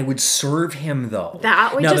what I would serve him though.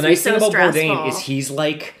 That would just be so stressful. Now the nice thing about Bourdain is he's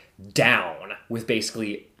like down with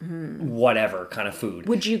basically whatever kind of food.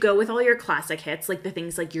 Would you go with all your classic hits, like the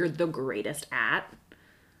things like you're the greatest at?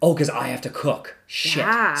 Oh, because I have to cook. Shit.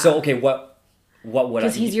 Yeah. So, okay, what would I...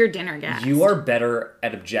 Because he's your dinner guest. You are better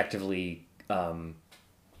at objectively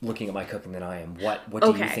looking at my cooking than I am. What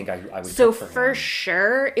do you think I would cook for him? So, for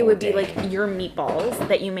sure, it would be, like, your meatballs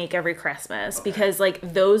that you make every Christmas. Okay. Because, like,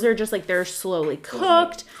 those are just, like, they're slowly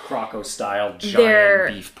cooked. Croco-style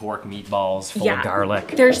giant beef pork meatballs full of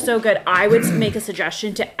garlic. They're so good. I would make a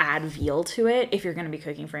suggestion to add veal to it if you're going to be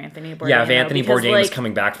cooking for Anthony Bourdain. Yeah, if Anthony Bourdain was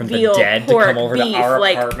coming back from the dead to come over to our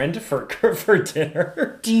apartment for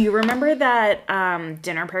dinner. Do you remember that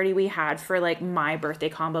dinner party we had for, like, my birthday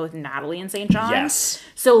combo with Natalie in St. John's? Yes.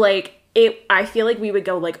 So, like, I feel like we would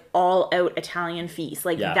go, like, all-out Italian feast,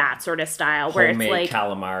 like, that sort of style. Where homemade it's, like,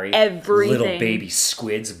 calamari. Everything. Little baby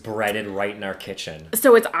squids breaded right in our kitchen.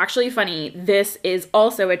 So it's actually funny. This is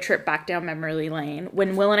also a trip back down memory lane.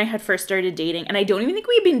 When Will and I had first started dating, and I don't even think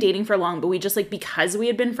we had been dating for long, but we just, like, because we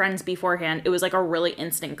had been friends beforehand, it was, like, a really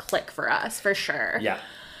instant click for us, for sure. Yeah.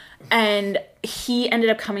 And he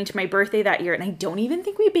ended up coming to my birthday that year, and I don't even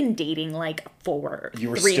think we've been dating, like, for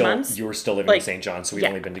 3 months. You were still living in St. John, so we'd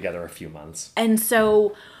only been together a few months. And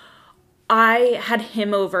so I had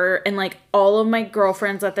him over, and, like, all of my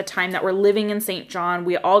girlfriends at the time that were living in St. John,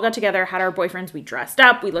 we all got together, had our boyfriends, we dressed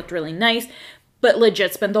up, we looked really nice. but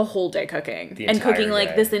legit spend the whole day cooking. And cooking, like,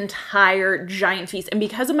 day. this entire giant feast. And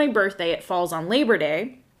because of my birthday, it falls on Labor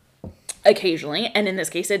Day, occasionally, and in this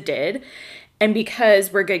case it did. And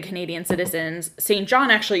because we're good Canadian citizens, St.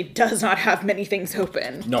 John actually does not have many things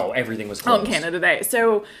open. No, everything was closed. On Canada Day.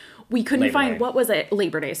 So we couldn't find, what was it?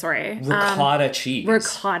 Labor Day, sorry. Ricotta cheese.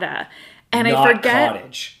 Ricotta. And Not I forget.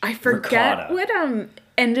 cottage. I forget Ricotta.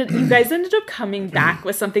 what you guys ended up coming back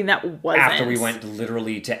with something that wasn't. After we went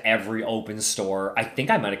literally to every open store. I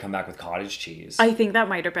think I might have come back with cottage cheese. I think that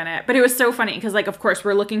might have been it. But it was so funny because, like, of course,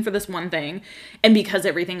 we're looking for this one thing. And because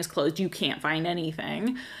everything is closed, you can't find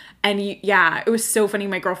anything. And it was so funny.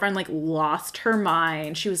 My girlfriend, like, lost her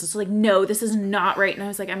mind. She was just like, no, this is not right. And I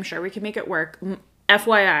was like, I'm sure we can make it work.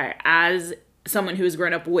 FYI, as someone who has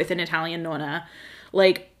grown up with an Italian nonna,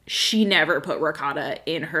 like, she never put ricotta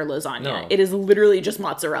in her lasagna. No. It is literally just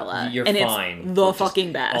mozzarella. You're and fine. It's the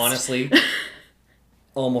fucking best. Honestly,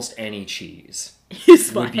 almost any cheese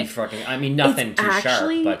It's would be fine. fucking... I mean, nothing It's too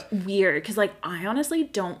actually sharp, but... weird because, like, I honestly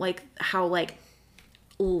don't like how, like,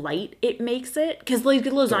 light it makes it, because, like,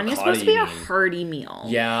 lasagna is supposed to be a hearty meal.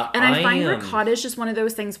 Yeah, and I find ricotta is just one of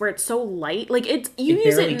those things where it's so light. Like, you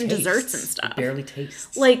use it in desserts and stuff. It barely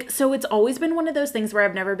tastes. Like, so it's always been one of those things where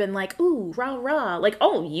I've never been like, ooh, rah rah. Like,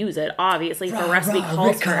 I'll use it obviously if a recipe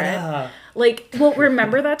calls for it. Like, well,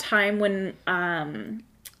 remember that time when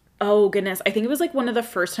oh goodness, I think it was like one of the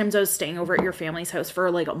first times I was staying over at your family's house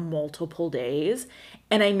for like multiple days,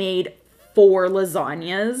 and I made 4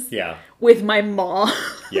 lasagnas. Yeah. With my mom.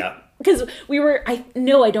 Yeah. Because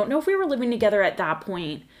I don't know if we were living together at that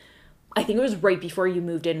point. I think it was right before you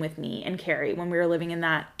moved in with me and Carrie when we were living in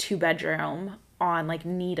that 2-bedroom on, like,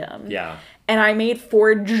 Needham. Yeah. And I made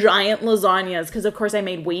 4 giant lasagnas because, of course, I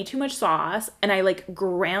made way too much sauce, and I, like,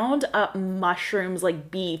 ground up mushrooms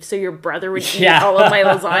like beef so your brother would eat all of my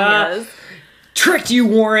lasagnas. Tricked you,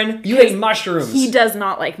 Warren. You ate mushrooms. He does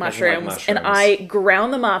not like mushrooms. And I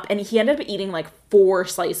ground them up, and he ended up eating like 4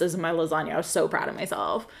 slices of my lasagna. I was so proud of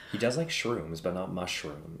myself. He does like shrooms, but not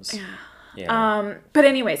mushrooms. Yeah. But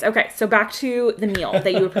anyways, okay, so back to the meal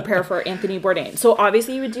that you would prepare for Anthony Bourdain. So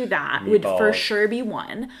obviously you would do that. Would for sure be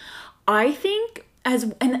one. I think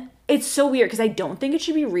and it's so weird because I don't think it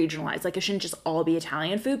should be regionalized. Like, it shouldn't just all be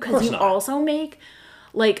Italian food, because you also make,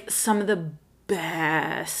 like, some of the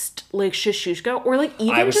best, like, shishishka, or, like,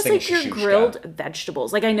 even just, like, your grilled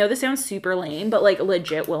vegetables. Like, I know this sounds super lame, but, like,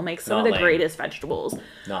 legit will make some of the greatest vegetables.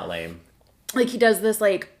 Not lame. Like, he does this,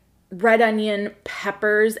 like, red onion,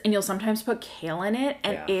 peppers, and you'll sometimes put kale in it,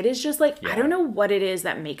 and it is just, like, I don't know what it is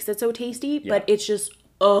that makes it so tasty, but it's just,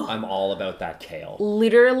 I'm all about that kale.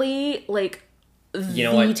 Literally, like,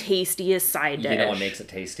 the tastiest side dish. You know what makes it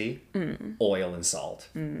tasty? Oil and salt.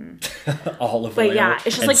 Olive oil. But yeah,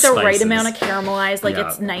 it's just like the spices. right amount of caramelized. Like,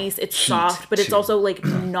 it's nice, it's soft, but it's also, like,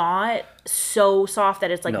 not so soft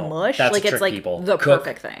that it's like mush. Like, it's like the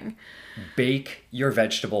perfect thing. Bake your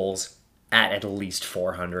vegetables at least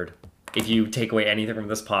 400. If you take away anything from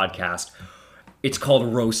this podcast, it's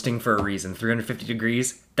called roasting for a reason. 350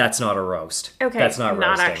 degrees, that's not a roast. Okay, that's not roasting.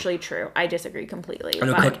 Not actually true. I disagree completely. I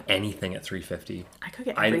don't cook anything at 350. I cook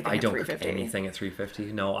everything I don't at 350. cook anything at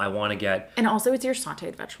 350. No, I want to get... And also, it's your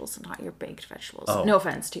sauteed vegetables, not your baked vegetables. No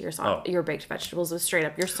offense to your baked vegetables. It's straight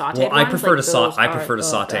up your sauteed ones. I prefer to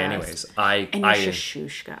saute anyways. And your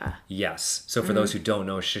shishishka. Yes. So for those who don't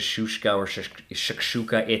know, shishishka or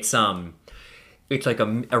shakshuka, it's like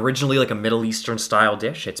originally like a Middle Eastern style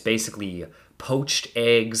dish. It's basically poached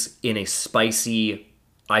eggs in a spicy,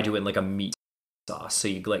 I do it in like a meat sauce. So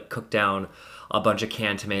you, like, cook down a bunch of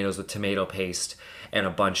canned tomatoes with tomato paste and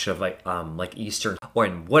a bunch of like Eastern or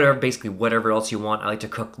whatever else you want. I like to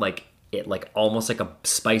cook like it like almost like a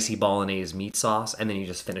spicy bolognese meat sauce, and then you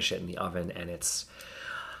just finish it in the oven, and it's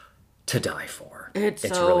to die for. It's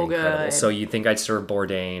so really incredible. Good. So you think I'd serve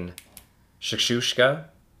Bourdain, shakshuka,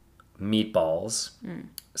 meatballs,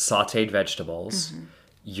 sauteed vegetables.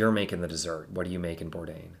 You're making the dessert. What do you make in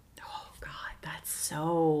Bourdain? Oh, God, that's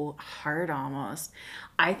so hard almost.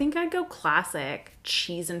 I think I'd go classic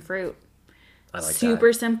cheese and fruit. I like that.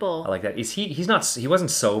 Super simple. I like that. He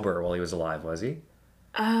wasn't sober while he was alive, was he?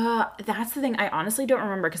 That's the thing. I honestly don't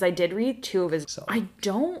remember, because I did read 2 of his. So, I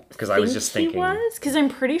don't because I was just thinking he was, because I'm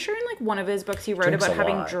pretty sure in like one of his books he wrote about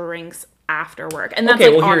having drinks after work, and that's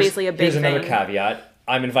obviously a big thing. Here's another caveat.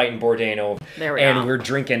 I'm inviting Bourdain over, and we're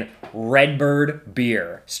drinking Redbird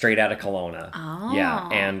beer straight out of Kelowna. Oh. Yeah,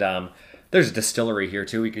 and there's a distillery here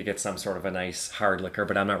too. We could get some sort of a nice hard liquor,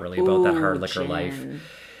 but I'm not really about that hard liquor life.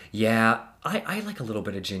 Yeah, I like a little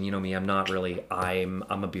bit of gin. You know me, I'm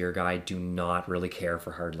a beer guy. I do not really care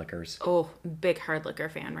for hard liquors. Oh, big hard liquor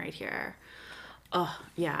fan right here. Oh,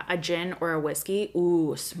 yeah. A gin or a whiskey.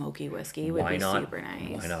 Ooh, a smoky whiskey would Why be not? super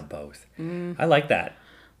nice. Why not both? I like that.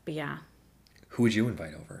 But yeah. Who would you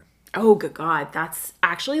invite over? Oh, good God. That's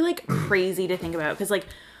actually, like, crazy to think about. Because, like,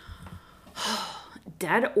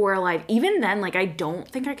 dead or alive. Even then, like, I don't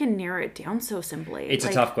think I can narrow it down so simply. It's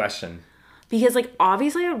like, a tough question. Because, like,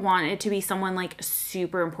 obviously I'd want it to be someone, like,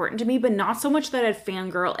 super important to me, but not so much that I'd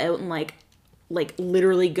fangirl out and, like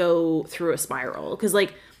literally go through a spiral. Because,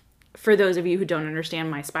 like, for those of you who don't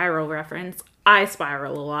understand my spiral reference, I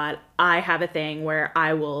spiral a lot. I have a thing where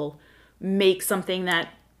I will make something that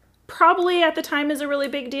probably at the time is a really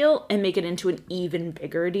big deal and make it into an even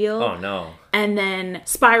bigger deal. Oh, no. And then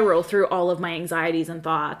spiral through all of my anxieties and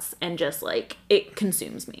thoughts and just, like, it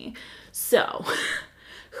consumes me. So...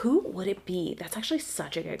 who would it be? That's actually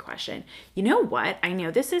such a good question. You know what? I know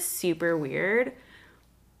this is super weird,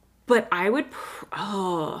 but I would...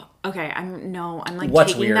 okay. I'm like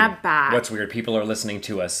What's taking weird? that back. What's weird? People are listening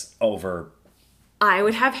to us over... I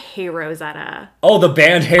would have Hey Rosetta. Oh, the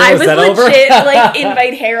band Hey I would Rosetta over? legit like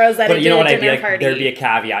invite Hey Rosetta But you know to what? a I'd be dinner like, party. there'd be a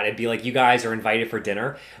caveat. It'd be like, you guys are invited for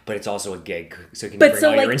dinner, but it's also a gig. So can you bring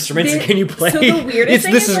all your instruments and can you play? So the weirdest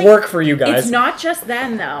thing this is like, work for you guys. It's not just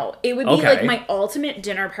them though. It would be Okay. like my ultimate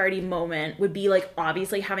dinner party moment would be like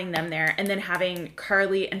obviously having them there and then having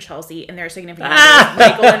Carly and Chelsea and their significant others,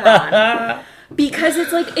 Michael and Ron. Because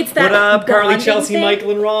it's like it's that What up, Carly, bonding Chelsea, thing.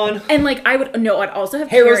 Michael, and Ron? And like I'd also have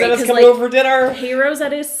Hey Carrie, Rosetta's 'cause, coming like, over for dinner. Hey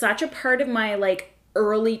Rosetta is such a part of my like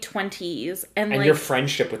early 20s and like your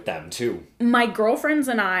friendship with them too. my girlfriends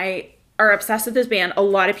and I are obsessed with this band. A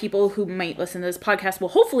lot of people who might listen to this podcast will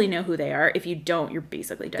hopefully know who they are. If you don't, you're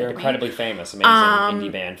basically dead They're to me. incredibly famous, amazing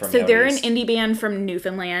indie band from So they're an East. indie band from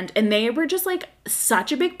Newfoundland, and they were just like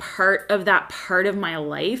such a big part of that part of my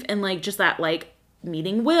life, and like just that like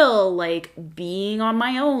meeting Will, like being on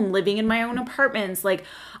my own, living in my own apartments. Like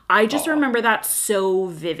I just remember that so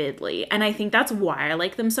vividly, and I think that's why I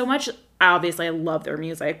like them so much. Obviously, I love their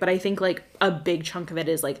music, but I think like a big chunk of it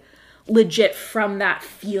is like legit from that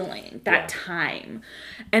feeling, that time.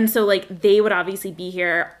 And so like they would obviously be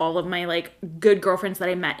here. All of my like good girlfriends that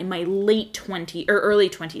I met in my late 20s or early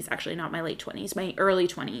 20s, actually not my late 20s, my early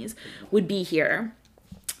 20s would be here.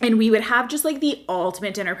 And we would have just like the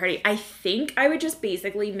ultimate dinner party. I think I would just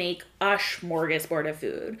basically make a smorgasbord of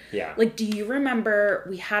food. Yeah. Like, do you remember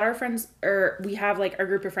we had our friends, or we have like our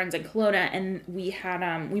group of friends in Kelowna, and we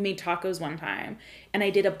had we made tacos one time, and I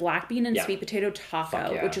did a black bean and sweet potato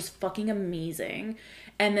taco, which was fucking amazing.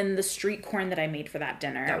 And then the street corn that I made for that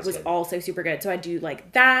dinner was also super good. So I do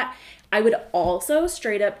like that. I would also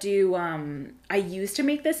straight up do, I used to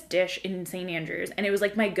make this dish in St. Andrews, and it was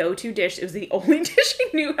like my go-to dish. It was the only dish I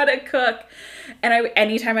knew how to cook. And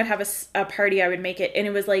anytime I'd have a party, I would make it. And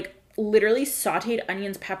it was like literally sauteed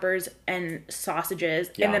onions, peppers, and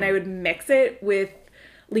sausages. Yum. And then I would mix it with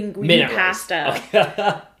linguine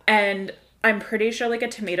pasta. And I'm pretty sure like a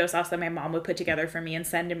tomato sauce that my mom would put together for me and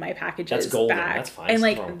send in my packages. That's golden. back. That's fine. And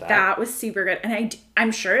like that was super good. And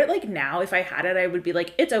I'm sure like now if I had it, I would be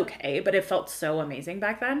like, it's okay. But it felt so amazing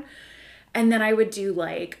back then. And then I would do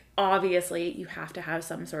like, obviously you have to have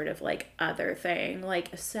some sort of like other thing,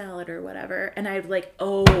 like a salad or whatever. And I'd like,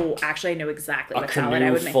 actually I know exactly what salad I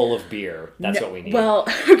would make. Full of beer. That's what we need. Well,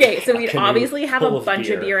 okay, so we'd obviously have a bunch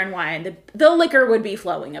of beer and wine. The liquor would be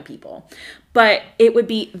flowing of people. But it would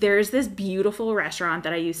be, there's this beautiful restaurant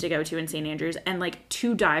that I used to go to in St. Andrews, and like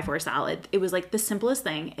to die for salad. It was like the simplest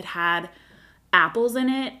thing. It had apples in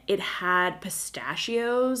it. It had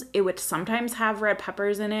pistachios. It would sometimes have red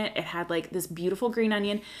peppers in it. It had like this beautiful green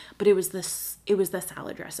onion, but it was the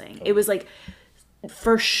salad dressing. It was like,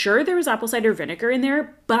 for sure there was apple cider vinegar in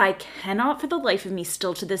there, but I cannot for the life of me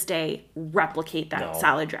still to this day replicate that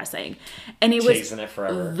salad dressing. And it was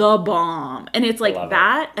the bomb. And it's like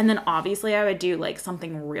that. And then obviously I would do like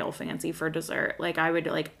something real fancy for dessert. Like I would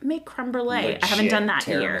like make creme brulee. Legit I haven't done that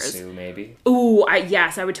in years. Tiramisu maybe. Ooh,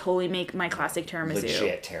 yes, I would totally make my classic tiramisu.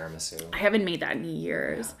 Legit tiramisu. I haven't made that in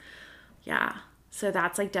years. Yeah. So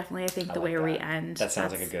that's like definitely I think the way we end. That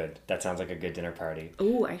sounds like a good dinner party.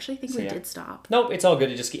 Ooh, I actually think we did stop. No, it's all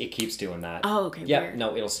good. It keeps doing that. Oh, okay. Yeah, weird.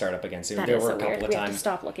 no, it'll start up again soon. That there is were so a couple weird. of We times. have to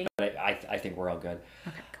stop looking. But I think we're all good.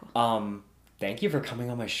 Okay, cool. Thank you for coming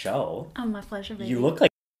on my show. Oh, my pleasure, baby. You look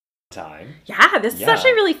like time. Yeah, this is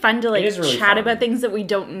actually really fun to like really chat fun. about things that we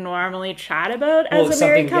don't normally chat about as a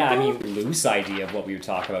married couple. Yeah, I mean, loose idea of what we would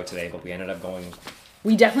talk about today, but we ended up going.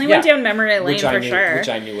 We definitely went down memory lane for sure. Which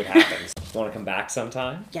I knew would happen. Want to come back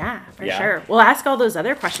sometime? Yeah, for sure. We'll ask all those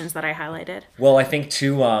other questions that I highlighted. Well, I think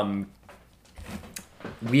too,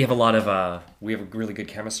 we have a really good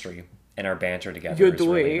chemistry in our banter together.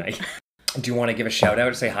 Really nice. Do you want to give a shout out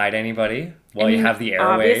or say hi to anybody? while you have the airwaves.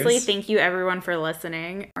 Obviously, thank you everyone for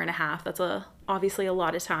listening. Hour and a half. That's obviously a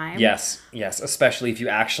lot of time. Yes. Especially if you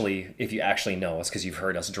actually know us, because you've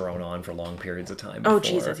heard us drone on for long periods of time before. Oh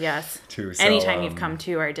Jesus, yes. Too. So, anytime you've come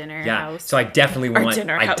to our dinner house. So I definitely want you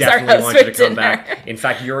to come back. In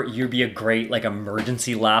fact, you'd be a great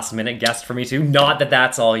emergency last minute guest for me too. Not that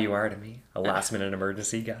that's all you are to me. A last minute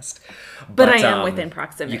emergency guest. But I am within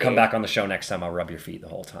proximity. You come back on the show next time, I'll rub your feet the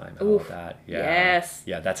whole time. How about that? Yeah. Yes.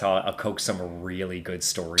 Yeah, that's how I'll coax some really good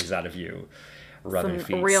stories out of you. Rubbing some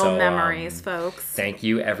feet. Real memories, folks. Thank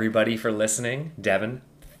you everybody for listening. Devin,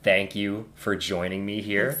 thank you for joining me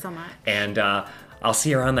here. Thanks so much. And I'll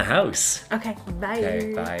see you around the house. Okay, bye.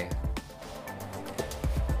 Okay, bye.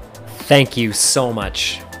 Thank you so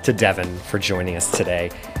much to Devin for joining us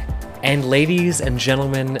today. And ladies and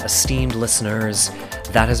gentlemen, esteemed listeners,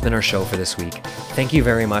 that has been our show for this week. Thank you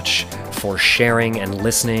very much for sharing and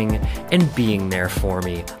listening and being there for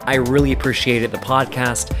me. I really appreciate it. The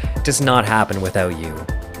podcast does not happen without you.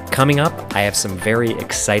 Coming up, I have some very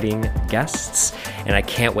exciting guests, and I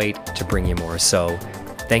can't wait to bring you more. So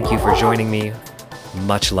thank you for joining me.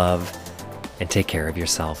 Much love, and take care of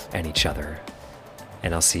yourself and each other.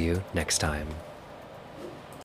 And I'll see you next time.